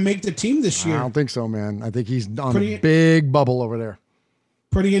not even make the team this year. I don't think so, man. I think he's on a big bubble over there.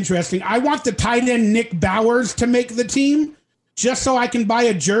 Pretty interesting. I want the tight end Nick Bowers to make the team just so I can buy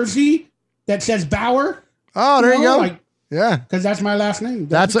a jersey that says Bauer. Oh, there you go. Yeah. Because that's my last name.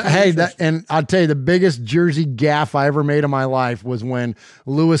 And I'll tell you, the biggest jersey gaffe I ever made in my life was when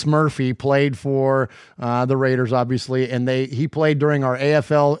Louis Murphy played for the Raiders, obviously, and he played during our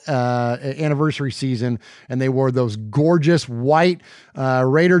AFL anniversary season, and they wore those gorgeous white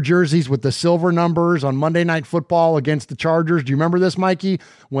Raider jerseys with the silver numbers on Monday Night Football against the Chargers. Do you remember this, Mikey?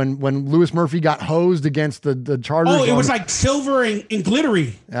 When Louis Murphy got hosed against the Chargers? Oh, it was like silver and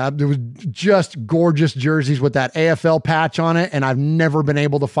glittery. It was just gorgeous jerseys with that AFL patch on it, and I've never been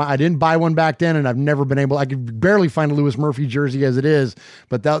able to find. I didn't buy one back then, and I've never been able. I could barely find a Louis Murphy jersey as it is,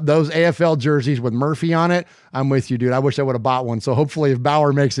 but those AFL jerseys with Murphy on it, I'm with you, dude. I wish I would have bought one. So hopefully, if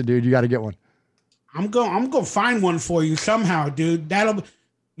Bauer makes it, dude, you got to get one. I'm going to find one for you somehow, dude. I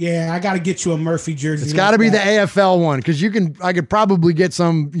got to get you a Murphy jersey. It's got to be the AFL one, because I could probably get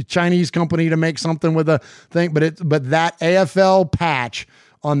some Chinese company to make something with a thing, but that AFL patch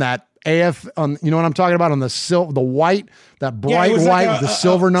on that you know what I'm talking about, on the white, that bright white with the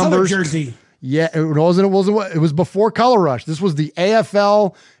silver numbers jersey. Yeah, it was before Color Rush. This was the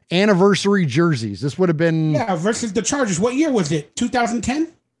AFL anniversary jerseys. This would have been versus the Chargers. What year was it?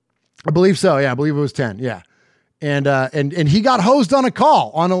 2010? I believe so. Yeah, I believe it was 10. Yeah. And he got hosed on a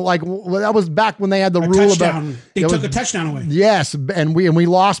call that was back when they had the rule about they took a touchdown away. Yes, and we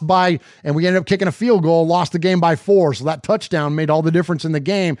lost and we ended up kicking a field goal, lost the game by 4. So that touchdown made all the difference in the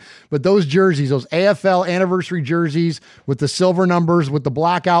game. But those jerseys, those AFL anniversary jerseys with the silver numbers, with the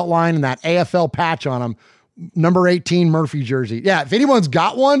black outline and that AFL patch on them, number 18 Murphy jersey. Yeah, if anyone's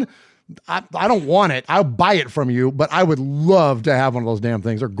got one, I don't want it. I'll buy it from you, but I would love to have one of those damn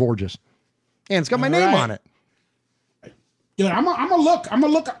things. They're gorgeous, and it's got my name on it. Dude, I'm gonna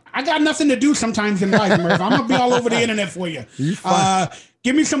look. I got nothing to do sometimes in life, Murph. I'm gonna be all over the internet for you.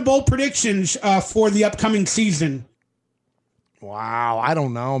 Give me some bold predictions for the upcoming season. Wow, I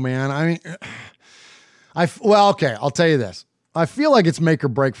don't know, man. I mean, okay. I'll tell you this. I feel like it's make or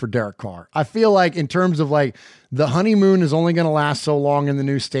break for Derek Carr. I feel like in terms of like the honeymoon is only going to last so long in the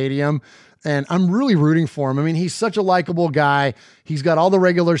new stadium. And I'm really rooting for him. I mean, he's such a likable guy. He's got all the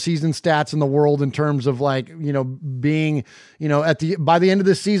regular season stats in the world in terms of like, you know, being, you know, by the end of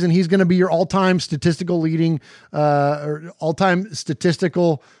this season, he's going to be your all-time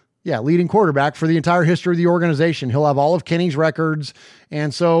leading quarterback for the entire history of the organization. He'll have all of Kenny's records.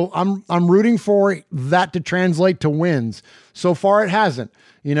 And so I'm rooting for that to translate to wins. So far it hasn't,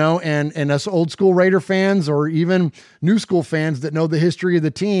 you know, and us old school Raider fans or even new school fans that know the history of the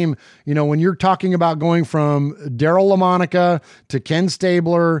team, you know, when you're talking about going from Daryl LaMonica to Ken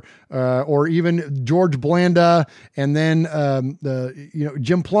Stabler, or even George Blanda, and then,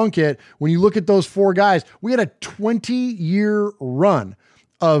 Jim Plunkett, when you look at those 4 guys, we had a 20-year run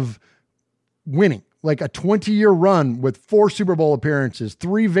of winning, like a 20-year run with 4 Super Bowl appearances,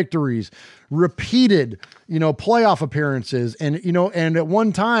 3 victories, repeated, you know, playoff appearances. And, you know, and at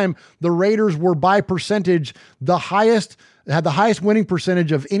one time the Raiders were by percentage had the highest winning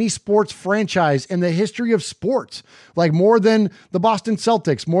percentage of any sports franchise in the history of sports, like more than the Boston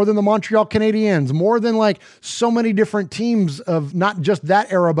Celtics, more than the Montreal Canadiens, more than like so many different teams of not just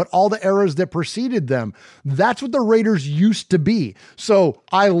that era, but all the eras that preceded them. That's what the Raiders used to be. So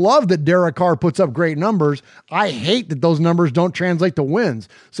I love that Derek Carr puts up great numbers. I hate that those numbers don't translate to wins.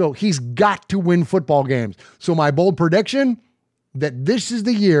 So he's got to win football games. So my bold prediction, that this is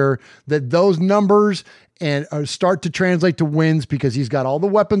the year that those numbers and start to translate to wins, because he's got all the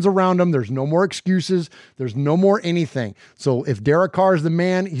weapons around him. There's no more excuses. There's no more anything. So if Derek Carr is the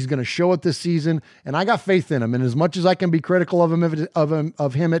man, he's going to show it this season, and I got faith in him. And as much as I can be critical of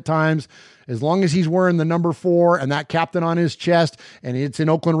him at times, as long as he's wearing the number 4 and that captain on his chest, and it's in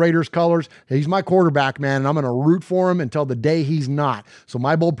Oakland Raiders colors, he's my quarterback, man, and I'm going to root for him until the day he's not. So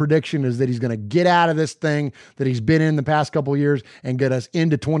my bold prediction is that he's going to get out of this thing that he's been in the past couple of years and get us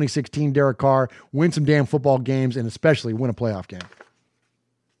into 2016 Derek Carr, win some damn football games, and especially win a playoff game.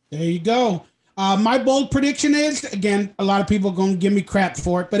 There you go. My bold prediction is, again, a lot of people are going to give me crap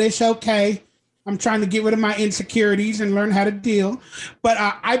for it, but it's okay. I'm trying to get rid of my insecurities and learn how to deal. But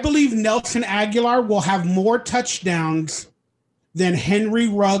I believe Nelson Aguilar will have more touchdowns than Henry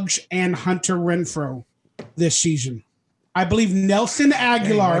Ruggs and Hunter Renfrow this season. I believe Nelson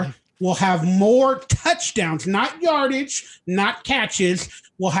Aguilar will have more touchdowns, not yardage, not catches,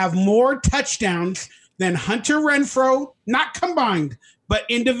 will have more touchdowns than Hunter Renfrow, not combined, but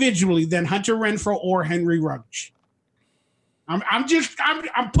individually than Hunter Renfrow or Henry Ruggs. I'm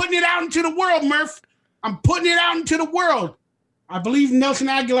putting it out into the world, Murph. I'm putting it out into the world. I believe Nelson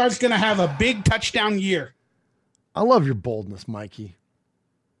Aguilar is going to have a big touchdown year. I love your boldness, Mikey.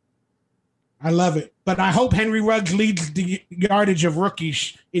 I love it. But I hope Henry Ruggs leads the yardage of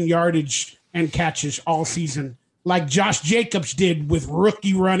rookies in yardage and catches all season, like Josh Jacobs did with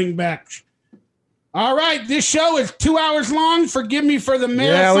rookie running backs. All right, this show is 2 hours long. Forgive me for the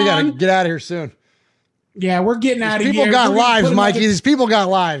marathon. Yeah, we got to get out of here soon. Yeah, we're getting out of here. People got lives, Mikey. These people got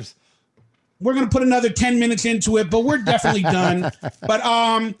lives. We're going to put another 10 minutes into it, but we're definitely done.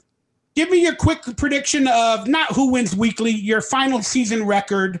 But give me your quick prediction of not who wins weekly, your final season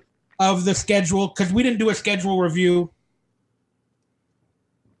record of the schedule, because we didn't do a schedule review.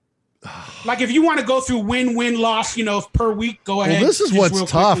 Like if you want to go through win, loss, per week, go ahead. Well, this is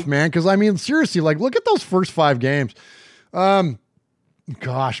what's tough, man, because, I mean, seriously, like look at those first 5 games.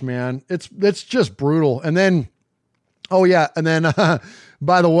 Gosh, man, it's just brutal. And then,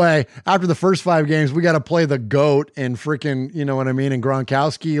 by the way, after the first 5 games, we got to play the GOAT and freaking, you know what I mean, and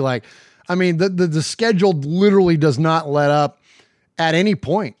Gronkowski. Like, I mean, the schedule literally does not let up at any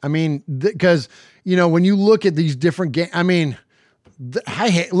point. I mean, because when you look at these different games, I mean,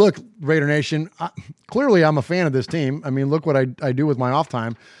 look, Raider Nation. Clearly, I'm a fan of this team. I mean, look what I do with my off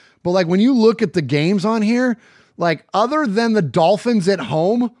time. But like when you look at the games on here. Like other than the Dolphins at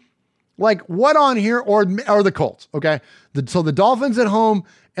home, like what on here or the Colts, okay? So the Dolphins at home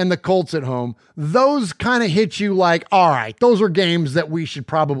and the Colts at home, those kind of hit you like, all right, those are games that we should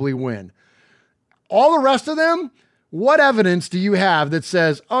probably win. All the rest of them, what evidence do you have that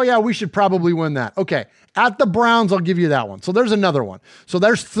says, oh yeah, we should probably win that? Okay, at the Browns, I'll give you that one. So there's another one. So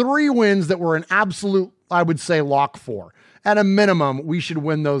there's 3 wins that were an absolute, I would say, lock for. At a minimum, we should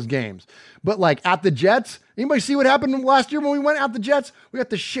win those games. But like at the Jets, anybody see what happened last year when we went at the Jets? We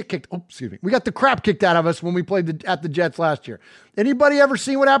got the shit kicked. Oh, excuse me. We got the crap kicked out of us when we played at the Jets last year. Anybody ever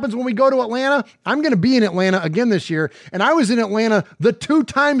seen what happens when we go to Atlanta? I'm going to be in Atlanta again this year. And I was in Atlanta the 2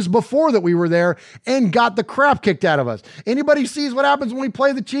 times before that we were there and got the crap kicked out of us. Anybody sees what happens when we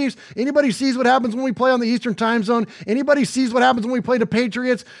play the Chiefs? Anybody sees what happens when we play on the Eastern time zone? Anybody sees what happens when we play the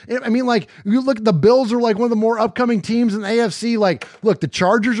Patriots? I mean, like you look at the Bills are like one of the more upcoming teams in the AFC. Like, look, the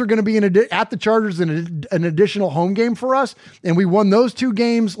Chargers are going to be at the Chargers in an additional home game for us. And we won those 2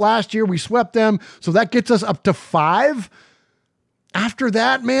 games last year. We swept them. So that gets us up to 5. After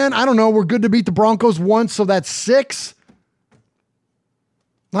that, man, I don't know. We're good to beat the Broncos once, so that's 6.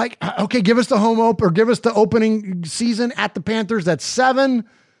 Like, okay, give us the home opener, or give us the opening season at the Panthers. That's 7.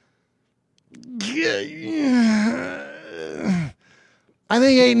 I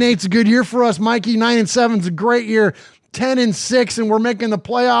think 8-8's a good year for us, Mikey. 9-7's a great year. 10-6, and we're making the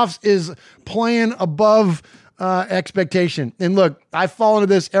playoffs is playing above expectation. And look, I fall into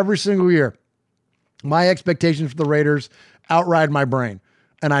this every single year. My expectations for the Raiders outride my brain.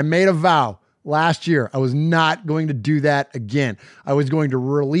 And I made a vow last year. I was not going to do that again. I was going to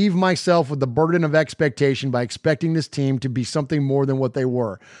relieve myself with the burden of expectation by expecting this team to be something more than what they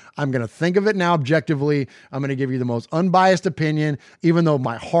were. I'm going to think of it now objectively. I'm going to give you the most unbiased opinion, even though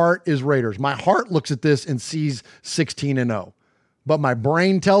my heart is Raiders. My heart looks at this and sees 16-0. But my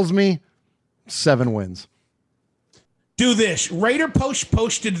brain tells me 7 wins. Do this. Raider Post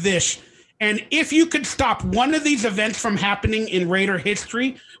posted this. And if you could stop one of these events from happening in Raider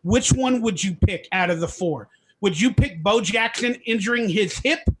history, which one would you pick out of the 4? Would you pick Bo Jackson injuring his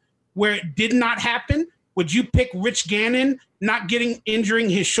hip where it did not happen? Would you pick Rich Gannon not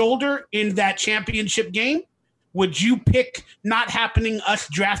injuring his shoulder in that championship game? Would you pick not happening us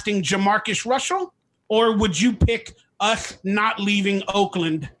drafting Jamarcus Russell? Or would you pick us not leaving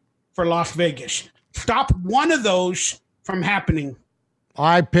Oakland for Las Vegas? Stop one of those from happening.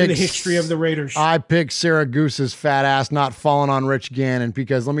 I picked the history of the Raiders. I picked Sarah Goose's fat ass not falling on Rich Gannon,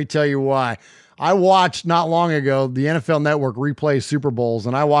 because let me tell you why. I watched not long ago the NFL Network replay Super Bowls,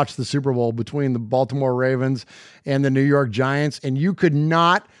 and I watched the Super Bowl between the Baltimore Ravens and the New York Giants, and you could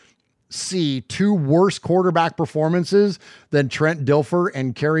not see two worse quarterback performances than Trent Dilfer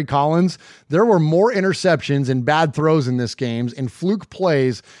and Kerry Collins. There were more interceptions and bad throws in this game and fluke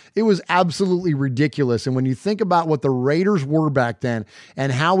plays. It was absolutely ridiculous. And when you think about what the Raiders were back then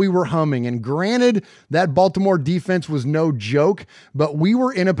and how we were humming, and granted that Baltimore defense was no joke, but we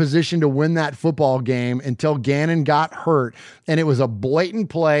were in a position to win that football game until Gannon got hurt. And it was a blatant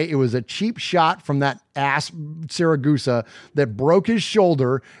play. It was a cheap shot from that ass Siragusa that broke his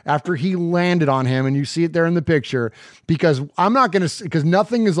shoulder after he landed on him. And you see it there in the picture, because because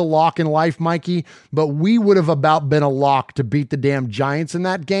nothing is a lock in life, Mikey, but we would have about been a lock to beat the damn Giants in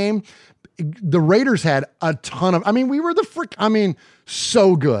that game. The Raiders had a ton of, we were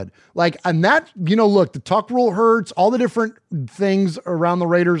so good. And that, look, the tuck rule hurts, all the different things around the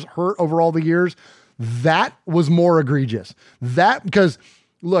Raiders hurt over all the years. That was more egregious. Because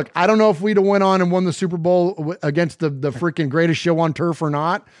look, I don't know if we'd have went on and won the Super Bowl against the freaking greatest show on turf or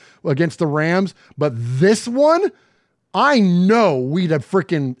not, against the Rams, but this one, I know we'd have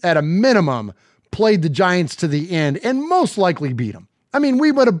freaking, at a minimum, played the Giants to the end and most likely beat them.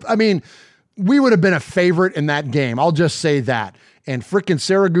 We would have been a favorite in that game. I'll just say that. And freaking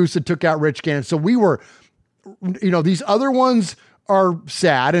Siragusa took out Rich Gannon. So we were, these other ones are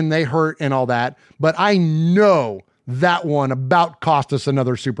sad and they hurt and all that, but I know that one about cost us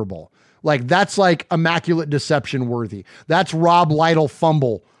another Super Bowl. That's immaculate deception worthy. That's Rob Lytle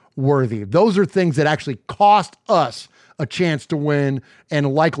fumble worthy. Those are things that actually cost us a chance to win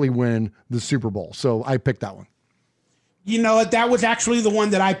and likely win the Super Bowl. So I picked that one. That was actually the one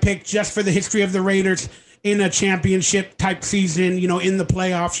that I picked just for the history of the Raiders in a championship type season, in the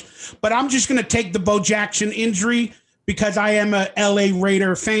playoffs. But I'm just going to take the Bo Jackson injury because I am a LA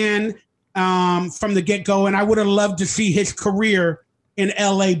Raider fan from the get-go, and I would have loved to see his career in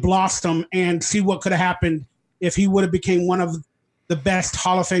LA blossom and see what could have happened if he would have became one of the best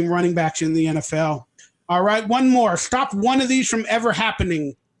Hall of Fame running backs in the NFL. All right, one more. Stop one of these from ever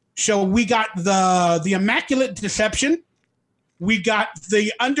happening. So we got the immaculate deception, we got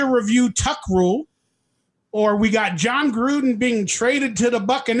the under review tuck rule, or we got John Gruden being traded to the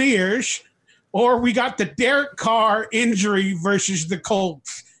Buccaneers, or we got the Derek Carr injury versus the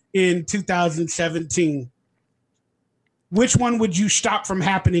Colts in 2017. Which one would you stop from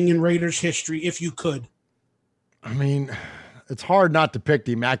happening in Raiders history if you could? It's hard not to pick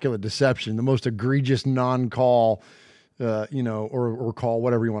the immaculate deception, the most egregious non-call, or call,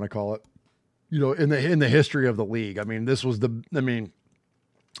 whatever you want to call it, in the history of the league. This was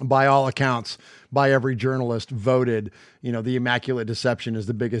by all accounts, by every journalist voted, the immaculate deception is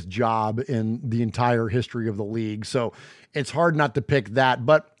the biggest job in the entire history of the league. So it's hard not to pick that,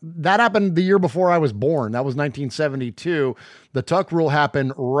 but that happened the year before I was born. That was 1972. The tuck rule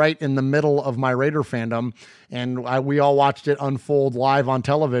happened right in the middle of my Raider fandom. And we all watched it unfold live on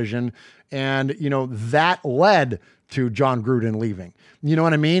television. And, that led to John Gruden leaving. You know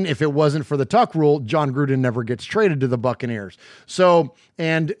what I mean? If it wasn't for the tuck rule, John Gruden never gets traded to the Buccaneers. So,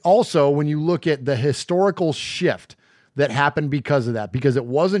 and also when you look at the historical shift that happened because of that, because it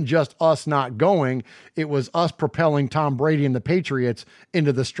wasn't just us not going, it was us propelling Tom Brady and the Patriots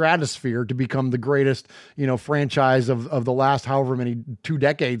into the stratosphere to become the greatest, franchise of the last however many 2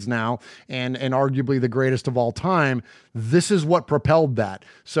 decades now, and arguably the greatest of all time. This is what propelled that.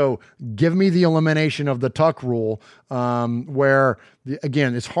 So give me the elimination of the tuck rule, where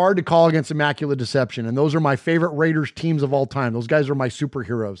again, it's hard to call against immaculate deception. And those are my favorite Raiders teams of all time. Those guys are my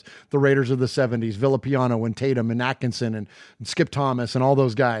superheroes. The Raiders of the 70s, Villapiano and Tatum and Atkinson and Skip Thomas and all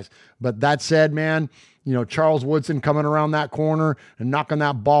those guys. But that said, man, Charles Woodson coming around that corner and knocking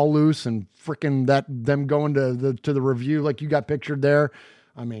that ball loose and freaking them going to the review like you got pictured there.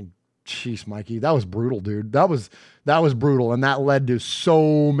 Jeez, Mikey, that was brutal, dude. That was brutal. And that led to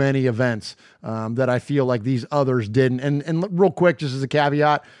so many events that I feel like these others didn't. And real quick, just as a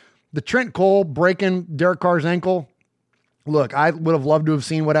caveat, the Trent Cole breaking Derek Carr's ankle. Look, I would have loved to have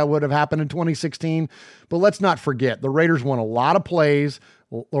seen what would have happened in 2016, but let's not forget the Raiders won a lot of plays,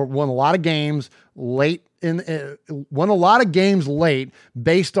 or won a lot of games late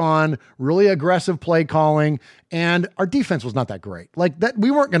based on really aggressive play calling, and our defense was not that great.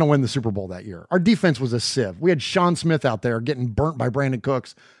 We weren't going to win the Super Bowl that year. Our defense was a sieve. We had Sean Smith out there getting burnt by Brandon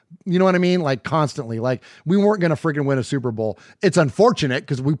Cooks. You know what I mean? Constantly. We weren't going to freaking win a Super Bowl. It's unfortunate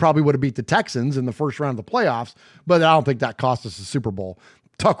because we probably would have beat the Texans in the first round of the playoffs, but I don't think that cost us a Super Bowl.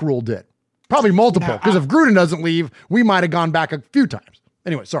 Tuck rule did. Probably multiple, because if Gruden doesn't leave, we might have gone back a few times.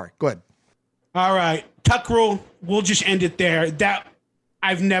 Anyway, sorry. Go ahead. All right. Tuck rule, we'll just end it there. That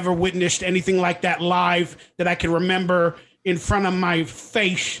I've never witnessed anything like that live that I can remember in front of my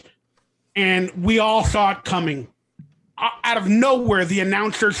face. And we all saw it coming. out of nowhere, the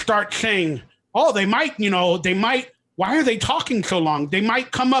announcers start saying, oh, they might, why are they talking so long? They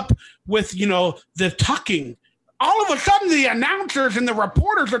might come up with, the tucking. All of a sudden, the announcers and the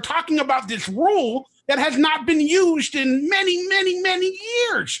reporters are talking about this rule that has not been used in many, many, many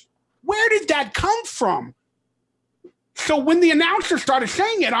years. Where did that come from? So when the announcer started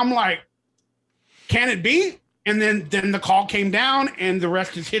saying it, I'm like, can it be? And then the call came down, and the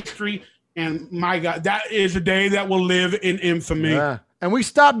rest is history. And my God, that is a day that will live in infamy. Yeah. And we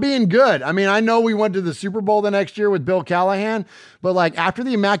stopped being good. I mean, I know we went to the Super Bowl the next year with Bill Callahan, but like after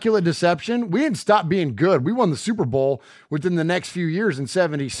the Immaculate Deception, we didn't stop being good. We won the Super Bowl within the next few years in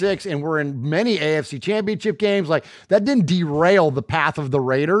 76, and we're in many AFC championship games. Like that didn't derail the path of the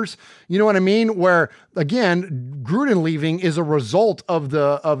Raiders. You know what I mean? Where again, Gruden leaving is a result of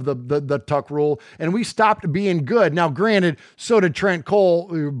the Tuck rule, and we stopped being good. Now, granted, so did Trent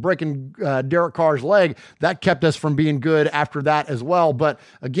Cole breaking Derek Carr's leg. That kept us from being good after that as well. But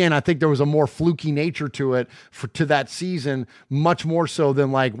again, I think there was a more fluky nature to it to that season, much more so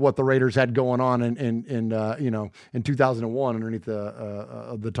than like what the Raiders had going on in 2001 underneath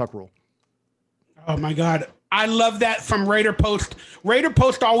the Tuck rule. Oh my God. I love that from Raider Post. Raider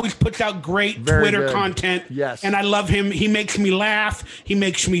Post always puts out great Very Twitter good. content. Yes. And I love him. He makes me laugh. He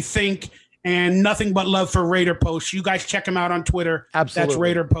makes me think, and nothing but love for Raider Post. You guys check him out on Twitter. Absolutely. That's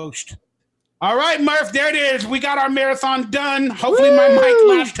Raider Post. All right, Murph, there it is. We got our marathon done. Hopefully my mic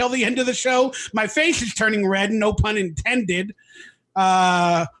lasts till the end of the show. My face is turning red, no pun intended.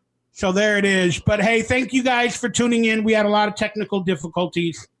 So there it is. But hey, thank you guys for tuning in. We had a lot of technical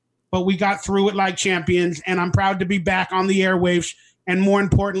difficulties, but we got through it like champions, and I'm proud to be back on the airwaves. And more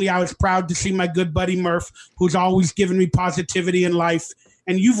importantly, I was proud to see my good buddy Murph, who's always given me positivity in life.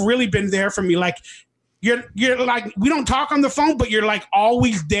 And you've really been there for me. Like, You're like, we don't talk on the phone, but you're like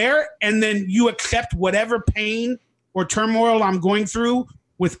always there. And then you accept whatever pain or turmoil I'm going through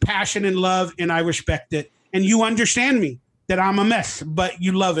with passion and love. And I respect it. And you understand me that I'm a mess, but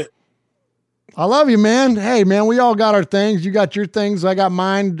you love it. I love you, man. Hey, man, we all got our things. You got your things. I got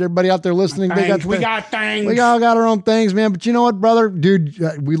mine. Everybody out there listening, they got We got things. We all got our own things, man. But you know what, brother? Dude,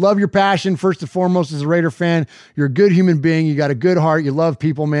 we love your passion. First and foremost, as a Raider fan, you're a good human being. You got a good heart. You love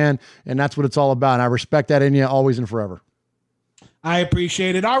people, man. And that's what it's all about. And I respect that in you always and forever. I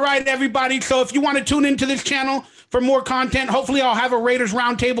appreciate it. All right, everybody. So if you want to tune into this channel for more content, hopefully I'll have a Raiders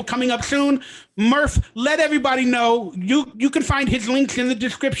Roundtable coming up soon. Murph, let everybody know. You can find his links in the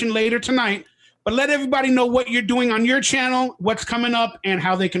description later tonight. But let everybody know what you're doing on your channel, what's coming up, and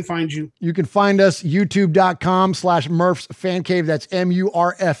how they can find you. You can find us youtube.com/Murph's Fan Cave. That's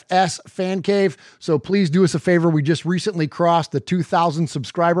MURFS Fan Cave. So please do us a favor. We just recently crossed the 2,000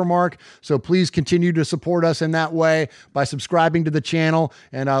 subscriber mark. So please continue to support us in that way by subscribing to the channel.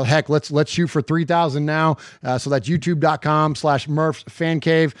 And heck, let's shoot for 3,000 now. So that's youtube.com/Murph's Fan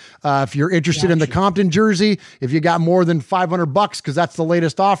Cave. If you're interested in the Compton jersey, if you got more than $500, because that's the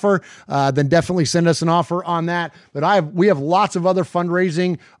latest offer, then definitely send us an offer on that. But we have lots of other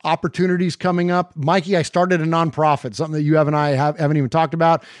fundraising opportunities coming up. Mikey, I started a nonprofit, something that you and I haven't even talked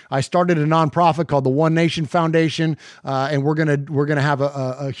about. I started a nonprofit called the One Nation Foundation, and we're gonna have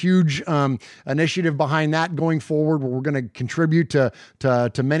a huge initiative behind that going forward, where we're gonna contribute to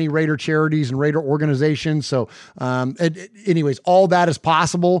many Raider charities and Raider organizations. So, anyways, all that is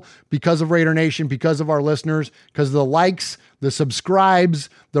possible because of Raider Nation, because of our listeners, because of the likes, the subscribes,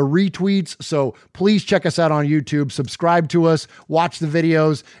 the retweets. So please check us out on YouTube, subscribe to us, watch the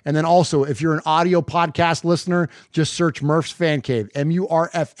videos. And then also, if you're an audio podcast listener, just search Murph's Fan Cave,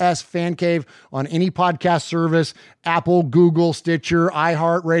 MURFS Fan Cave on any podcast service, Apple, Google, Stitcher,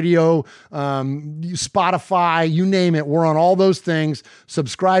 iHeartRadio, Spotify, you name it. We're on all those things.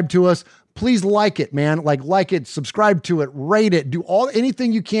 Subscribe to us. Please like it, man. Like it, subscribe to it, rate it, do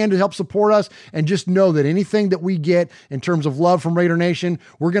anything you can to help support us. And just know that anything that we get in terms of love from Raider Nation,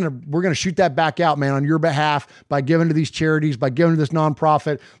 we're gonna shoot that back out, man, on your behalf by giving to these charities, by giving to this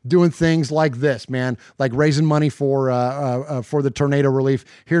nonprofit, doing things like this, man, like raising money for the tornado relief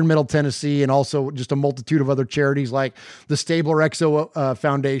here in Middle Tennessee, and also just a multitude of other charities like the Stabler Exo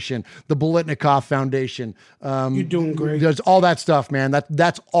Foundation, the Bolitnikoff Foundation. You're doing great. There's all that stuff, man.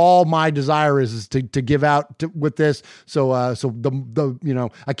 That's all my desire is to give out with this. So I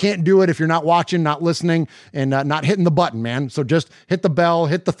can't do it if you're not watching, not listening, and not hitting the button, man. So just hit the bell,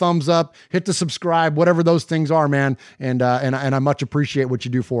 hit the thumbs up, hit the subscribe, whatever those things are, man. And I much appreciate what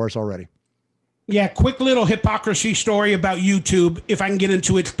you do for us already. Yeah, quick little hypocrisy story about YouTube, if I can get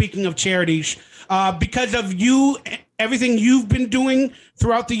into it. Speaking of charities, because of you, everything you've been doing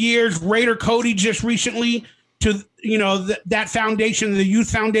throughout the years, Raider Cody just recently to that foundation, the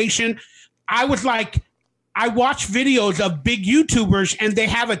youth foundation, I was like, I watch videos of big YouTubers and they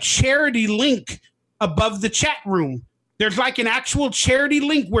have a charity link above the chat room. There's like an actual charity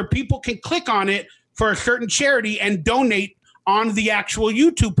link where people can click on it for a certain charity and donate on the actual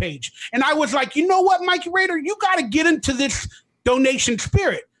YouTube page. And I was like, you know what, Mikey Raider, you got to get into this donation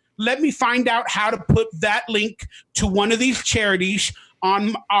spirit. Let me find out how to put that link to one of these charities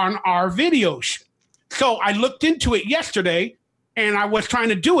on our videos. So I looked into it yesterday and I was trying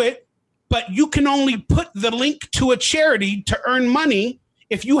to do it, but you can only put the link to a charity to earn money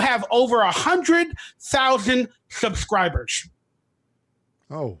if you have over 100,000 subscribers.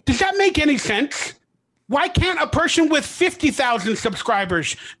 Oh, does that make any sense? Why can't a person with 50,000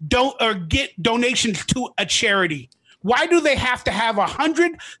 subscribers get donations to a charity? Why do they have to have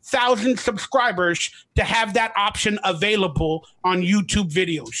 100,000 subscribers to have that option available on YouTube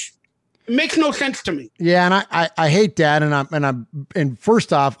videos? It makes no sense to me. Yeah, and I hate that, and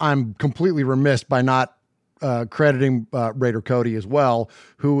first off, I'm completely remiss by not crediting Raider Cody as well,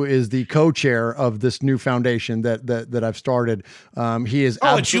 who is the co-chair of this new foundation that I've started. He is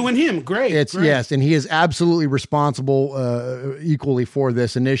it's you and him. Great. Yes, and he is absolutely responsible equally for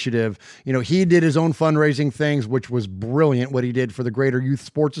this initiative. You know, he did his own fundraising things, which was brilliant. What he did for the Greater Youth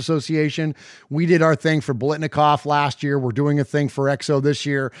Sports Association, we did our thing for Blitnikoff last year. We're doing a thing for EXO this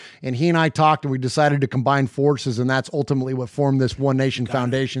year, and he and I talked, and we decided to combine forces, and that's ultimately what formed this One Nation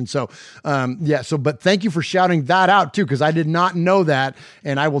Foundation. So, but thank you for shouting that out too, because I did not know that.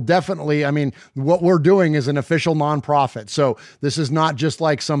 And I will definitely, what we're doing is an official nonprofit. So this is not just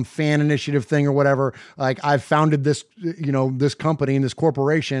like some fan initiative thing or whatever. Like, I've founded this, this company and this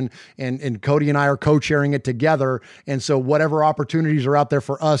corporation, and Cody and I are co-chairing it together. And so whatever opportunities are out there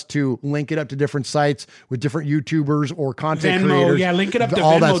for us to link it up to different sites with different YouTubers or content creators. Yeah, link it up to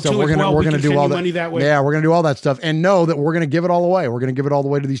all Venmo that stuff. too. We're going to do all that. Money that way. Yeah, we're going to do all that stuff, and know that we're going to give it all away. We're going to give it all the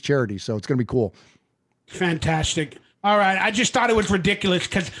way to these charities. So it's going to be cool. Fantastic. All right. I just thought it was ridiculous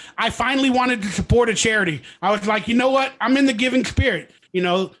because I finally wanted to support a charity. I was like, you know what? I'm in the giving spirit.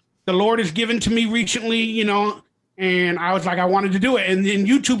 The Lord has given to me recently, and I was like, I wanted to do it. And then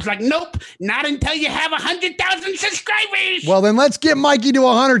YouTube's like, nope, not until you have 100,000 subscribers. Well, then let's get Mikey to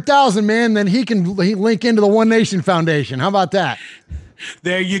 100,000, man. Then he link into the One Nation Foundation. How about that?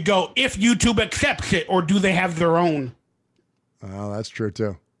 There you go. If YouTube accepts it, or do they have their own? Oh, that's true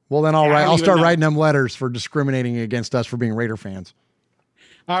too. Well, then I'll start writing them letters for discriminating against us for being Raider fans.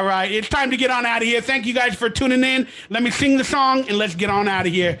 All right. It's time to get on out of here. Thank you guys for tuning in. Let me sing the song and let's get on out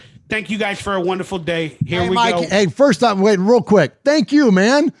of here. Thank you guys for a wonderful day. Here we go. Hey, first off, wait, real quick. Thank you,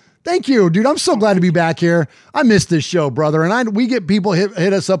 man. Thank you, dude. I'm so glad to be back here. I missed this show, brother. And we get people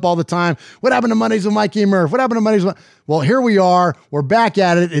hit us up all the time. What happened to Mondays with Mikey and Murph? What happened to Mondays with... Well, here we are. We're back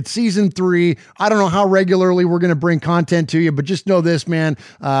at it. It's season 3. I don't know how regularly we're going to bring content to you, but just know this, man.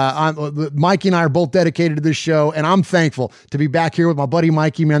 Mikey and I are both dedicated to this show, and I'm thankful to be back here with my buddy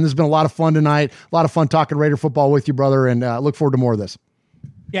Mikey, man. This has been a lot of fun tonight. A lot of fun talking Raider football with you, brother, and look forward to more of this.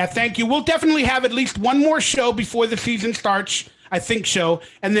 Yeah, thank you. We'll definitely have at least one more show before the season starts. I think so.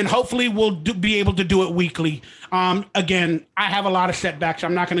 And then hopefully we'll be able to do it weekly. Again, I have a lot of setbacks.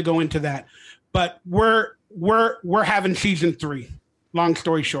 I'm not going to go into that, but we're having season 3. Long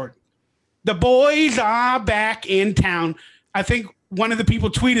story short, the boys are back in town. I think one of the people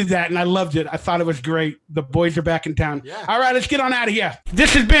tweeted that and I loved it. I thought it was great. The boys are back in town. Yeah. All right, let's get on out of here.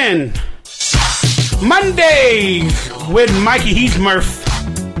 This has been Mondays with Mikey Heath Murph.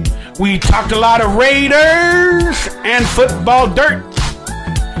 We talked a lot of Raiders and football dirt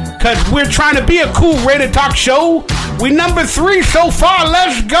because we're trying to be a cool Raider talk show. We number 3 so far.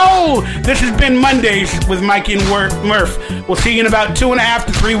 Let's go. This has been Mondays with Mikey and Murph. We'll see you in about 2.5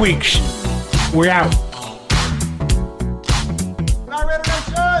 to 3 weeks. We're out.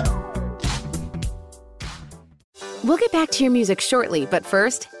 We'll get back to your music shortly, but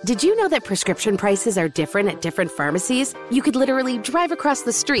first, did you know that prescription prices are different at different pharmacies? You could literally drive across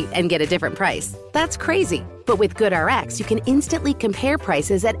the street and get a different price. That's crazy. But with GoodRx, you can instantly compare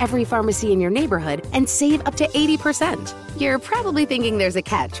prices at every pharmacy in your neighborhood and save up to 80%. You're probably thinking there's a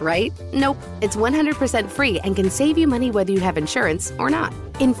catch, right? Nope. It's 100% free and can save you money whether you have insurance or not.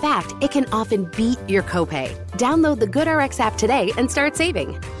 In fact, it can often beat your copay. Download the GoodRx app today and start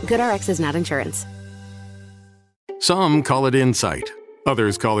saving. GoodRx is not insurance. Some call it insight.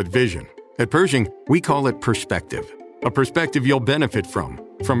 Others call it vision. At Pershing, we call it perspective. A perspective you'll benefit from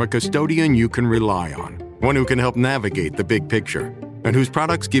a custodian you can rely on. One who can help navigate the big picture and whose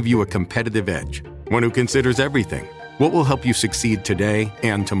products give you a competitive edge. One who considers everything. What will help you succeed today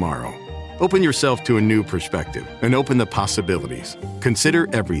and tomorrow? Open yourself to a new perspective and open the possibilities. Consider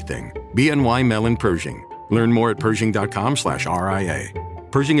everything. BNY Mellon Pershing. Learn more at Pershing.com/RIA.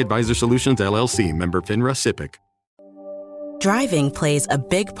 Pershing Advisor Solutions, LLC, member FINRA SIPC. Driving plays a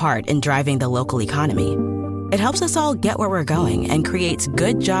big part in driving the local economy. It helps us all get where we're going and creates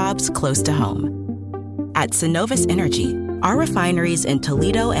good jobs close to home. At Synovus Energy, our refineries in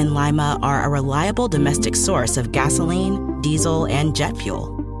Toledo and Lima are a reliable domestic source of gasoline, diesel, and jet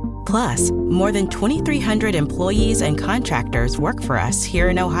fuel. Plus, more than 2,300 employees and contractors work for us here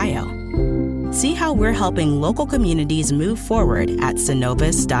in Ohio. See how we're helping local communities move forward at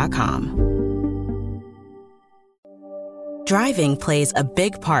Synovus.com. Driving plays a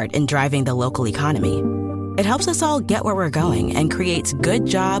big part in driving the local economy. It helps us all get where we're going and creates good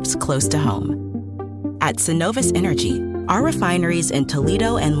jobs close to home. At Synovus Energy, our refineries in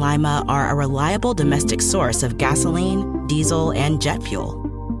Toledo and Lima are a reliable domestic source of gasoline, diesel, and jet fuel.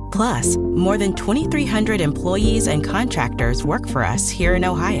 Plus, more than 2,300 employees and contractors work for us here in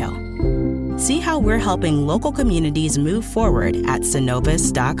Ohio. See how we're helping local communities move forward at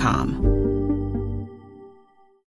Synovus.com.